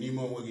ya gụrụ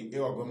n'ime onwe gị.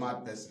 Ịghọgụ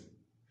mad person.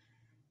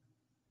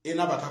 Ị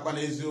nabatakwa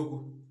n'eziokwu.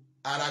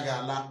 Ara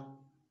ga-ala.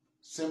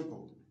 Simple.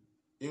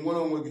 Ị nwere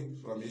onwe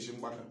gị from isi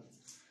mgbaka.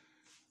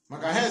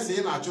 Maka ha si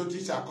ị na-achọ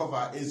teacher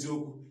cover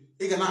eziokwu.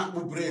 Ị ga na-akpụ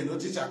brain o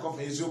teacher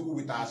cover eziokwu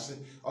with asị.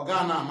 Ọ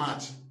gaa na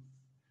match.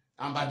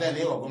 And by then,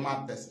 he was a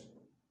mad person.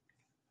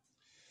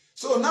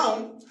 So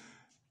now,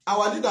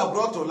 our leader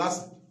brought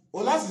Olasi.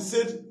 Olasi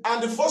said,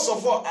 and first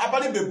of all,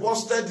 Abaribe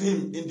busted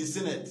him in the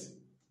Senate.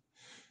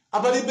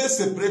 Abaribe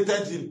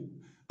separated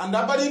him. And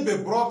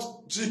Abaribe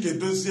brought Chike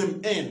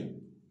Dosiem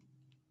in.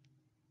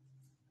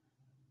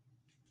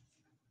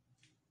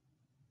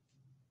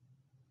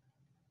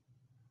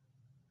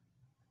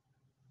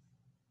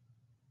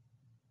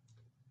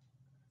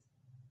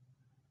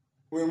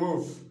 We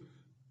move.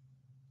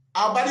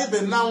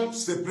 Abaribe now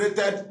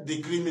separated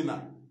the criminal.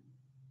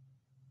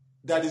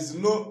 There is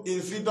no,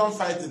 in freedom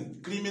fighting,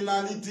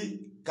 criminality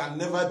can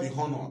never be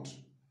honored.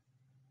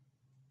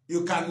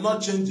 You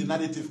cannot change the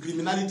narrative.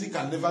 Criminality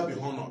can never be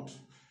honored.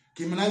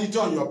 Criminality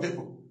on your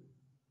people.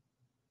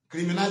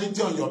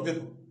 Criminality on your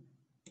people.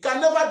 It can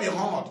never be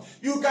honored.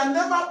 You can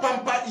never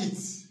pamper it.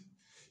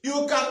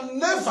 You can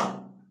never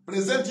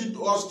present it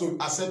to us to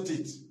accept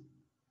it.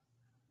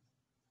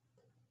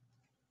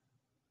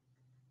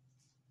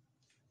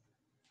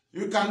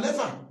 You can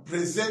never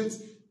present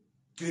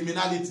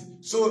criminality.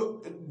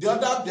 So the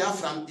other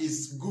Biafran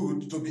is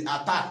good to be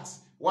attacked.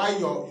 Why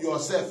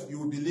yourself you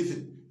will be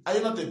living? Are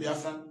you not a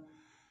Biafran?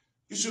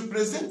 You should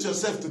present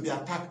yourself to be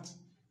attacked.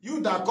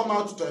 You that come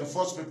out to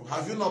enforce people,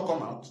 have you not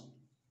come out?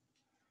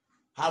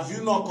 Have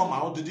you not come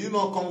out? Did you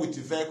not come with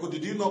a vehicle?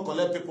 Did you not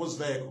collect people's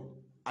vehicle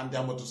and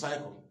their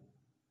motorcycle?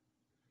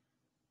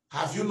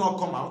 Have you not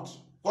come out?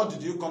 What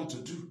did you come to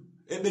do?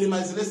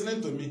 Everybody is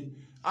listening to me.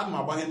 I'm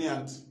a bahini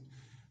aunt.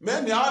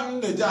 Many are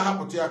in the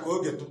Jahapotia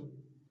Kogeto.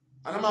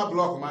 And I'm a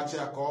block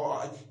matcha call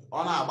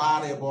on a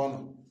bar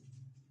bono.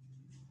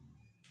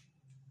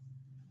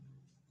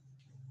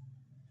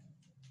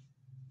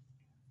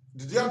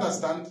 Did you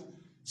understand?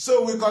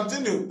 So we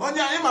continue.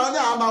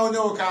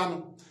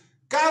 Kanu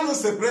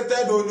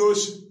separated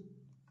Onyoshi.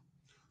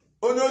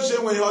 Onyoshi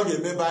when you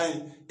get me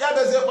buying.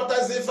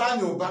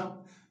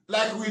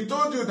 Like we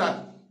told you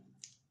that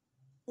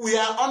we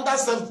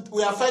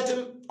are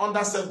fighting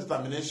under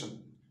self-determination.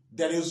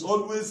 There is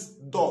always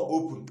door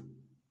open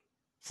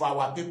for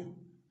our people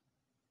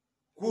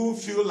who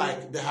feel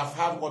like they have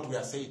heard what we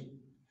are saying.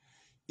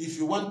 If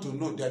you want to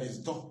know, there is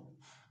door.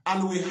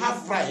 And we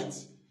have right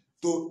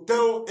to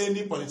tell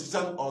any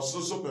politician or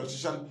social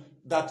politician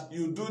that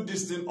you do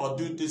this thing or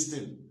do this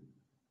thing.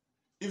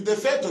 If they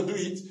fail to do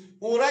it,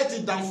 we'll write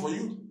it down for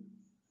you.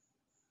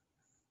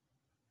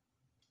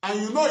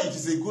 And you know it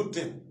is a good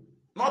thing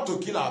not to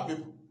kill our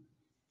people.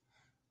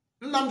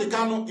 Nnamdi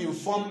Kanu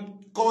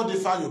called the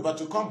Yoruba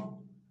to come.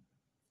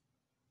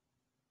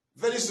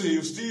 Very soon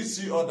you still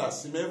see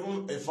others. He may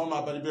even inform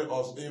Abaribe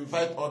or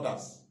invite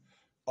others.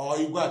 Or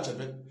Igwe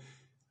Achebe.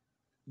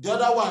 The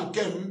other one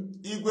came,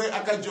 Igwe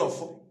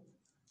Akajiofo.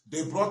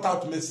 They brought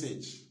out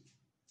message.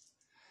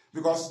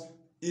 Because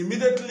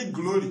immediately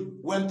glory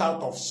went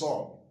out of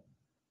Saul.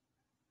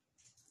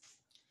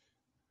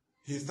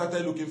 He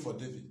started looking for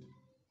David.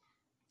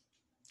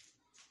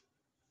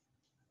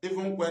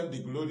 Even when the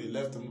glory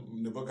left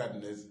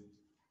Nebuchadnezzar,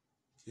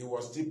 he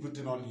was still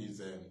putting on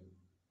his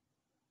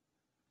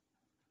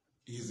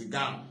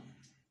gown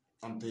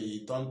until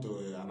he turned to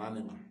an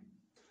animal.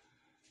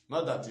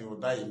 Not that he will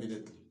die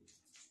immediately.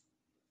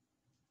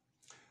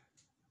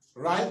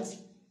 Right?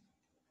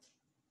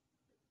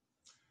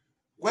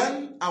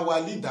 When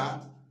our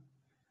leader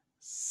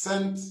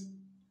sent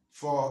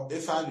for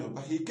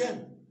Efanio, he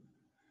came.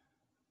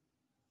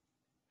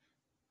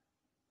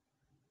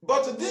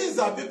 But these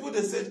are people,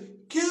 they said,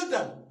 kill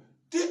them.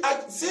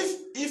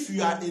 If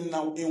you are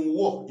in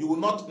war, you will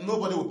not,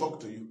 nobody will talk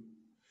to you.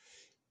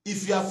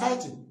 If you are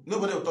fighting,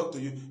 nobody will talk to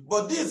you.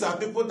 But these are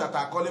people that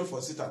are calling for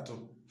sit at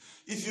home.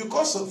 If you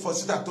call for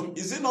sit at home,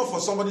 is it not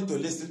for somebody to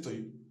listen to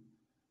you?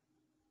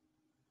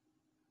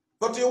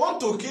 But you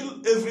want to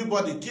kill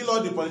everybody, kill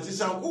all the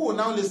politicians, who will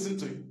now listen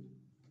to you?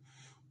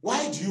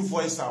 Why do you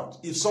voice out?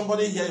 If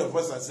somebody hear your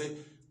voice and say,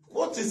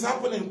 what is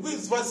happening? Who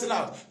is voicing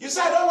out? You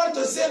say, I don't want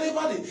to see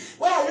anybody.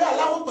 Why are you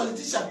allowing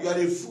politicians? You are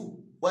a fool.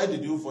 Why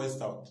did you voice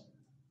out?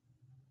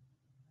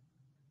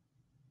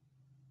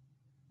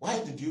 Why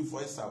did you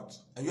voice out?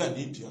 Are you an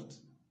idiot?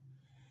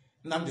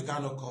 Nnamdi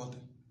Kanu called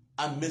them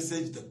and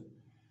messaged them.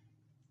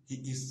 He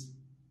is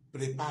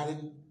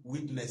preparing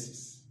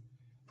witnesses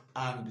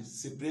and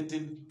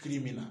separating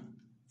criminal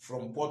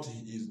from what he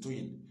is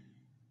doing.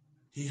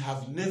 He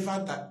have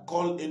never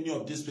called any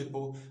of these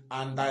people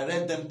and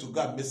direct them to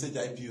go and message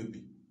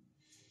IPOB.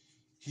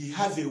 He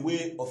has a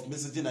way of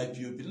messaging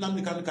IPOB.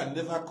 Nnamdi Kanu can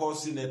never call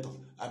senator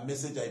and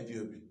message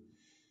IPOB.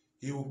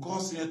 He will call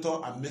senator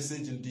and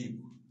message Ndib.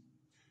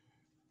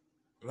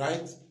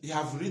 Right? He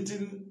have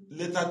written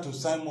letter to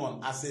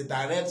Simon as a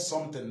direct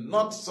something,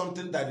 not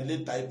something that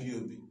relates to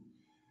IPOB.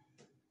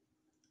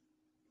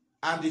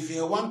 And if he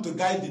want to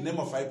guide the name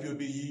of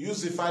IPOB, he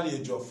use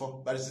Ifeanyi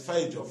Ejiofor, but it's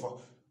Ifeanyi Ejiofor,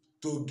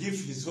 to give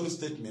his whole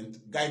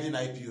statement guiding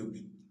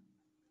IPOB.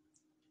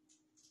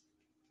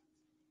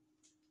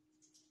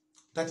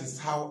 That is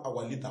how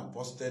our leader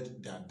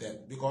posted their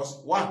death. Because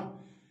one,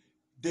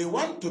 they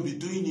want to be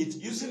doing it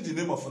using the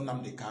name of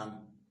Nnamdi Kanu.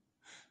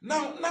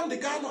 Now,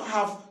 Nnamdi Kanu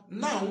have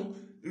now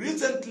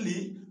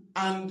recently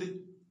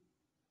and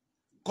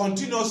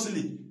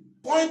continuously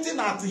pointing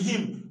at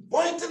him,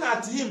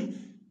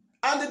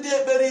 and the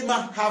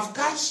Berima have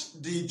catch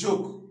the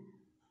joke,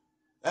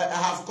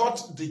 have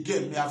caught the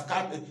game, he have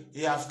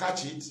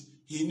catch it.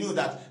 He knew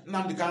that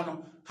Nnamdi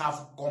Kanu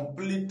have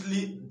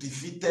completely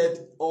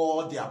defeated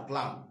all their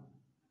plan.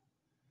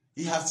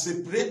 He has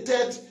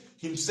separated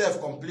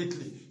himself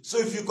completely. So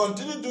if you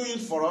continue doing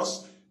for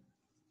us,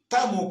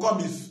 time will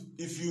come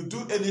if you do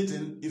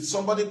anything, if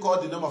somebody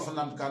called the name of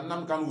Nnamdi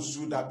Kanu will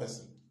sue that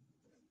person.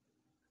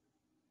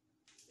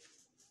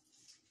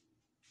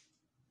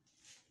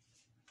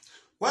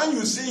 When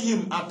you see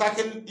him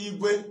attacking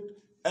Igwe,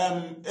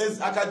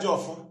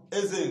 Akajiofor,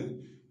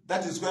 Ezen,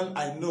 that is when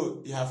I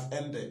know he have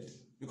ended.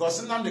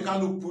 Because Nnamdi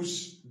Kanu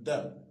pushed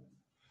them.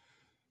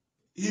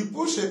 He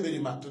pushed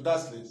Eberima to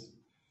that place.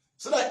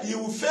 So that he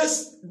will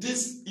face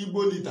these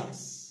Igbo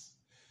leaders.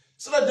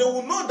 So that they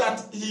will know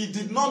that he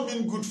did not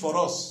mean good for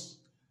us.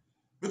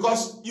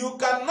 Because you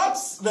cannot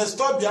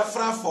restore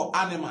Biafra for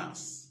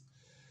animals.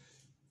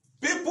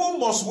 People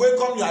must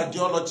welcome your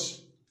ideology.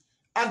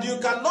 And you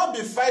cannot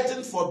be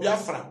fighting for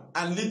Biafra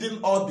and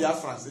leading all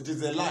Biafrans. It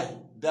is a lie.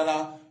 There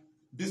are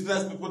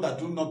business people that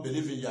do not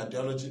believe in your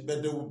ideology,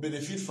 but they will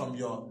benefit from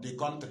the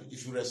country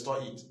if you restore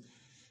it.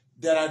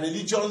 There are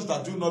religions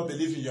that do not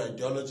believe in your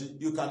ideology.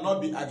 You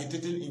cannot be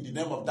agitating in the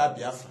name of that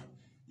Biafra.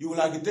 You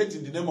will agitate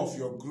in the name of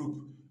your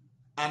group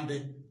and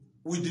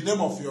with the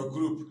name of your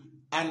group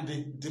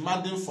and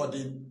demanding for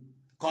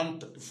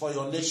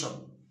your nation.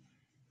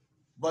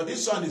 But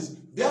this one is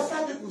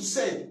Biafra people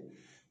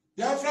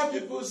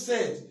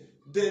said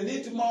they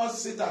need more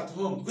sit at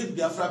home with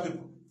Biafra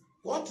people.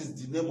 What is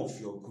the name of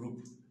your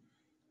group?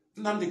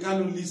 Nnamdi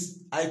Kanu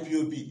lists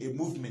IPOB, a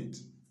movement,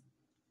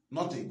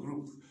 not a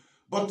group.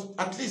 But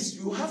at least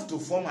you have to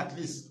form at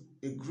least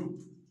a group.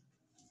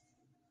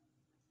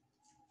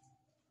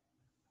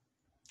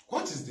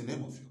 What is the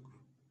name of your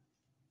group?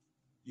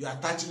 You are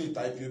attaching it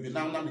to IPOB.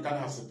 Now Nnamdi Kanu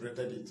has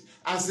separated it.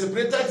 And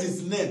separated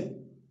his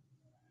name.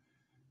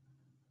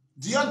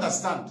 Do you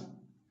understand?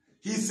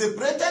 He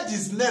separated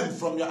his name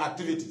from your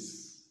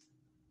activities.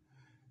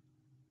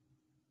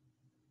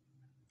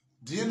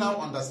 Do you now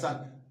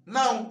understand?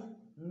 Now,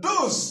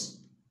 those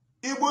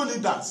Igbo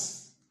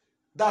leaders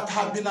that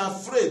have been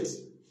afraid,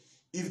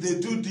 if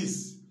they do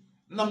this,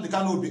 Nnamdi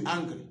Kanu will be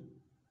angry.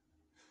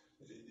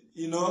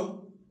 You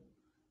know,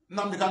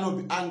 Nnamdi Kanu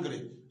will be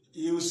angry.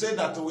 He will say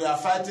that we are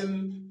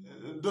fighting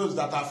those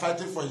that are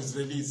fighting for his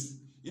release.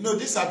 You know,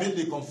 this has been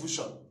the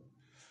confusion.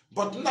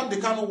 But Nnamdi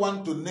Kanu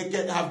want to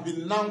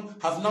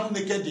have now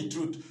naked the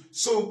truth.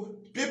 So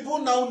people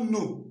now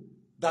know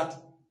that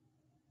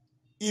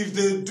if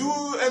they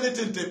do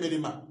anything to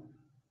Eberima,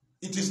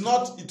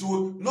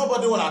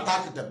 nobody will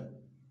attack them.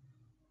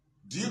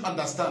 Do you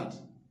understand?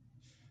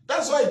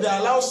 That's why they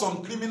allow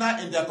some criminal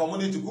in their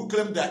community who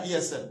claim they are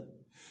ESN.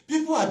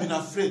 People have been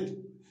afraid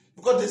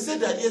because they say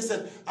they are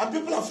ESN and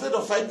people are afraid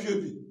of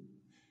IPOB.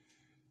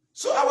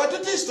 So our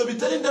duty is to be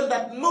telling them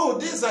that no,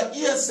 these are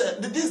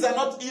ESN, these are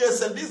not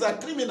ESN, these are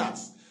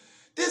criminals.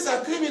 These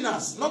are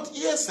criminals, not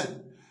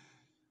ESN.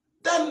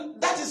 Then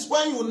that is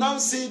when you now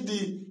see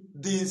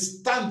the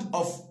stand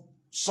of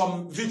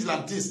some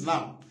vigilantes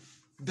now.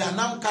 They are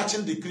now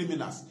catching the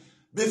criminals.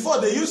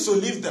 Before they used to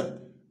leave them,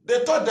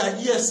 they thought they are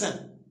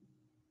ESN.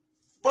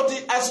 But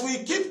as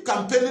we keep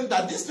campaigning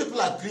that these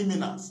people are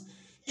criminals,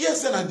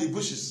 ESN and the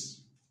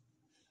bushes.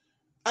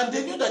 And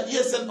they knew that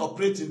ESN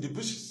operates in the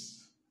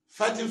bushes,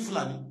 fighting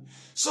Fulani.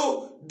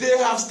 So they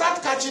have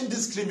started catching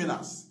these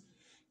criminals.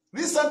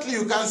 Recently,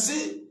 you can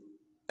see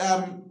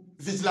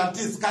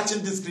vigilantes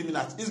catching these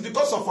criminals. It's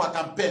because of our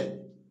campaign.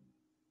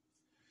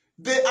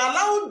 They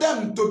allowed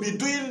them to be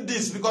doing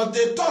this because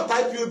they thought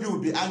IPOB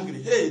would be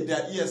angry. Hey, they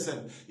are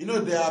ESN. You know,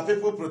 there are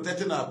people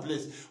protecting our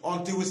place.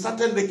 Until we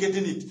started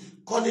nakeding it,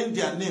 calling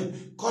their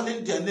name,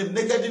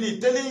 nakeding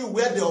it, telling you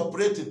where they're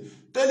operating,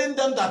 telling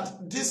them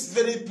that this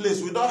very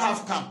place, we don't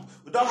have camp.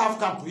 We don't have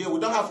camp here. We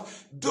don't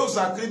have, those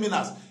are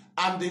criminals.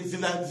 And the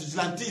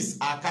vigilantes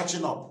are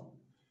catching up.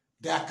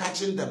 They are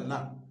catching them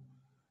now.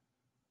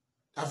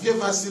 Have you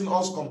ever seen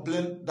us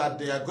complain that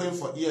they are going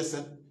for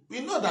ESN? We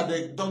know that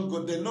they don't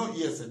go, they know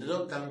ESN, they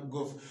don't can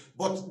go.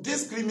 But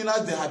these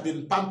criminals, they have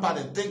been pampered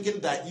and thinking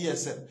that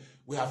ESN,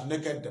 we have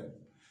naked them.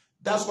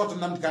 That's what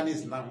Nnamdi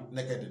is now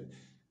naked.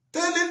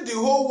 Telling the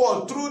whole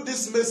world through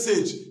this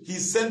message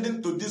he's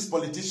sending to these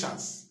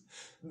politicians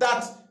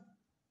that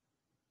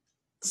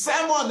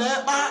Simon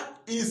Ekpa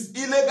is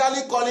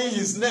illegally calling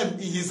his name in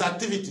his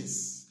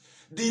activities.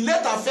 The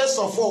letter, first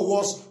of all,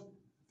 was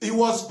he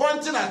was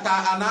pointing at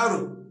an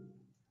arrow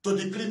to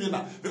the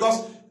criminal,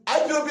 because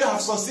IPOB have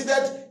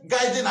succeeded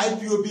guiding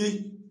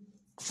IPOB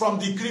from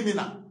the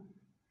criminal.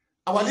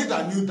 Our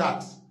leader knew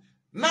that.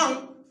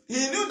 Now,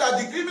 he knew that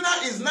the criminal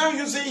is now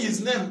using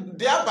his name,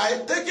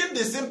 thereby taking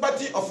the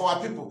sympathy of our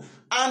people.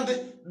 And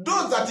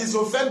those that is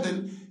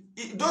offending,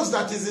 those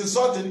that is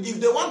insulting, if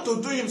they want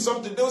to do him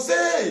something, they'll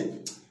say, hey,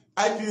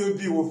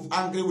 IPOB will be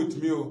angry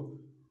with me.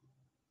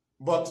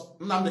 But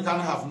Nnamdi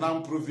Kanu have now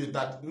proved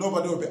that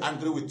nobody will be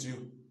angry with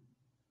you.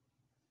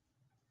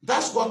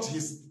 That's what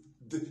he's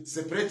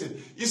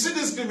separated. You see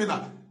this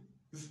criminal.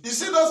 You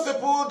see those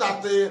people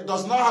that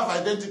does not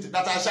have identity,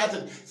 that are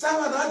shouting,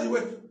 Simon, how do you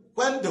wait?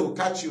 When they will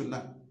catch you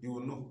now, you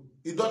will know.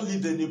 You don't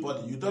lead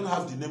anybody. You don't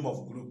have the name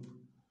of group.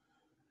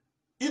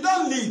 You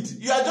don't lead.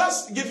 You are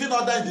just giving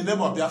order in the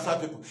name of Biafra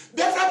people.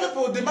 Biafra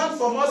people demand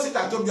from us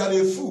at home, you are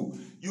a fool.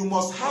 You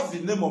must have the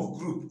name of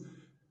group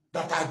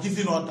that are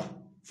giving order.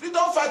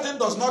 Freedom fighting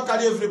does not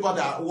carry everybody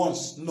at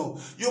once. No.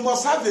 You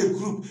must have a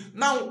group.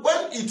 Now,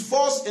 when it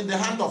falls in the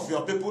hand of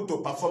your people to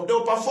perform, they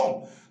will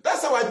perform.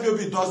 That's how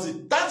IPOB does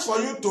it. Thanks for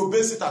you to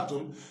base it at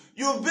home.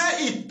 You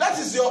bear it. That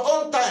is your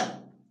own time.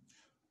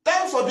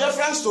 Time for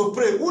Biafrans to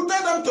pray. We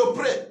tell them to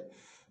pray.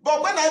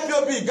 But when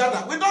IPOB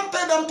gather, we don't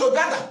tell them to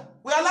gather.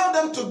 We allow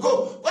them to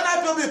go. When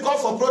IPOB call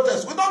for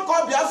protest, we don't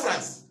call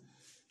Biafrans.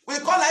 We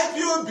call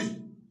IPOB.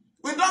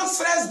 We don't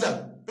stress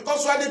them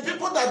because we are the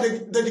people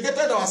that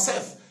dedicated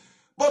ourselves.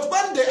 But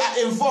when they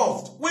are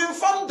involved, we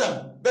inform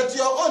them. But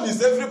your own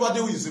is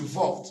everybody who is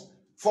involved.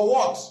 For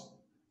what?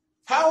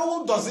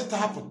 How does it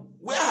happen?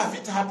 Where have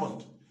it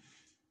happened?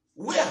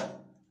 Where?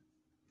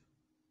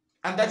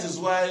 And that is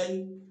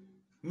why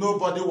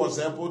nobody was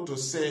able to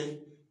say,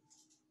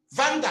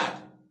 Vanguard,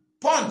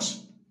 Punch,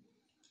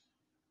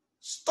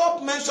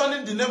 stop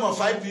mentioning the name of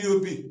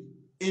IPOB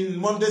in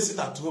Monday Sit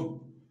at Home.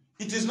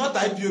 It is not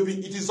IPOB,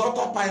 it is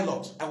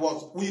autopilot.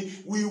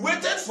 We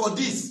waited for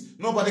this.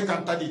 Nobody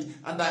can tell it.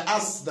 And I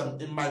asked them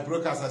in my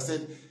broadcast, I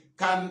said,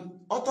 can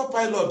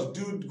autopilot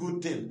do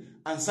good thing?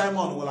 And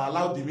Simon will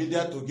allow the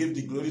media to give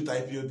the glory to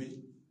IPOB.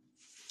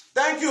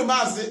 Thank you,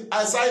 Mazi.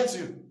 I cite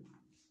you.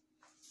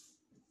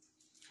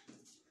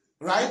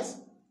 Right?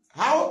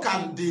 How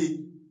can the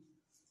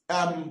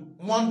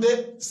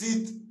Monday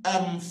Sit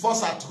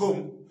Force at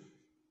Home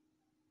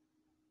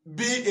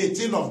be a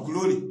thing of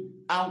glory?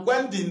 And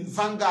when the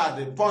Vanguard,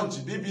 the Punch,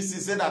 BBC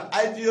said that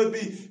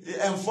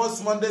IPOB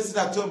enforced Monday Sit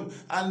at Home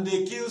and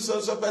they kill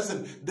so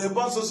person, they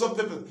burn so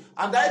people,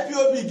 and the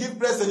IPOB give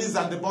press release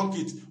and debunk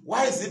it,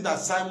 why is it that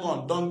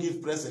Simon don't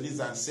give press release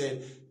and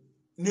say,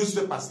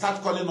 newspapers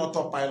start calling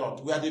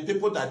autopilot? We are the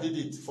people that did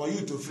it for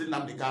you to free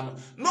Nnamdi Kanu.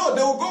 No,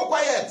 they will go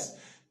quiet.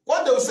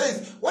 What they will say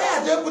is, why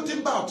are they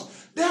putting out?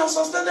 They have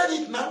suspended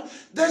it now.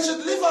 They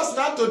should leave us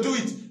now to do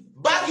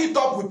it. Back it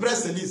up with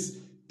press release.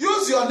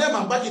 Use your name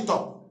and back it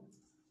up.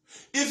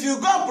 If you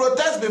go and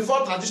protest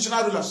before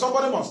traditional rulers,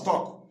 somebody must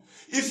talk.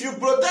 If you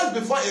protest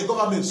before a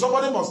government,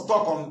 somebody must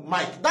talk on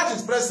mic. That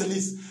is press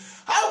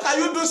release. How can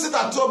you do sit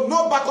at home,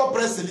 no backup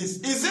press release?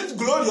 Is it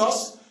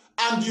glorious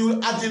and you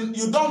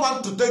don't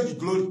want to take the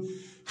glory?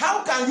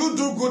 How can you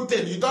do good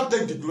thing? You don't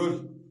take the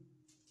glory.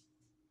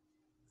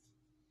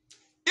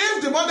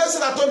 If the Monday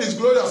Sit at Home is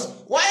glorious,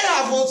 why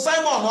have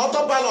Simon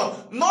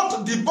Autopilot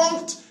not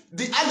debunked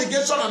the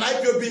allegation on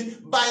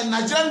IPOB by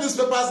Nigerian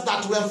newspapers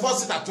that were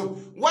enforced at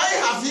home? Why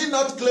have he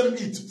not claimed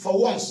it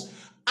for once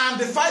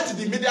and fight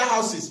the media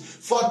houses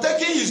for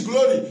taking his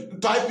glory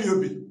to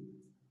IPOB?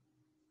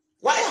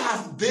 Why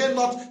have they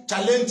not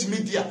challenged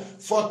media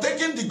for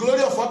taking the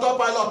glory of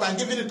Autopilot and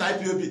giving it to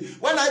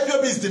IPOB when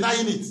IPOB is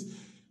denying it?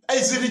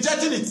 Is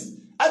rejecting it?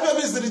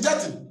 IPOB is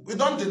rejecting. We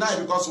don't deny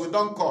because we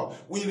don't call.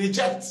 We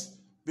reject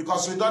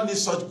because we don't need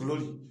such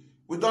glory.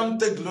 We don't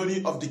take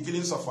glory of the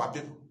killings of our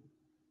people.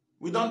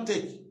 We don't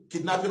take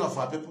kidnapping of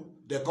our people.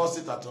 They cause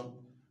it at home.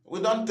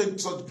 We don't take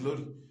such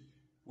glory.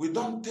 We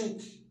don't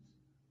take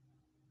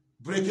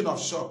breaking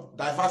of shop,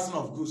 diversion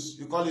of goods.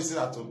 You call it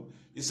at home.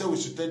 You say we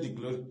should take the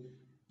glory.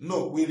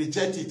 No, we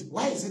reject it.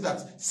 Why is it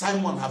that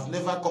Simon have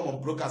never come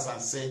on broadcast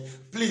and say,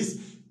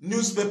 please,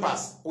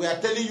 newspapers, we are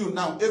telling you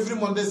now, every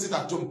Monday Sit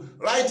at Home,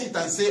 write it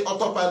and say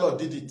Autopilot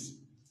did it.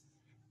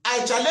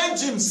 I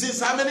challenge him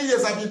since how many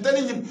years I've been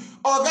telling him,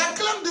 Oga,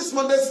 claim this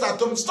Monday Sit at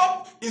Home,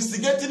 stop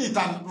instigating it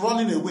and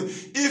running away.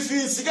 If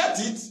you instigate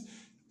it,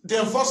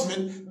 the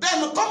enforcement,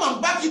 then come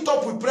and back it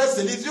up with press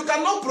release. You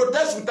cannot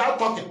protest without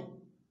talking.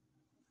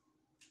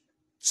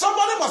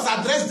 Somebody must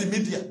address the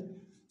media.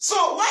 So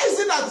why is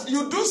it that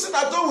you do Sit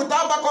at Home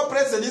without backup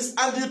press release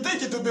and you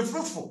think it will be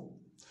fruitful?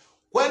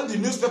 When the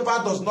newspaper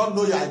does not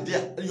know your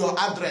idea, your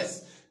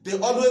address, they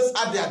always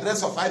add the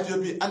address of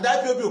IPOB, and the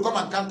IPOB will come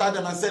and counter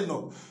them and say,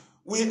 no,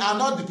 we are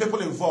not the people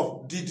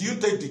involved. Did you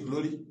take the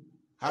glory?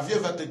 Have you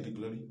ever taken the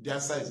glory? The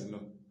answer is no.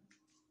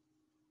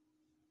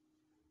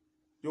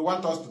 You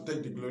want us to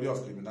take the glory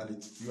of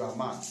criminality. You are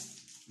mad.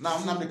 Now,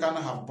 Nnamdi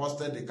Kanu have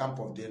busted the camp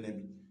of the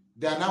enemy.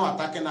 They are now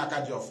attacking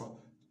Akajiofo.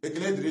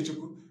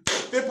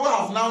 People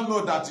have now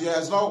known that you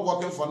are not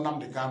working for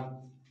Nnamdi Kanu.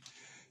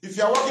 If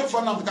you are working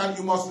for Nnamdi Kanu,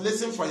 you must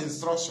listen for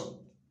instruction.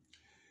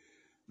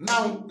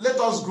 Now, let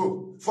us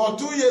go. For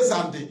 2 years,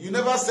 Andy, you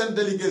never sent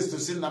delegates to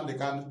see Nnamdi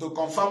Kanu to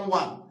confirm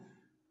one.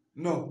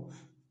 No.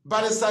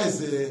 Barrister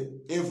is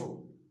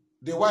evil.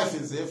 The wife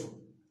is evil.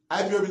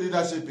 IPOB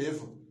leadership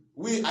evil.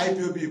 We,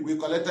 IPOB, we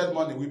collected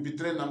money. We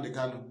betrayed Nnamdi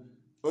Kanu.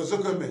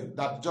 Ozokome,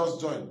 that just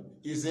joined,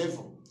 is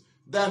evil.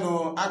 Then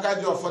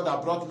Akajiofo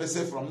that brought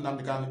message from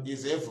Nnamdi Kanu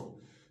is evil.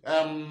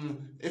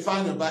 If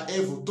I know about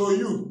evil, to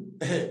you.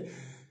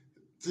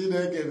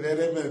 Tineke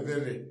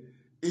very.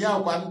 Iya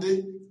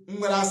kwande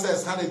nwere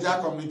access ha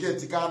na-eji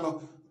communicate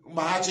Kanu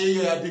ma ha chi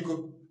ihe ya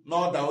biko na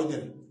order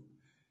onyere.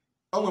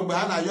 Onwe mgbe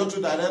ha na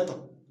yotu director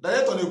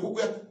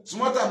na-ekwukwe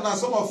small time now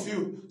some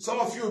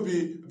of you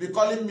be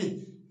calling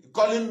me,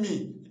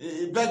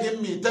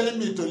 begging me, telling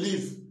me to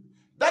leave.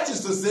 That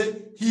is to say,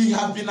 he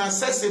have been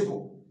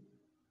accessible.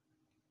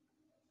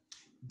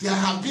 There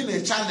have been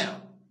a channel.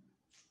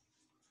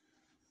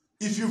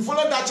 If you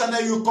follow that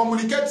channel, you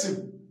communicate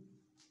him.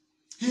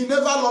 He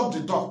never locked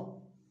the door.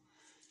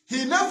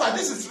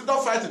 This is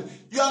freedom fighting.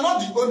 You are not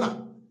the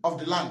owner of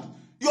the land.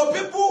 Your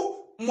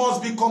people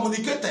must be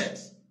communicated.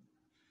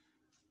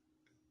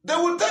 They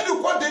will tell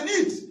you what they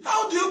need.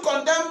 How do you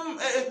condemn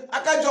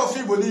Akajiofo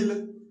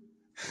Igbo?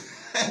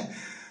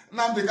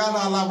 Nnamdi Kanu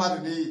ala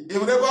mmadụ n'iyi.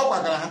 Ịhụrụ ebe ọ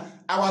kwagara ha,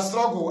 our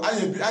struggle,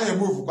 anyị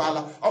move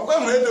kwala. Ọkwa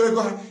enwere edo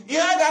ego ha. Ihe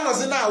a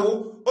ga-anọzi na-awụ,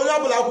 onye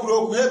ọbụla kwuru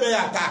okwu, ebe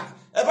ya attack.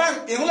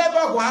 Ịhụrụ ebe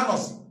ọgwụ ha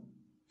nọzi.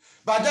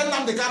 But then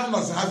Nnamdi Kanu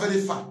nọzi ha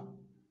very far.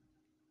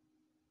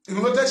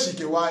 Ịhụrụ ote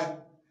shikewa ya.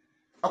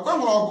 Ọkwa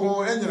enwere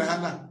ọgwụ enyere ha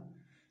na.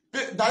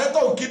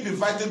 Director will keep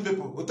inviting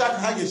people. Otu aka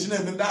ha ga-echi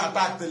na-eme ndị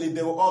attack till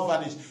they will all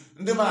vanish.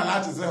 Ndị mara na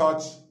achịzi ha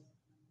ọchị.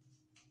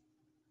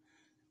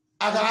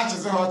 Agara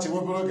achịzi ha ọchị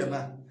webere oge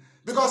na.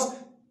 Because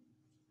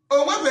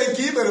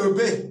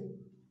obey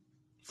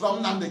from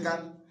Nnamdi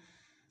Kanu.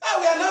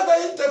 We are not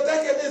going to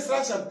take any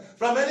instruction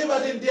from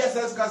anybody in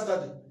DSS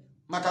custody.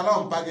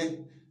 Makalon Page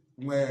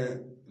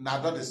where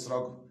not the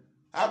struggle.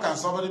 How can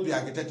somebody be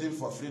agitating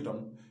for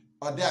freedom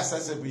or they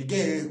accessible? He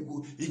gave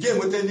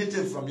with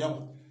anything from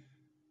him.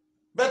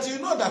 But you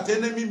know that the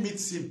enemy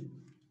meets him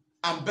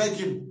and beg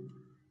him,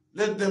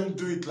 let them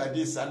do it like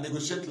this and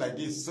negotiate like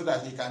this so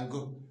that he can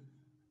go.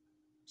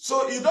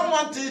 So you don't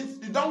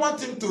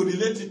want him to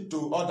relate it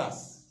to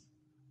others.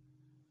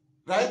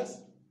 Right?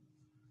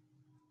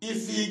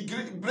 If he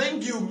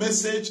bring you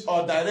message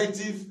or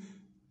directive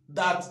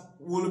that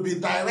will be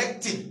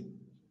directing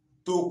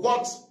to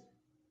what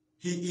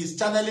he is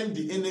channeling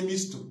the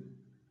enemies to,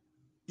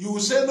 you will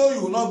say no,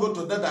 you will not go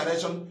to that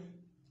direction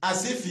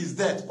as if he's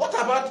dead. What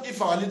about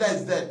if our leader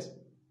is dead?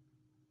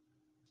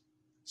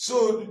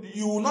 So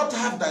you will not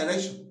have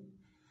direction.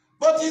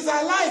 But he's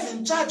alive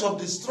in charge of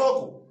the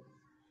struggle.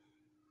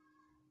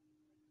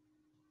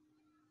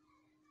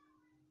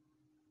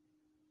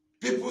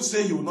 People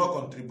say he will not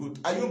contribute.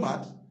 Are you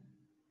mad?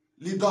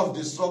 Leader of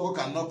the struggle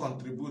cannot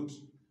contribute.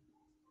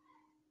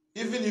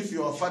 Even if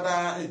your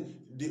father,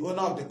 the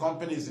owner of the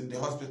company, is in the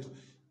hospital,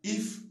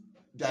 if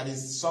there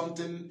is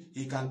something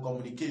he can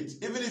communicate,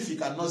 even if he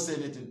cannot say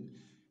anything,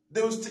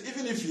 they will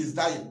even if he is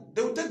dying,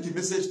 they will take the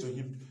message to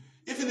him.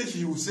 Even if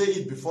he will say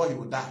it before he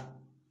will die.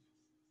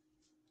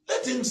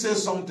 Let him say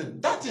something.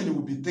 That thing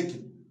will be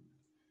taken.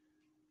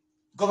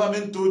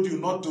 Government told you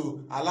not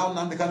to allow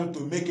Nnamdi Kanu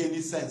to make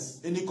any sense,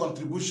 any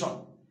contribution,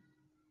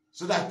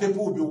 so that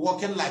people will be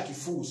walking like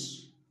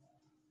fools.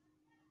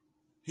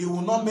 He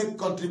will not make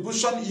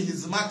contribution in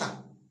his matter.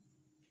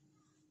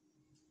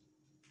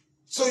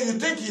 So you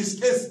think his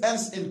case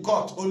ends in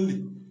court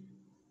only.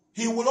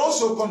 He will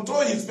also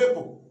control his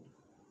people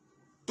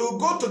to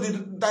go to the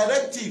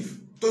directive,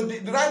 to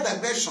the right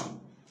direction,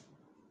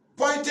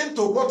 pointing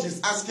to what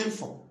he's asking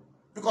for.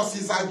 Because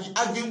he's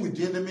arguing with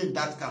the enemy in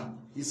that camp.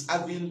 He's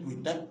arguing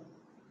with them.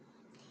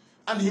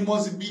 And he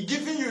must be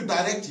giving you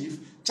directive,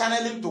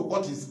 channeling to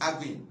what he's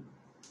arguing.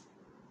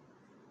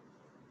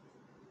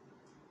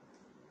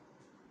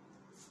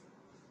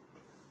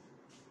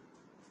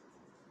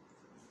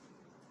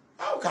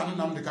 How can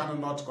Nnamdi Kanu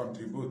not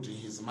contribute to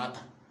his matter?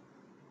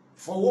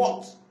 For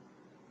what?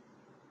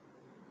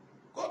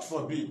 God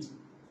forbid.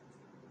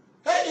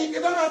 Hey, he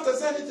don't have to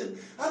say anything.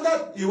 And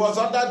that he was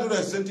under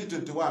duress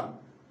 2021.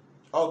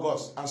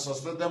 August and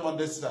suspended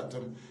Monday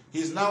term.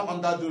 He's now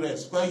under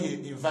duress when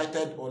he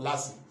invited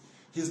Olasi.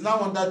 He's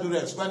now under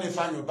duress when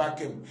Ifanyo back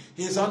came.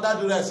 He's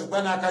under duress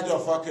when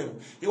Akajiofo came.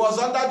 He was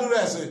under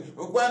duress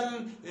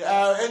when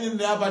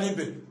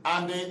Enyimne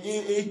and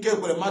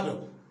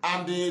Ike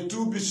and the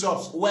two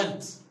bishops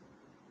went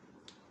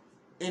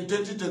in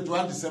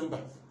 2021 December.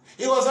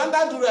 He was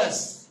under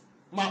duress,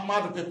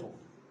 mad people.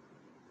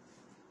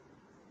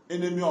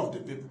 Enemy of the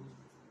people.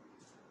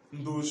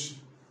 Ndoshi.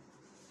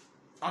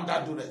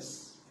 Under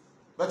duress.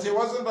 But he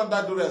wasn't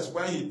under duress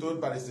when he told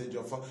Barrister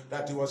Jofo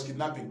that he was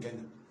kidnapping Kenya.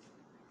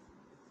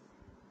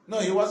 No,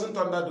 he wasn't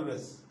under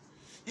duress.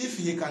 If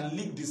he can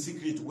leak the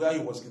secret where he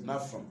was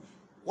kidnapped from,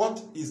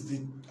 what is the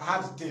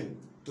hard thing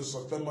to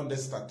suspend Monday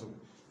Statum?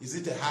 Is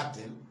it a hard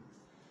thing?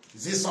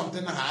 Is it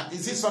something hard?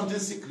 Is it something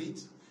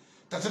secret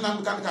that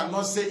Nnamdi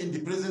cannot say in the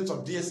presence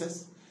of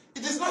DSS?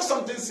 It is not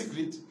something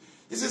secret.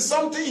 It is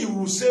something he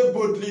will say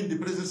boldly in the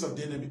presence of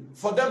the enemy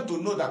for them to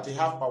know that he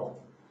have power.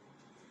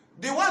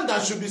 The one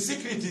that should be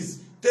secret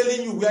is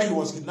telling you where he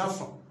was kidnapped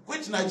from,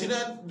 which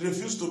Nigerians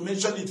refuse to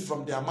mention it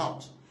from their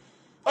mouth.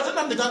 But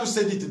Nnamdi Kanu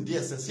said it in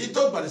DSS. He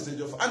told Barrister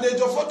Ejiofor, and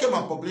Ejiofor came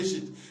and published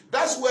it.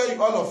 That's where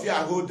all of you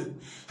are holding.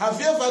 Have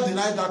you ever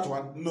denied that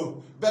one?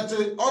 No. But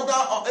every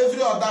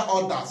other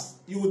orders,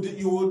 you would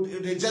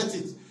reject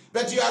it.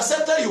 But you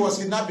accepted he was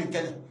kidnapped in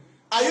Kenya.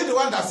 Are you the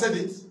one that said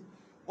it?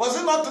 Was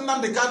it not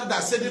Nnamdi Kanu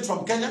that said it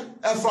from Kenya,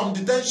 from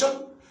detention?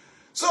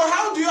 So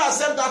how do you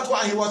accept that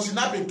one he was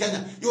kidnapped in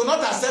Kenya? You will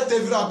not accept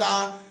every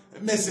other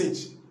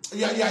message.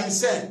 You are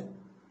insane.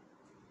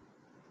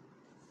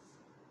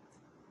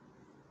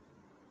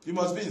 You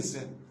must be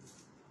insane.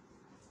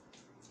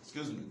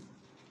 Excuse me.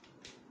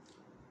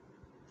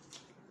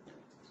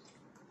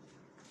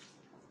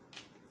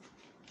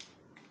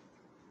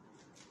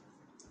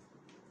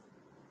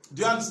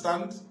 Do you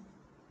understand?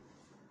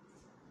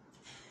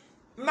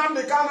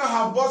 Nnamdi Kanu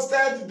have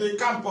busted the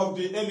camp of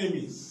the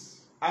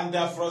enemies and they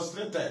are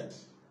frustrated.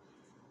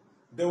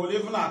 They will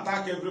even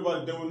attack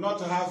everybody. They will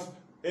not have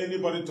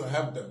anybody to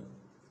help them.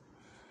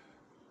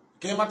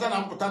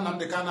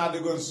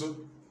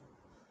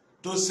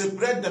 To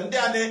separate them. They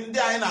are in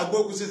a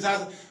book.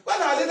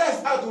 When our leader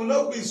is out, we will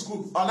not be in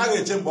school. Or now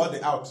we change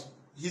body out.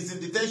 He's in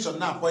detention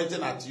now,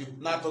 pointing at you.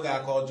 Now to get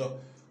a call job.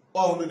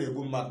 Oh, no,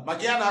 no, mad.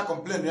 Makiana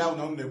complain, we have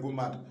no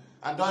mad.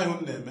 And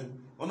don't name.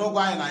 No going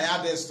I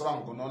are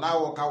strong. No now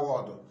walk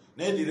award.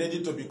 They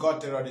ready to be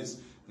called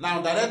terrorists.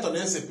 Now direct on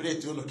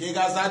separate you. Okay,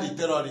 guys are the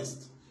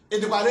terrorists.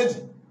 It was ready.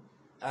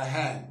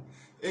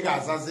 You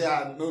guys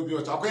are no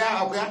beauty. Okay.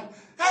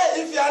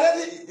 Hey, if you are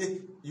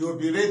ready, you will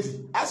be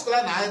ready. Ask for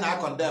I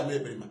condemn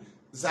every man.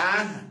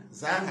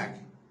 Zahak.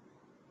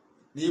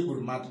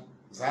 Nibur mad.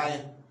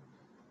 Zaya.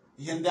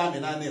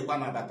 Yendamina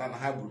Nepana Batana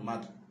Habur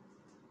mad.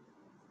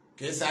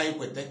 Kesa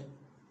Iquete.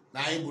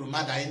 Naibur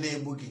mad, I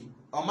name bookie.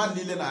 Oman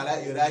Lilin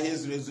ala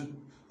his reason.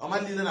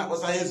 Oman Lilin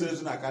was his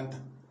reason I can't.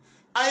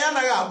 I am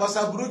a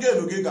Bassa Bruge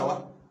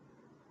Lugigawa.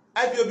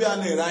 I will be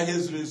an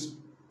his reason.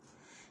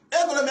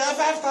 I'm going to have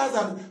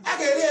 5,000. I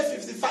can get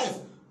 55.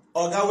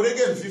 Or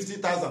Gaurigan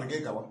 50,000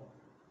 gigawatt.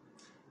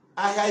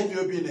 I have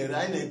IPOB in a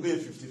I pay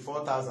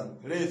 54,000.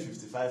 Ray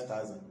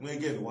 55,000. We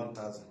get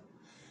 1,000.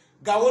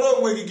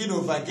 Gaworo we begin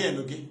over again,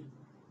 okay?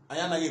 I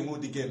am a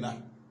mood again now.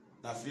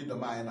 Na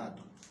freedom I am.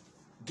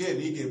 Gain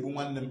he gave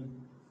one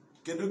them.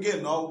 Can you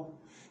get now?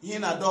 He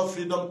not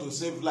freedom to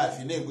save life.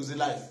 He never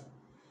life.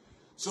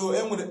 So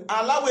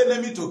allow the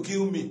enemy to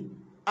kill me.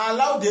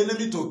 Allow the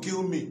enemy to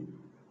kill me.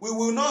 We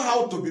will know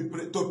how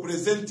to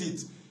present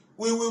it.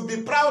 We will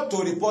be proud to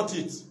report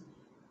it.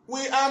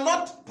 We are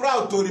not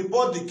proud to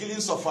report the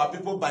killings of our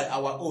people by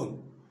our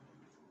own.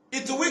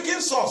 It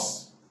weakens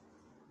us.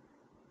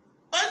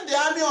 When the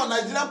army or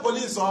Nigerian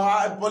police or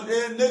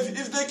Navy,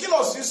 if they kill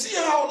us, you see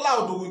how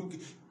loud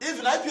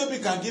even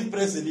IPOB can give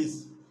press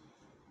release.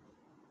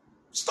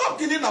 Stop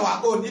killing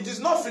our own. It is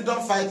not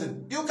freedom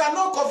fighting. You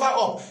cannot cover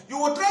up. You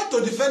will try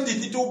to defend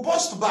it. It will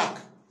burst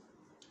back.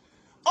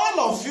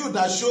 All of you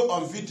that show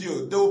on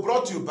video, they will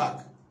brought you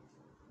back.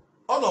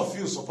 All of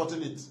you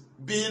supporting it,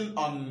 being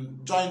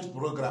on joint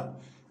program.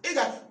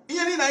 Director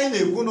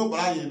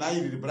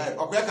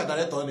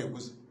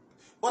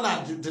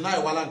deny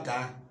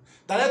walanka.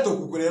 Director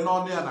kukure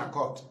no near na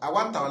court. I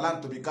want our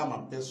land to become a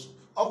peso.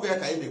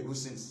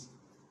 Since.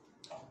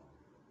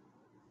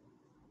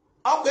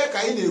 Bam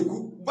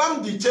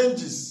the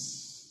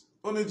changes.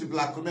 Only the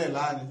blackmail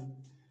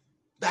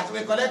that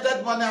we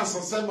collected money and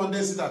some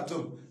Monday sit at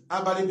home.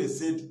 Abaribe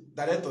said,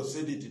 director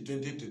said it in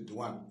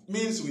 2021.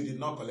 Means we did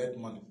not collect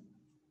money.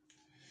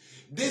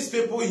 These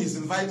people he's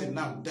inviting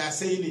now, they are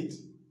saying it.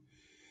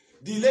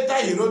 The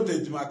letter he wrote to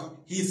Jumako,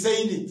 he's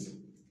saying it.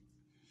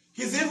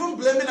 He's even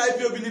blaming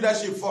IPOB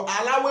leadership for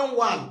allowing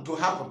one to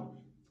happen.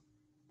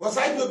 Was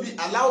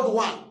IPOB allowed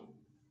one?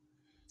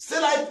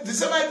 Still, the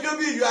same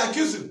IPOB you are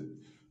accusing.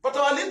 But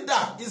our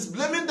leader is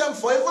blaming them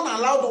for even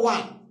allowed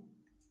one.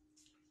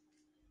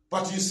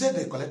 But you said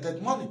they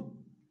collected money.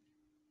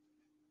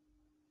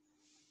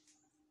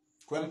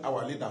 When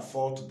our leader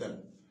fault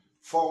them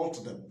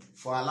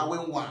for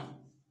allowing one.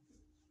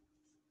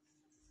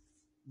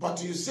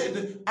 But you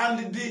said,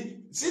 and the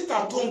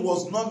sit-at-home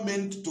was not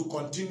meant to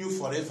continue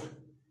forever.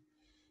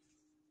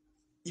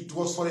 It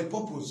was for a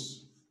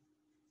purpose.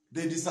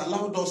 They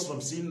disallowed us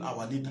from seeing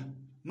our leader.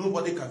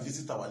 Nobody can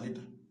visit our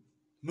leader.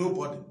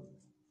 Nobody.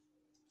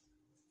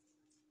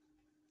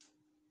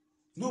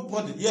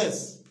 Nobody,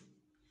 yes.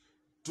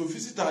 To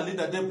visit our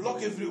leader, they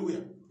block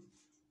everywhere.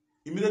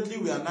 Immediately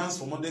we announced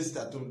for Monday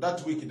sit-at-home.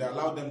 That week they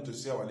allowed them to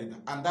see our leader.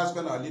 And that's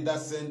when our leader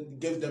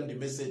gave them the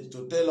message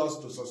to tell us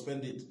to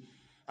suspend it.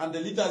 And the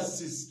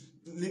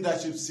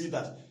leadership see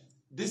that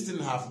this thing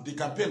the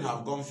campaign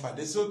have gone far.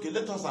 They say, okay,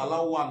 let us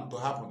allow one to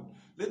happen.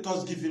 Let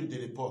us give him the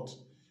report.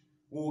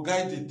 we will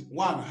guide it.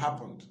 One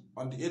happened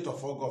on the 8th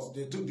of August.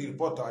 They took the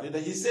report to our leader.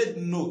 He said,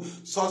 no,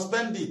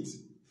 suspend it.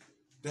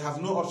 They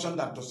have no option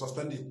than to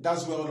suspend it.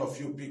 That's where all of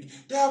you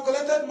pick. They have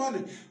collected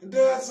money.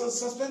 They have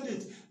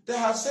suspended it. They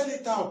have sent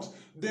it out.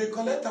 They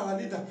collect our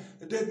leader.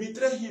 They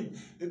betray him.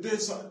 They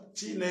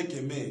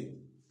Chineke may.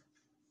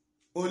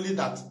 Only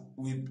that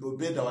we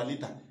obeyed our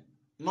leader.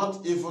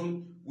 Not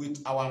even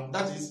with our,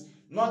 that is,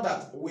 not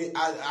that we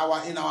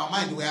are in our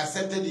mind we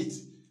accepted it.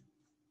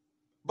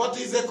 But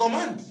it's a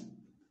command.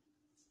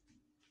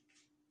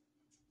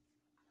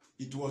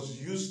 It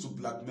was used to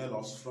blackmail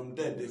us. From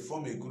there, they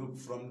form a group.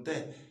 From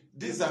there,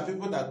 these are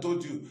people that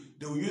told you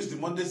they will use the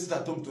Monday sit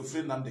at home to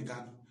free Nnamdi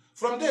Kanu.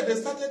 From there, they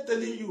started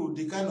telling you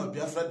the kind of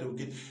Biafra they will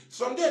get.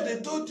 From there,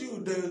 they told you,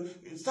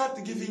 they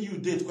start giving you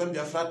date when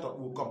Biafra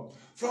will come.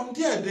 From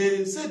there,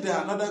 they said they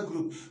are another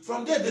group.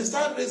 From there, they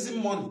start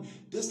raising money.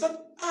 They start,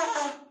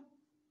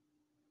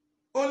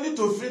 only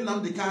to free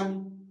Nnamdi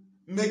Kanu,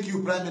 make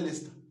you prime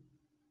minister.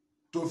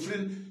 To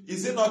free,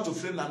 is it not to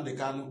free Nnamdi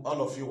Kanu?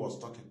 All of you was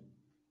talking.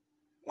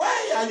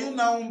 Why are you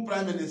now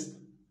prime minister?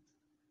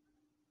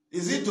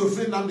 Is it to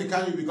free Nnamdi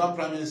Kanu you become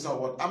prime minister or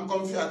what? I'm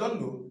confused. I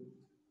don't know.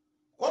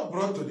 What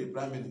brought to the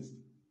prime minister?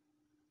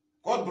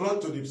 What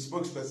brought to the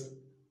spokesperson?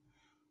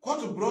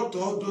 What brought to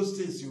all those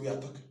things you were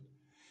talking?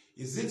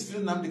 Is it free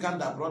Nnamdi Kanu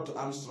that brought to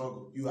armed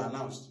struggle? You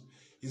announced.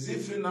 Is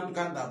it free Nnamdi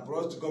Kanu that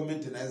brought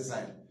government in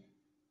exile?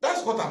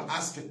 That's what I'm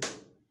asking.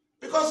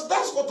 Because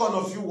that's what all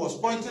of you was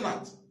pointing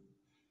at.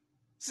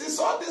 Since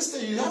all this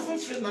thing, you haven't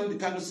freed Nnamdi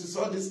Kanu since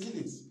all these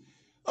killings.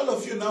 All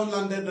of you now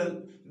landed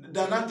and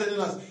they're not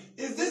telling us,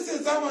 is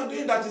this someone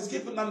doing that is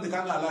keeping Nnamdi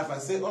Kanu alive? I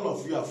say, all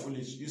of you are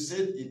foolish. You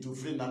said it will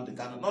free Nnamdi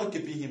Kanu, not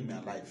keeping him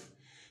alive.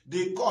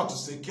 The court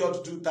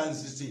secured 2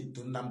 times visit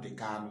to Nnamdi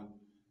Kanu.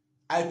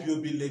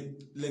 IPOB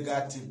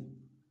legal team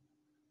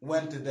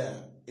went there,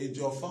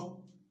 Ejiofor.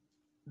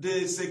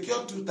 They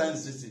secured 2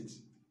 times visit.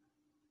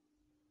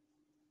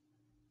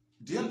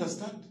 Do you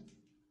understand?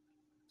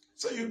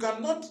 So you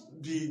cannot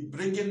be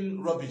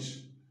bringing rubbish.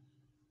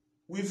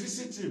 We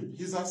visit him.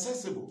 He's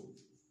accessible.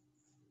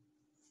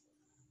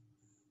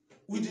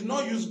 We did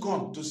not use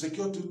gun to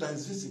secure 2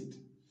 times visit.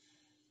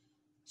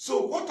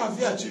 So what have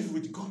we achieved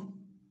with gun?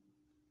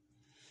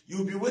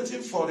 You'll be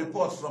waiting for a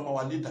report from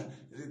our leader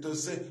to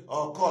say,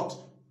 oh, court,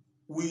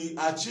 we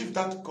achieved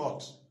that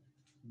court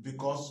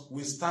because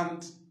we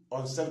stand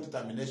on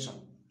self-determination.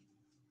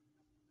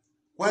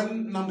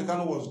 When Nnamdi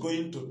Kanu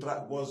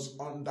was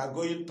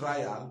undergoing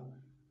trial,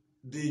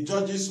 the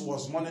judges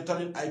was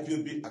monitoring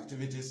IPOB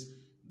activities.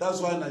 That's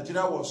why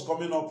Nigeria was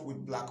coming up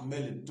with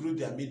blackmailing through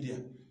their media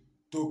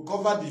to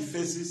cover the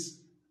faces,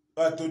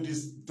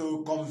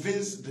 to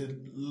convince the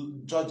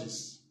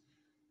judges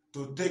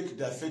to take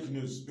their fake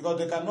news, because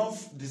they cannot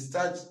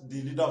discharge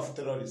the leader of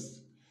terrorists.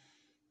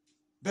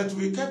 But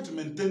we kept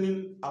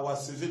maintaining our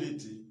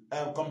civility,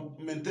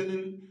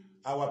 maintaining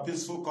our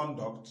peaceful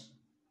conduct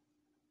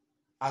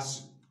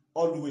as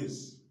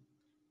always,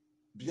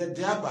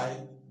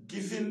 thereby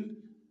giving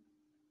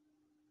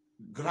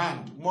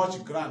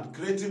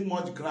creating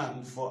much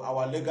ground for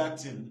our legal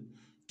team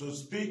to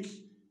speak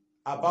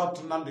about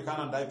Nnamdi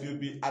Kanu and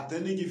IPOB at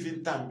any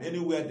given time,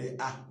 anywhere they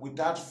are,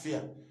 without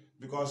fear,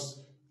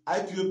 because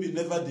IPOB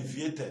never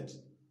deviated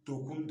to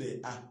whom they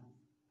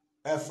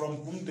are, from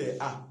whom they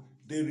are.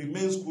 They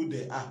remain who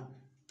they are,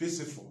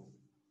 peaceful.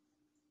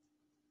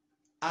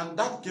 And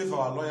that gave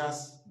our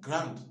lawyers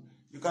ground.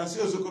 You can see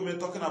Ozokome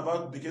talking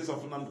about the case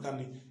of Nnamdi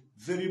Kanu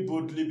very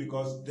boldly,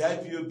 because the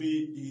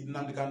IPOB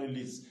Nnamdi Kanu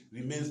leads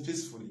remains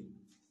peacefully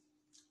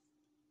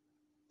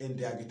in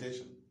the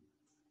agitation.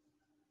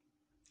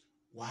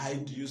 Why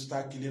do you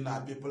start killing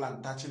our people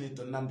and touching it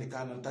to Nnamdi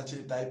Kanu and touching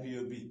it to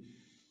IPOB?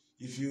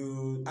 If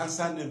you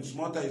answer names,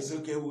 Mota is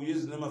okay, we'll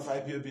use the name of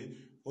IPOB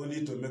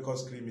only to make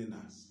us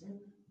criminals.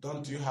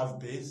 Don't you have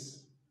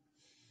base?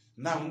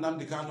 Now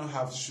Nnamdi Kanu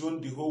have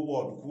shown the whole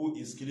world who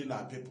is killing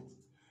our people.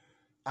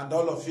 And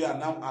all of you are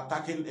now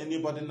attacking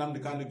anybody Nnamdi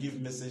Kanu give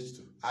message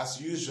to, as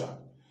usual.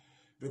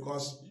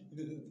 Because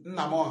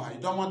Nnamoha,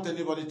 you don't want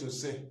anybody to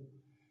say.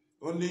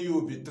 Only you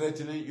will be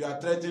threatening. You are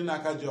threatening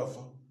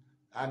Akajiofo.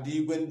 And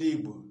the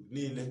Igbo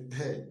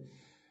Nile.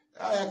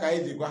 Aya ka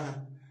iji gwa ha.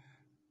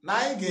 Na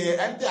anyị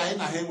ga-ente anyị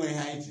na ha enweghị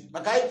ha iti.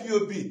 Maka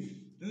IPOB,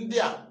 ndị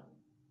a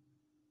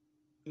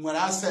nwere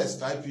access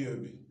to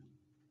IPOB.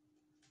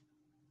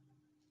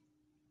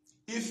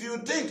 If you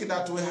think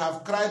that we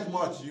have cried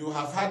much, you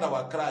have heard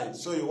our cry,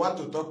 so you want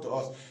to talk to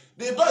us,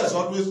 the door is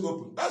always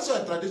open. That's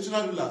why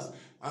traditional rulers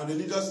and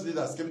religious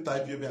leaders came to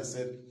IPOB and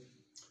said,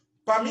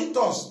 permit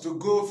us to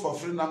go for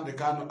free Nnamdi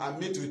Kanu and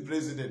meet with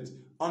president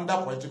under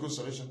political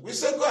solution. We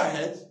said, go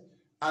ahead.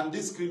 And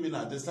this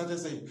criminal, they started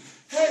saying,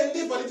 hey,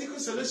 the political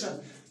solution,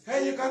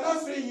 hey, you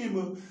cannot free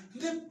him.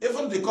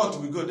 Even the court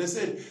will go. They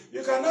say,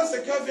 you cannot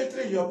secure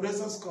victory in your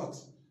presence court.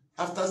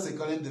 After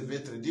securing the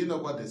victory, do you know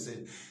what they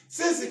said?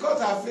 Since the court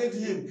have freed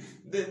him,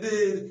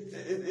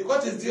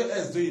 what is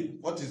DOS doing?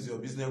 What is your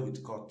business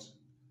with court?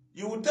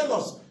 You will tell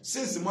us,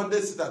 since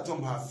Monday sit at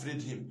home have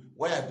freed him,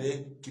 why are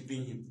they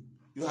keeping him?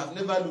 You have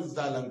never used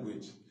that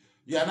language.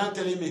 You are not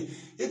telling me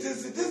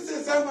this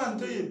is someone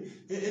doing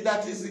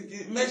that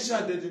is make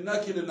sure they did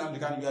not kill Nnamdi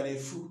Kanu. You are a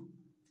fool.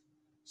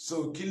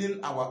 So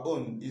killing our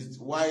own is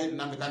why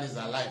Nnamdi Kanu is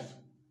alive.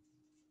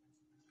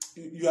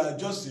 You are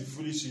just a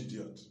foolish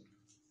idiot.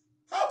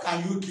 How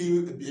can you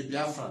kill a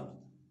Biafran?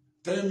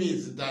 Tell me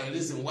is the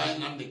reason why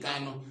Nnamdi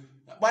Kanu.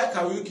 Why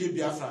can you kill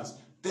Biafrans?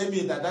 Tell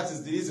me that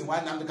is the reason why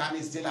Nnamdi Kanu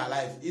is still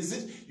alive. Is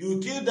it you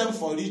kill them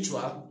for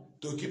ritual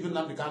to keep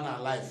Nnamdi Kanu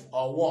alive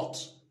or what?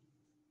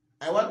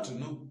 I want to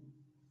know.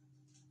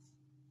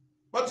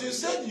 But you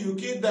said you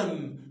killed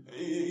them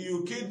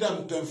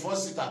to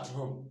enforce it at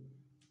home.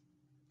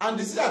 And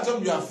the sit at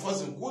home you are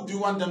forcing, who do you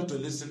want them to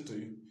listen to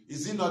you?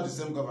 Is it not the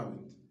same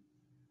government?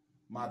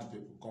 Mad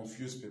people,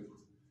 confused people.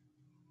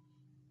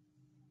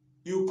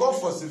 You call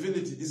for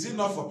civility. Is it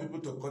not for people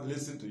to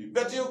listen to you?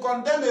 But you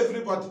condemn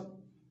everybody.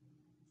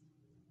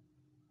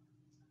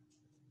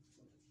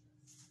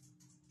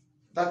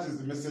 That is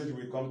the message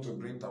we come to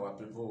bring to our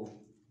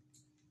people.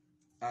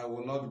 I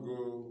will not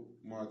go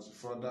much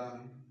further.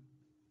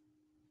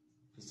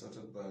 We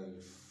started by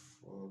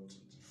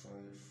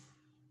 4:25.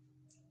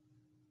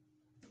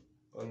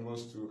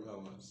 Almost 2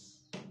 hours.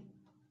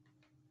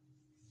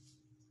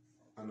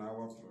 An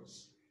hour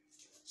plus.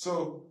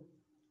 So,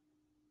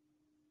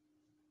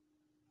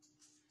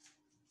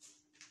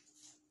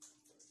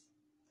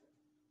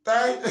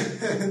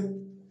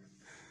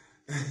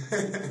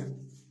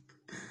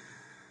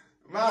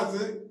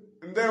 Mazi,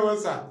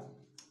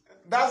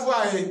 that's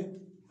why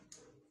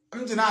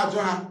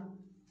I'm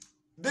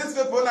these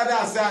people that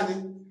are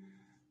saying,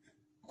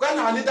 when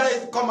our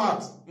leader come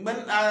out,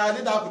 when our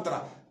leader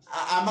putra,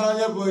 I'm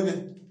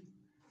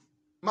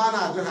man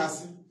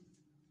has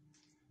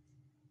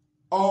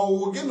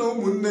oh, you know,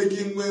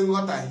 making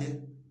what I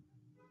hear.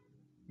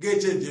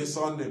 Get change your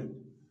son name.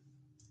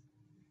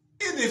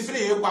 It is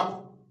free, pap.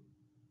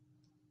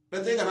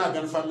 But they can have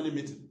a family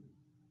meeting.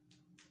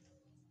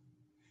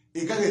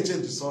 You can't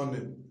change the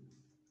surname.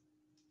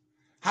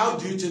 How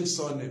do you change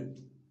surname?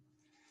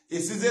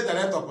 It's easy to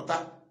let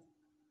up.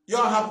 You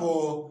have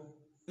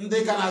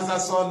they can answer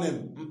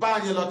surname.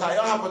 Mpanye lota,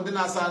 you have to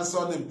answer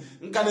surname.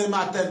 You can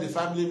attend the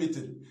family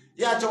meeting.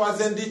 You have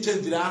to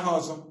change the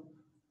house.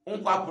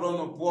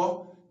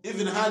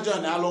 Even ha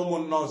join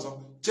alone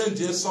nozo. Change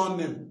your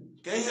surname.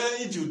 Can you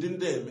hear you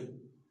didn't me?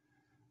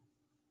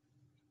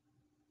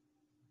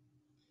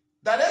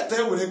 That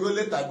will go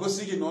later, go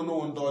sing in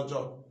one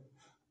dojo.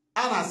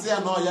 Ana say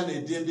no ya na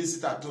edie ndị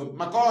sit at home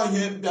maka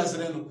onye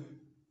biazirenu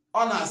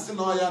ọ na-asị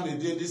na ya na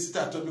edie ndị sit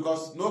at home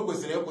because no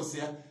kwesịrị ekwesị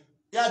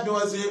ya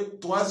bịawazie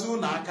tụwazi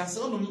unu aka sị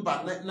unu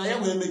mba na ya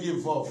wee emeghị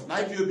involve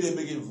na IPOB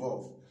emeghị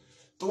involve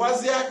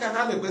tụwazie aka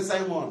ha na-ekwe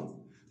Simon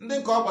ndị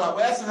nke ọ gbara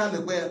agba ya sị ha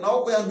na-ekwe ya na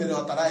ọkwa ya mere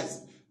authorize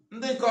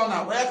ndị nke ọ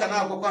na-agba ya ka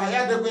na-agwakwa ha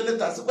ya dekwe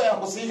leta sịkwa ya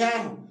kwụsị ihe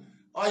ahụ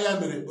ọ ya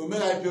mere o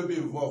mere IPOB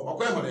involve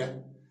ọkwa hụrụ ya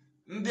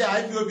ndị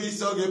IPOB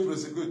isi ọ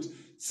ga-prosecute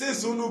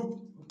since unu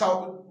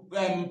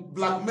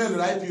blackmail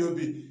IPOB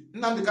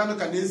Nnamdi Kanu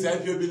ka na-ezi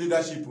IPOB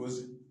leadership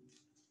ozi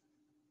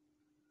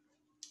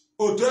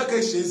otu aka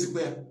esi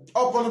ezikwa ya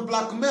upon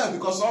blackmail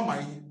because ọ ma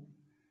ihe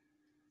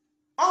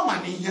ọ ma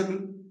na ihe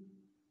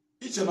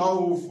iche na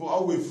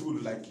ọwụ fool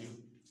like you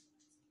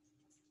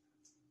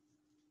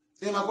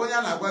ị maka onye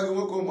a na-agwa gị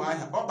nwoke ụmụ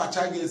ahịa ọ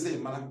kpacha gị eze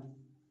mara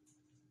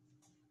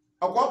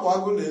ọkwa ọ bụ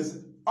agụ na eze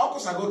ọ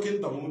kụsago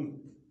kingdom unu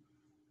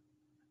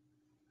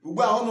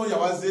ugbu a ụnụ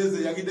yawazi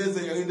eze yagide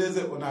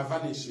eze na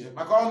vanish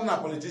maka ọnụ na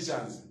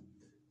politicians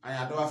anyị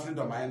adọwa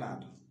freedom anyị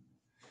na-adọ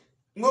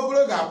nwa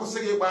obere ga-akwụsị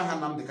gị ịgba aha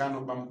Nnamdi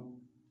Kanu kpam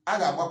a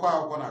ga-agbakwa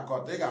akwụkwọ na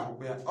court ị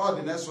ga-ahụkwa ya ọ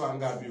dị next one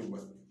ga-abịa ugbu a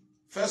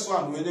first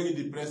one wee nye gị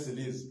the press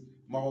release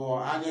ma ọ bụ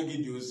anya gị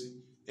dị ozi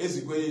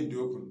ezikwe ya ndị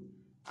okwu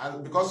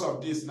because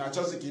of this na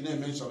achọzi ka ị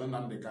na-emenshọn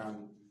Nnamdi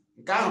Kanu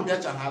nke ahụ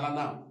bịachaghala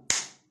na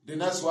the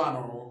next one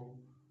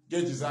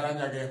ga-ejizara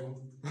anya gị hụ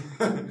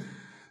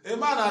a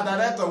man and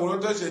director will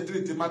not touch a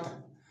treat matter.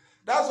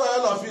 That's why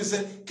all of you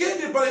say, kill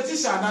the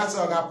politician as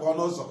a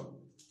gaponozo.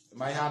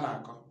 My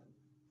hanako.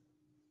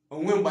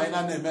 When by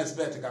name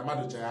expect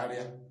Kamado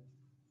Charia.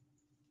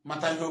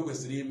 Matanyo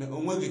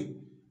Questrime,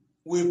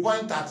 we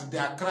point at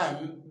their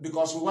crime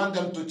because we want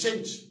them to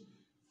change.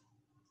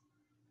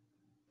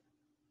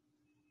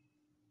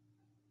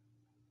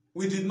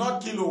 We did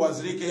not kill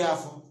Wazirike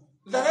Afo.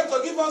 The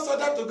director give us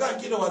order to go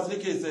and kill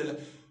Wazirike.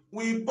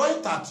 We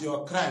point at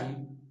your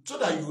crime so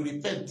that you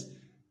repent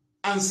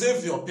and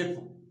save your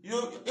people.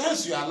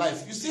 Yes, you are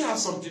alive. You still have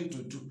something to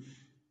do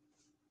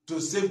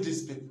to save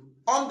these people.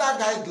 Under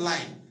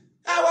guideline.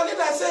 Our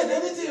leader said,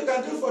 anything you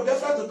can do for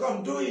Biafra to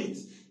come, do it.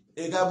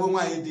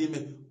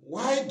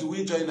 Why do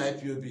we join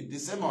IPOB? The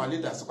same our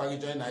leader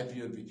join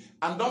IPOB.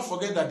 And don't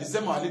forget that the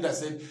same our leader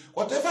said,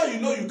 whatever you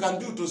know you can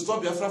do to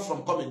stop Biafra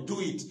from coming, do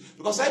it.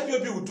 Because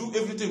IPOB will do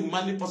everything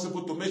humanly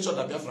possible to make sure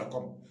that Biafra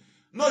come.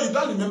 No, you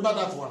don't remember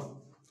that one.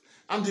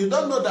 And you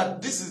don't know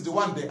that this is the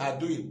one they are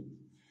doing.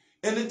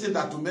 Anything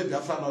that will make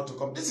Biafra not to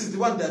come. This is the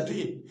one they are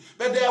doing.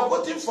 But they are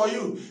waiting for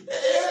you.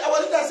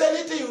 Our leader said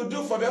anything you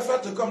do for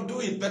Biafra to come,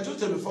 do it. But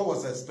 2024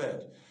 was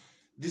expelled.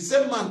 The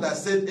same man that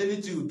said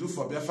anything you do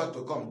for Biafra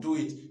to come, do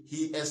it.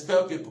 He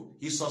expel people.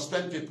 He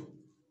suspend people.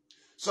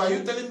 So are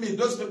you telling me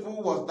those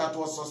people that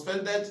was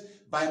suspended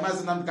by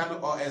Mazi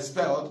Maduabuchi or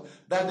expelled,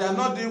 that they are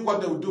not doing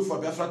what they would do for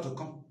Biafra to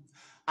come?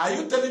 Are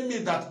you telling me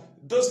that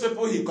those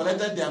people, he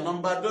collected their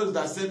number, those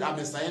that said, I'm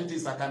a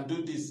scientist, I can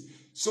do this,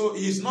 so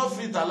he's not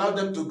free to allow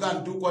them to go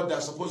and do what they're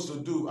supposed to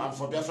do and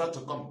for Biafra to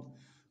come?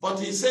 But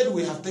he said,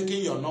 we have taken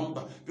your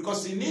number,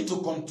 because he need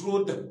to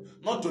control them,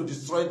 not to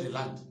destroy the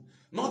land,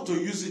 not to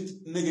use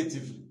it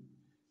negatively,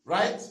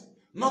 right?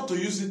 Not to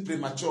use it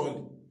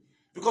prematurely,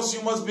 because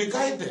you must be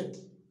guided.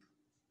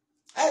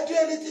 I do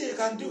anything you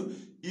can do.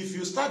 If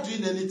you start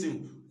doing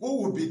anything,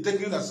 who will be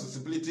taking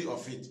responsibility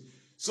of it?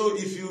 So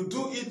if you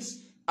do it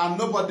and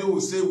nobody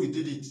will say we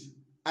did it,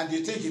 and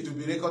you think it will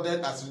be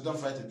recorded as freedom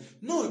fighting,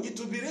 no, it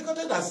will be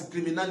recorded as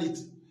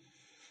criminality.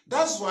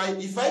 That's why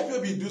if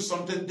IPOB do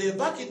something, they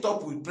back it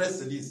up with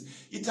press release.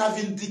 It have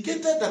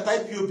indicated that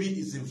IPOB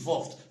is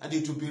involved, and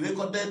it will be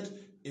recorded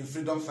in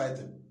freedom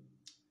fighting.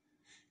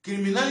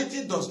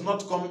 Criminality does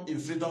not come in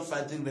freedom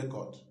fighting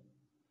record.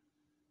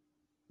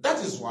 That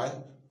is why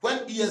when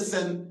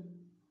ESN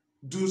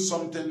do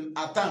something,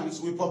 at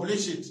times we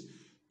publish it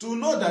to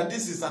know that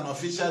this is an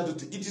official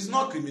duty. It is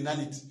not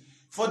criminality.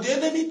 For the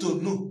enemy to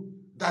know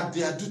that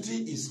their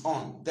duty is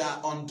on, they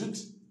are on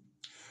duty.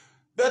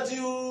 But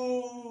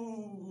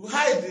you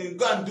hide and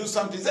go and do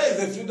something. Say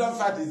it's a freedom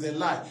fight, is a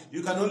lie.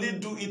 You can only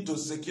do it to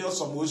secure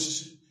some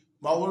oshishi.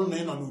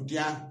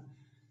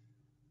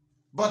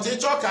 But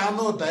it's all kind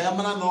of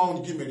diamond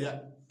no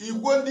gimeria.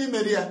 Equal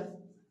dimeria.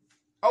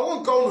 I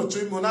won't call no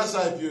trim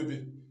monasa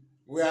IPOB.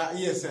 We are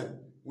ESN.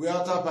 We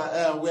are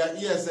we are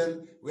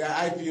ESN. We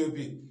are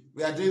IPOB.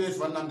 We are doing it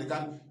for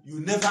Nnamdi. You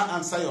never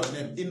answer your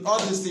name in all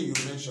these things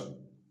you mentioned.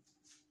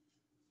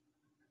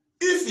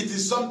 If it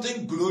is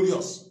something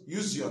glorious,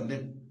 use your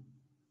name.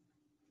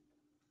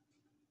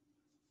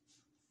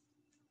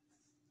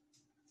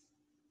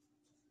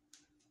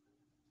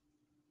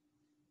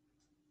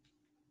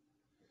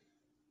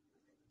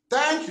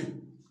 Thank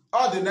you.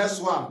 All the next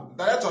one.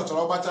 Director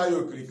Chorobacha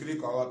yo kirikiri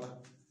kọghọta.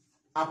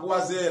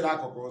 Akwụwazie na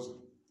akụkụ ụzọ.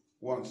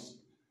 Once.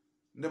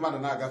 Ndị mmadụ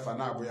na-agafe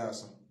na-abụ ya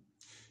asọ.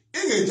 Ị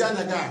ga-eji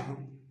anya gị ahụ.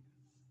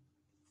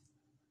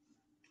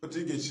 Otu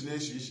ị ga-echi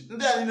na-eshi ishi.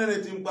 Ndị anyị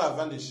na-eti mkpu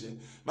avanishe.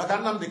 Maka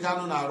Nnamdi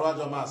Kanu na-arụ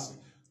ajọ masị.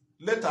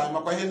 Leta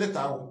makwa ihe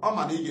leta ahụ. Ọ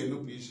ma na ị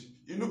ga-enupụ isi.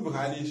 Inupụ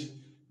ha n'ishi.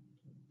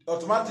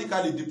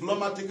 Automatically,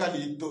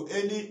 diplomatically, to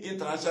any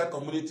international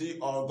community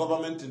or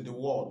government in the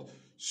world,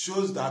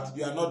 shows that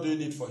you are not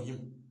doing it for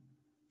him.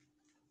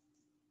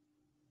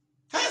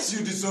 Hence,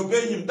 you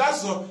disobey him.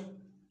 That's all.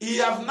 He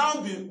have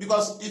now been,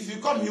 because if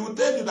you come, he will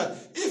tell you that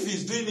if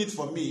he's doing it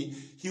for me,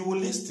 he will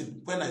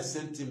listen when I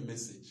sent him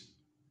message.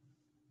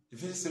 A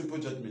very simple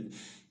judgment.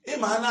 This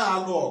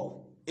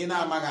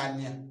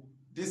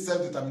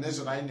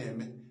self-determination I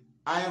name.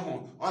 I am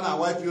on a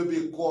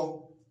YPOB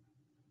call.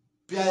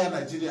 Pia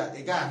Nigeria,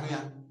 a guy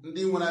here.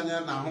 Ndi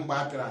Munanya na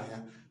Humba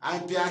Piraya. I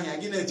pia here,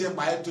 again a gem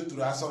by to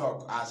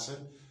Asorok Ashe.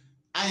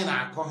 I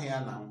na call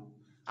here now.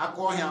 I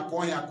call here,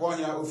 Ophonia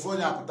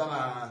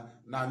Putana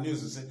na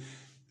news.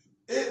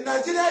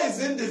 Nigeria is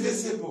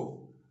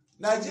indivisible.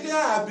 Nigeria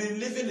have been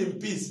living in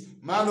peace.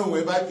 Mano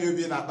we buy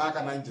POB na back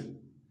and engine.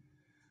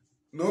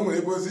 No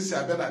we go see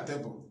Shabia na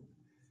table.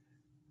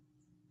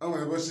 No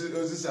we go see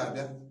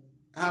Shabia.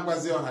 Ha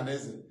gwazi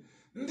Ohaneze.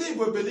 Ndị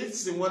Igbo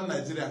believes in one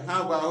Nigeria.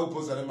 Ha gwa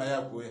hope zare ma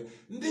ya kwuo.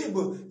 Ndị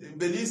Igbo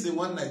believes in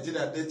one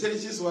Nigeria. They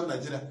cherishes one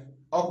Nigeria.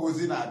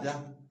 Ọgwụzi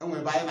na-abịa.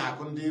 Enwe ba anyị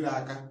na-akụ ndị ire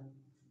aka.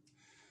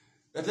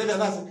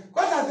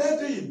 What are they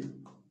doing?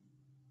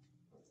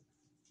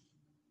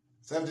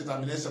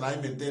 Self-determination I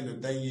maintained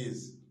in 10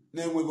 years.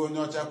 Na-enweghị onye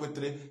ọcha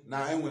kwetere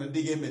na enwere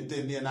ndị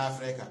ga-maintain in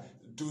Africa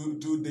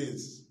 2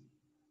 days.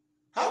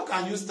 How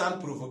can you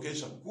stand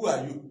provocation? Who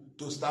are you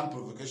to stand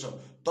provocation?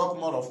 Talk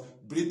more of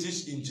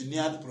British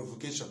engineered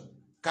provocation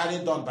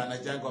carried on by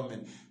Nigerian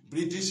government.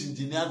 British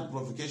engineered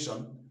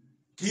provocation.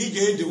 Ka ị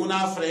ga-eji nwụ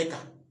n'Africa.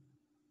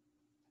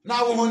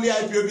 Now only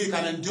IPOB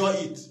can endure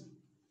it.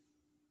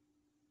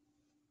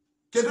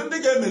 Kedu ndị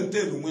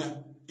ga-maintain onwe ya?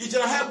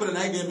 Ichere ha kwere na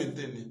anyị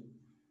ga-maintain.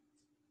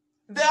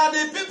 They are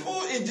the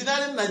people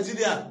engineering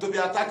Nigeria to be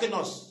attacking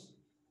us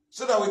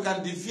so that we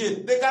can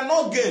defeat. They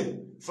cannot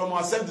gain from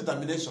our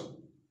self-determination.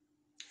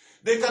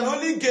 They can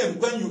only gain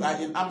when you are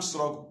in armed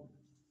struggle.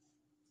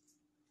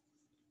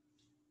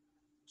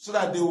 So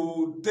that they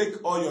will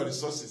take all your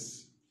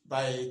resources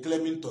by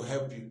claiming to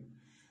help you.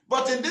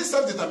 But in this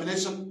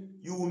self-determination,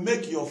 you will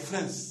make your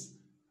friends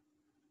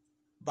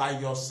by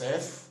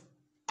yourself,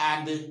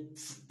 and the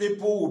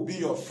people will be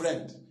your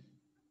friend.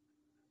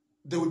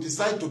 They will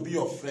decide to be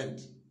your friend.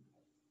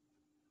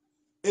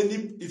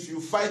 If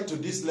you fight to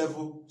this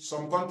level,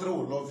 some country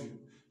will love you.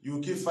 You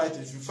will keep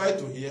fighting. If you fight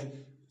to here,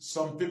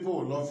 some people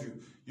will love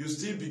you. You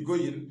still be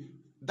going.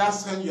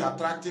 That's when you are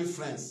attracting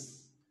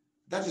friends.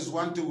 That is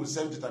one thing with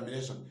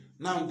self-determination.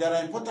 Now, there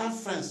are important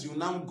friends you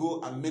now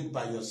go and make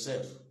by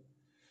yourself.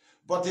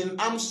 But in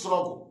armed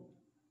struggle,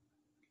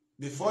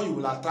 before you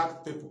will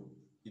attract people,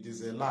 it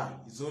is a lie.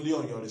 It's only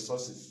on your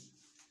resources.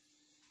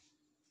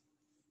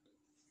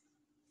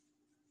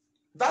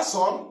 That's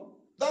all.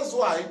 That's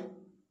why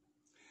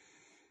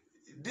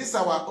this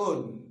our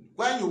own.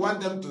 When you want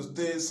them to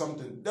say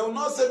something, they will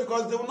not say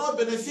because they will not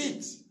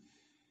benefit.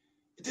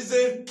 It is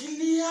a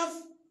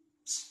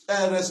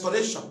clear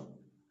restoration.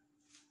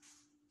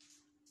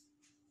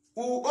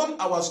 We own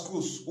our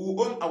schools, we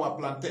own our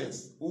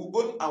plantains, we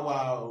own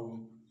our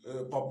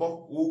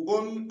pawpaw, we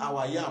own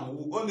our yam,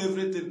 we own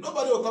everything.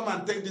 Nobody will come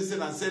and take this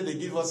in and say they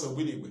give us a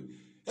willy.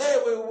 Hey,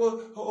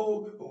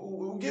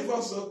 we'll give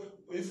us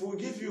if we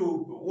give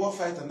you war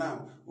fighter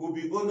now, we'll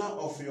be owner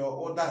of your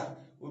order,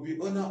 we'll be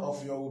owner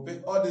of your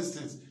ube, all these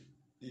things.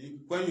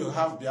 When you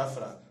have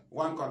Biafra,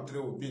 one country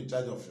will be in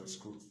charge of your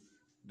school.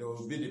 They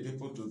will be the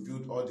people to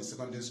build all the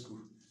secondary school.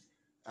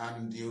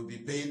 And you will be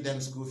paying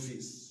them school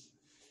fees.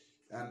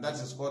 And that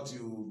is what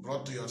you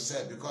brought to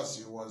yourself because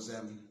you was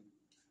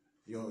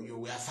you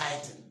were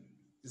fighting.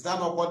 Is that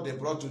not what they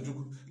brought to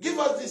Juku? Give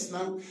us this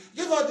now.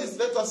 Give us this.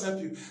 Let us help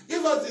you.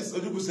 Give us this.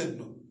 Ojuku said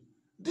no.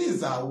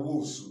 These are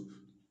wolves.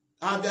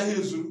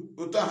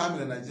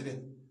 Nigeria.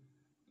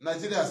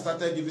 Nigeria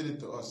started giving it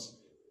to us.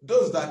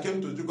 Those that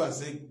came to Juku and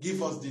say,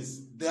 give us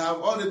this. They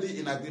have already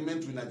in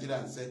agreement with Nigeria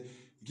and say,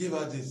 give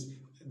us this.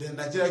 Then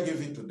Nigeria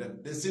gave it to them.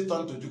 They sit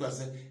on to Juku and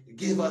say,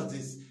 give us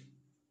this.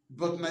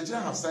 But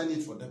Nigeria have signed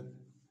it for them.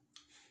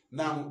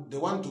 Now, they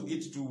want to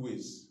eat two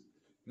ways.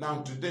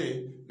 Now,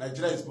 today,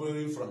 Nigeria is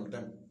borrowing from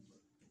them.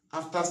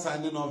 After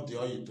signing off the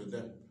oil to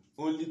them,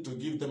 only to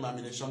give them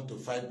ammunition to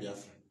fight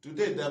Biafra.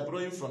 Today, they are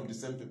borrowing from the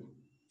same people.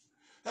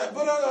 I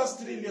borrow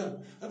us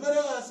trillion. I borrow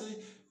us.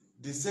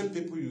 The same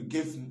people you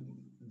gave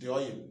the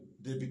oil,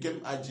 they became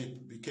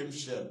Ajib, became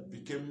Shell,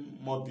 became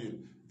Mobil,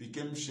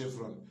 became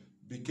Chevron,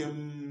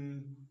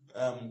 became,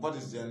 what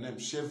is their name?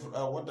 Chevron,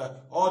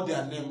 all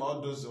their name, all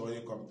those oil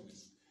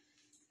companies.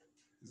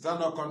 Is that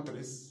not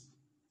countries?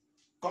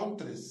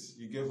 Countries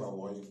you gave our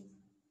oil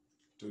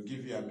to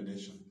give you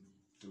ammunition,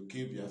 to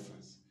kill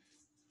Biafrans.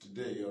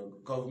 Today, your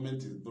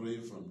government is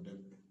borrowing from them.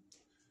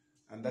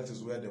 And that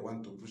is where they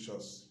want to push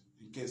us.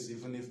 In case,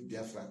 even if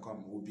Biafra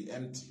come, will be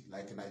empty,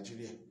 like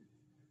Nigeria.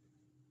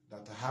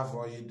 That have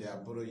oil, they are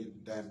borrowing,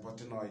 they are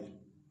importing oil.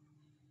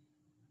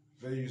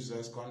 Very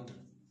useless country.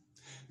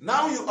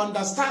 Now you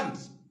understand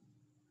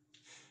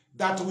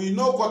that we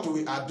know what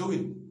we are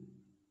doing.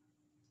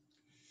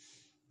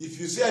 If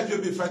you say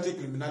Ipob fighting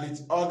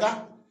criminality,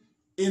 Oga,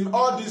 in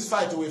all this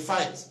fight we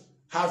fight,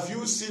 have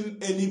you seen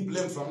any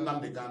blame from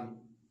Nnamdi Kanu?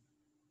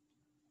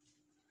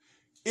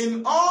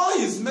 In all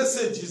his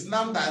messages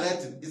now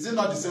directing, is it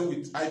not the same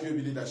with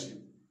Ipob leadership?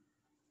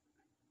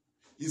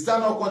 Is that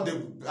not what they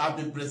have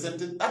been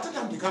presented? I think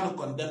Nnamdi Kanu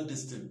condemned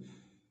this thing.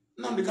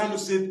 Nnamdi Kanu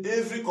said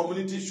every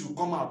community should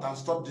come out and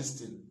stop this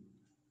thing.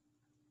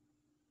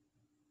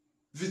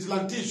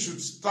 Vigilantes should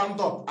stand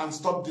up and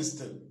stop this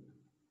thing.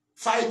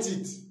 Fight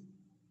it.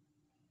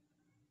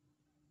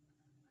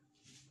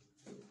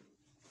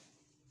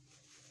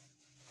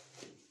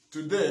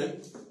 Today,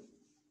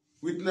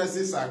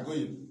 witnesses are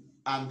going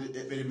and the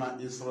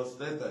experiment is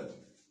frustrated.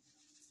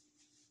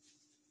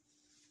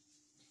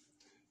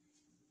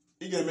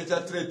 He get major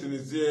threat in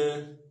his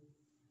ear.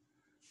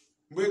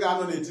 We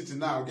got on it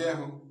now, get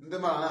him. The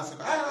man asked,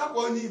 I have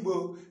one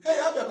Igbo. Hey,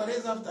 I have a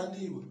raise after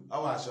the Igbo. I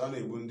was on a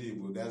Bundi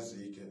Igbo, that's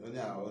it.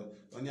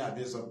 Only a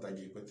base of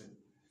Tagi.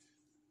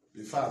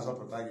 Before I was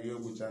up at Tagi,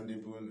 which and the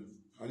Boon.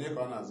 Only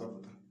corners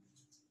up.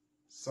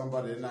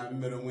 Somebody now,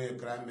 Merumwe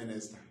Prime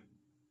Minister.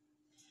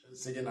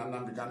 Saying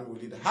Nnamdi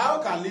Kanu leader.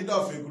 How can leader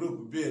of a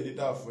group be a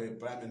leader of a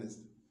prime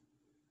minister?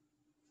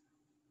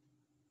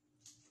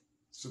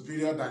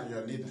 Superior than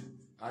your leader.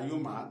 Are you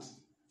mad?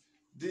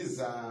 These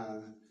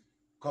are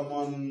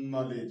common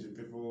knowledge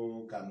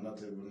people cannot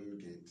even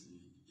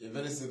get. A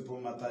very simple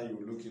matter you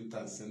look into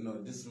and say,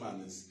 no, this man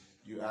is,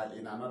 you are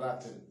in another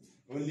thing.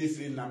 Only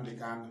free Nnamdi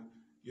Kanu.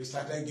 You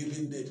started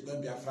giving date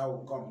when Biafra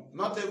will come.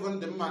 Not even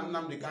the man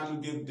Nnamdi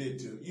Kanu gave date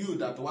to. You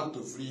that want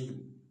to free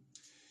him.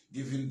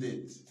 Give him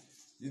date.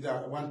 You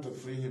that want to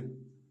free him,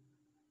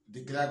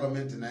 declare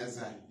government in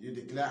exile, you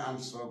declare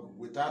armed struggle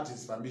without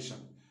his permission.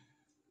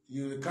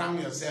 You crown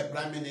yourself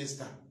prime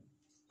minister.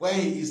 When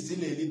he is still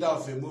a leader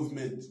of a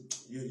movement,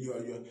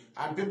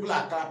 and people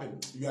are clapping.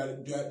 You are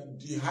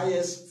the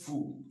highest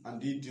fool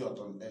and idiot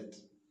on earth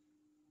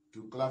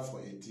to clap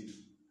for a thief.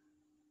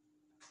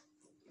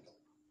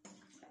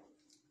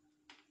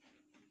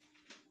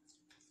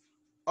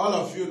 All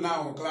of you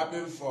now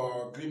clapping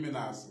for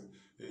criminals.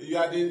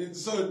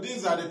 So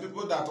these are the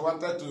people that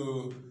wanted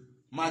to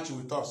march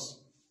with us.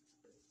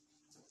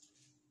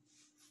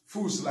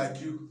 Fools like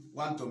you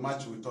want to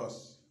march with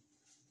us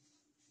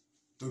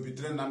to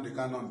betray Nnamdi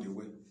Kanu on the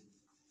way.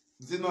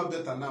 Is it not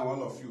better now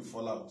all of you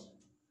fall out?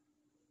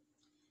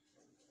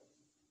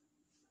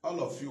 All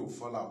of you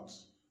fall out.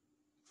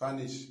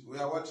 Vanish. We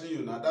are watching you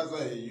now. That's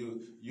why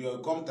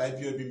you come to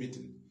Ipob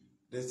meeting.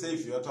 They say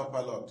if you're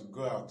autopilot,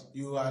 go out.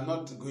 You are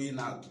not going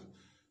out.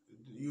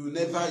 You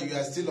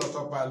are still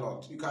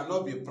autopilot. You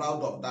cannot be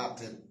proud of that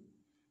thing.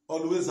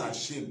 Always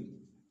ashamed.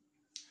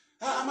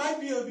 Am I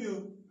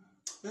Ipob?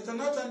 But I'm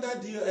not under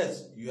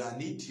DOS. You are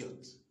an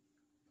idiot.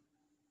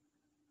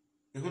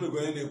 You're going to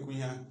go in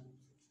there.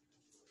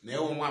 na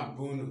ewu nwa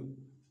mpe unu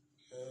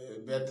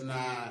bet na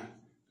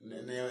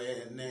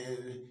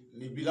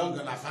belong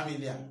na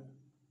family a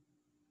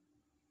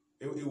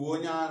iwu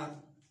onye ara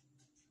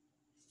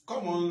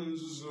common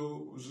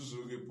nzuzu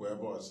gị pụọ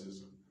ebe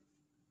ọsịsọ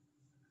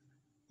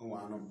ụmụ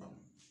anụ mpam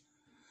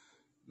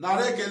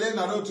nara ekele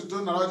nara otuto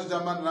nara ọjịja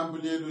mmadụ na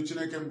mbuli elu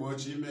Chineke mgbe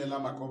ochie imeela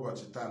maka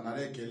ụbọchị taa.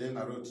 Nara ekele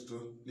nara otuto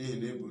n'ihi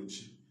na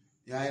egbochi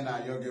ihe anyị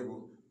na-ayọ gị bụ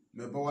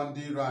mepọwa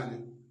ndị iro anyị.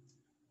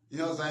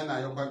 Ihe ọzọ anyị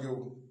na-ayọkwa gị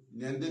bụ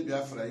nye ndị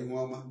Biafra ihu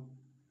ọma,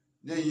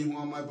 nye ya ihu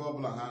ọma ebe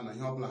ọbụla ha na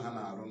ihe ọbụla ha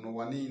na-arụ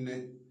n'ụwa niile.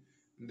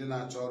 Ndị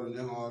na-achọ ọrụ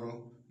nye ha ọrụ,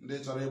 ndị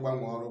chọrọ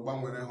ịgbanwe ọrụ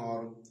gbanwere ha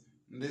ọrụ,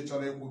 ndị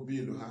chọrọ ịkwụ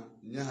biilu ha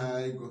nye ha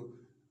ego.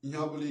 Ihe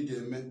ọbụla ị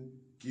ga-eme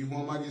ka ihu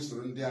ọma gị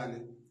soro ndị anyị,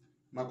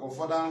 maka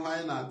ụfọdụ ahụhụ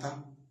anyị na-ata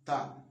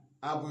taa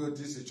abụghị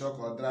otu isi chọọ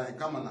ka ọ dịrị anyị,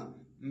 kama na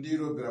ndị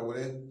iro bịara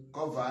were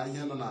kọva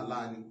ihe nọ n'ala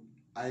anyị.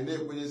 Anyị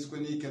na-ekwenyesikwe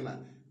n'ike na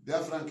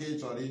Biafra nke ị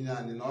chọrọ inye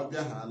anyị na ọ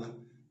bịa ha ala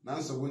na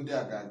nsogbu ndị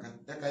a ga-aga.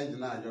 Ya ka anyị ji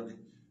na-ayọ gị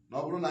na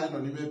ọ bụrụ na anyị nọ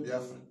n'ime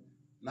Biafra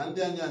na ndị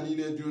anyị a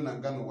niile juru na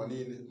nga n'ụwa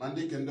niile, ma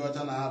ndị ke ndị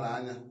ọcha na-ara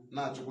anya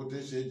na-achụkwụta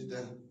esi ejide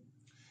ha,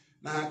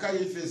 na ha akaghị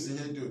ifesi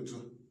ihe dị otu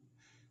a,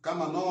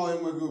 kama na ọ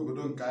enweghị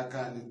obodo nke aka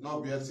anyị na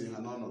ọ bụ ya si ha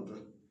n'ọnọdụ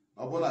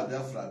ọ bụla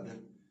Biafra bịa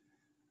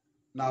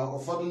na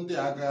ụfọdụ ndị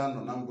a agaghị anọ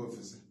na mba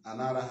ofesi a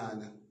na-ara ha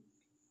anya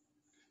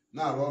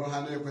na-arụ ọrụ ha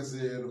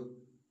na-ekwesịghị ịrụ.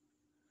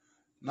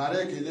 Nara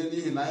ekele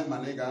n'ihi na anyị ma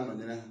na ị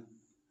ga-anọnyere ha.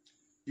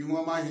 Ihu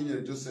ọma ahụ i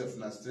nyere Joseph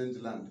na Strange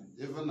Land,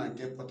 even na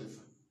nke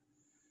Potifa,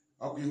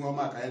 ọkwa ihu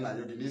ọma ka anyị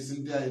na-ayọ gị n'isi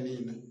ndị anyị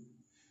niile.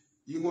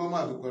 Ihu ọma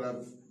dukwara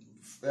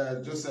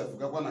Joseph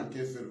gakwa na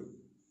nke Fero.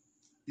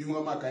 Ihu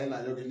ọma ka anyị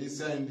na-ayọ gị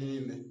n'isi anyị ndị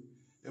niile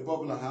ebe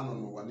ọbụla ha nọ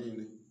n'ụwa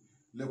niile.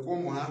 Lekwa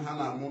ụmụ ha ha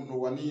na-amụ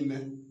n'ụwa niile,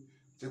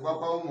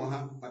 chekwakwa ụmụ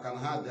ha maka na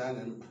ha dị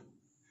anyị mkpa.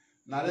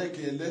 Nara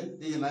ekele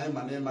n'ihi na anyị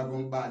ma na ịmago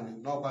mkpa anyị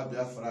n'ọkwa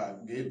Biafra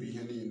ga-ebi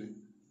ihe niile.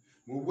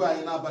 Ma ugbu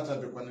anyị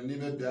na-abachabekwana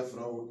n'ime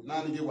Biafra ọwụ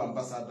naanị gị gwa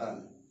ambasada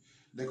anyị.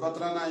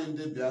 Lekọtara na anyị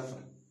ndị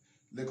Biafra,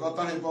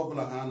 lekọta ha ebe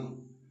ọbụla ha nọ,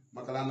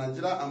 maka na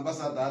Nigeria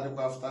ambasada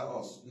adịkwa after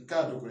us. Nke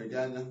a dokwere gị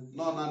anya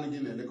nọọ naanị gị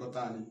na-elekọta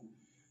anyị.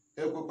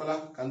 Ekwekwala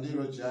ka ndị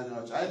iro chi anyị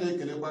ọcha. Anyị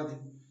na-ekelekwa gị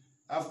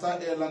after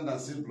airland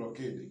and sea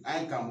blockade,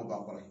 anyị ka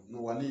mụbakwara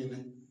n'ụwa niile.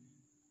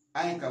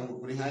 Anyị ka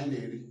nwekwara ihe anyị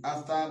na-eri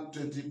after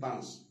 20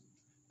 pounds.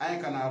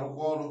 Anyị ka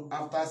na-arụkwa ọrụ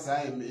after si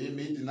anyị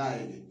eme ịdị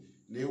na-anyị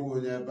na ewu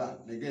onye ebe a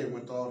na ị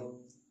ga-enweta ọrụ.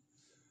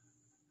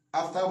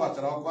 After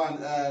gbachara ọkụ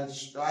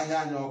ahịa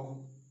anyị ọkụ,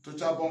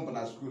 tụchaa bọmbụ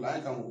na skuul,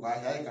 anyị ka nwekwa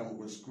ahịa, anyị ka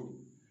nwekwa skuul.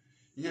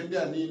 Ihe ndị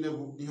a niile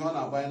bụ ihe ọ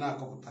na-agba anyị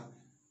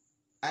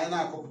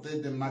na-akọpụta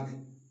ịdị mma gị,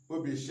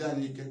 obi esi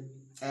anyị ike.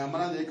 Anyị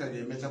mara na ị ka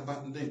ga-emechakwa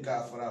ndị nke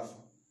afọrọ afọ.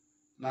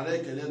 Nara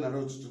ekele nara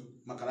otuto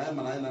maka na anyị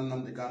mana anyị na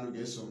Nnamdi Kanu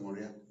ga-eso nwụrụ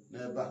ya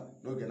n'ebe a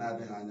n'oge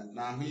na-adịghị anya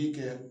na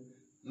ahụike ya,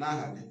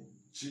 n'aha gị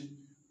chi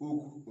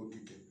ukwu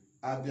okike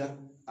abịa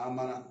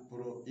amara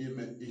pụrụ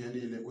ime ihe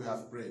niile. We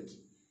have prayed.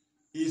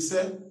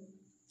 Ise.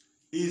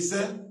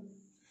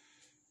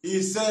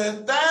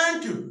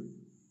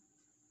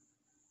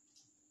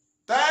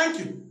 Thank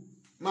you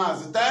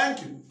Mazi,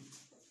 thank you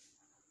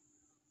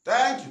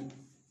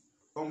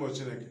ụmụ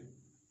Chineke.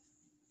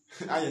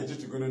 Anyị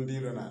ejichigoro ndị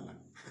iro n'ala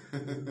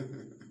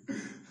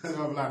onye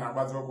ọbụla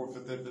na-agbatị ụkwụ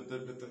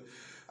pete.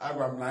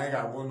 Agwa m na anyị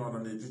ga-agba ụlọ nọ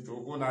n'etiti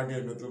ụkwụ na-aga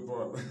emetụ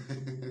bọọlụ.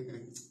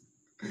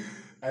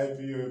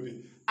 IPOB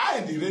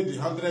anyị dị ready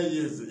 100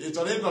 years. Ị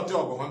chọrọ ịdọtị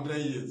ọgụ 100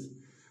 years?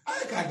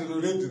 Anyị ka dịrị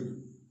ready.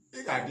 Ị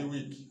ga-adị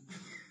weak.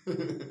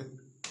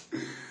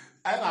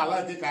 Anyị na-ala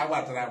gị ka a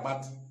gbatara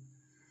agbatị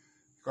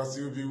because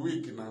you will be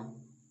weak now.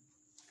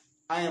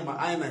 Anyị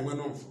na-enwe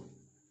n'ụfụ.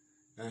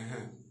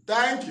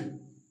 Thank you.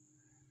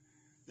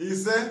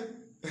 Ise.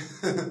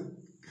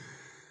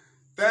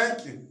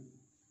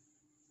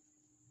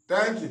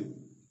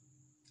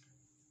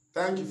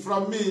 Thank you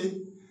from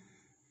me,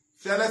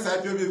 fearless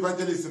IPOB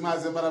evangelist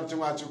Mazi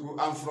Maduabuchi.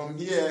 I'm from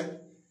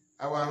here,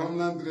 our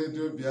homeland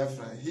radio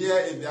Biafra, here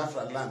in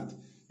Biafra land.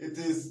 It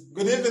is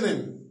good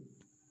evening.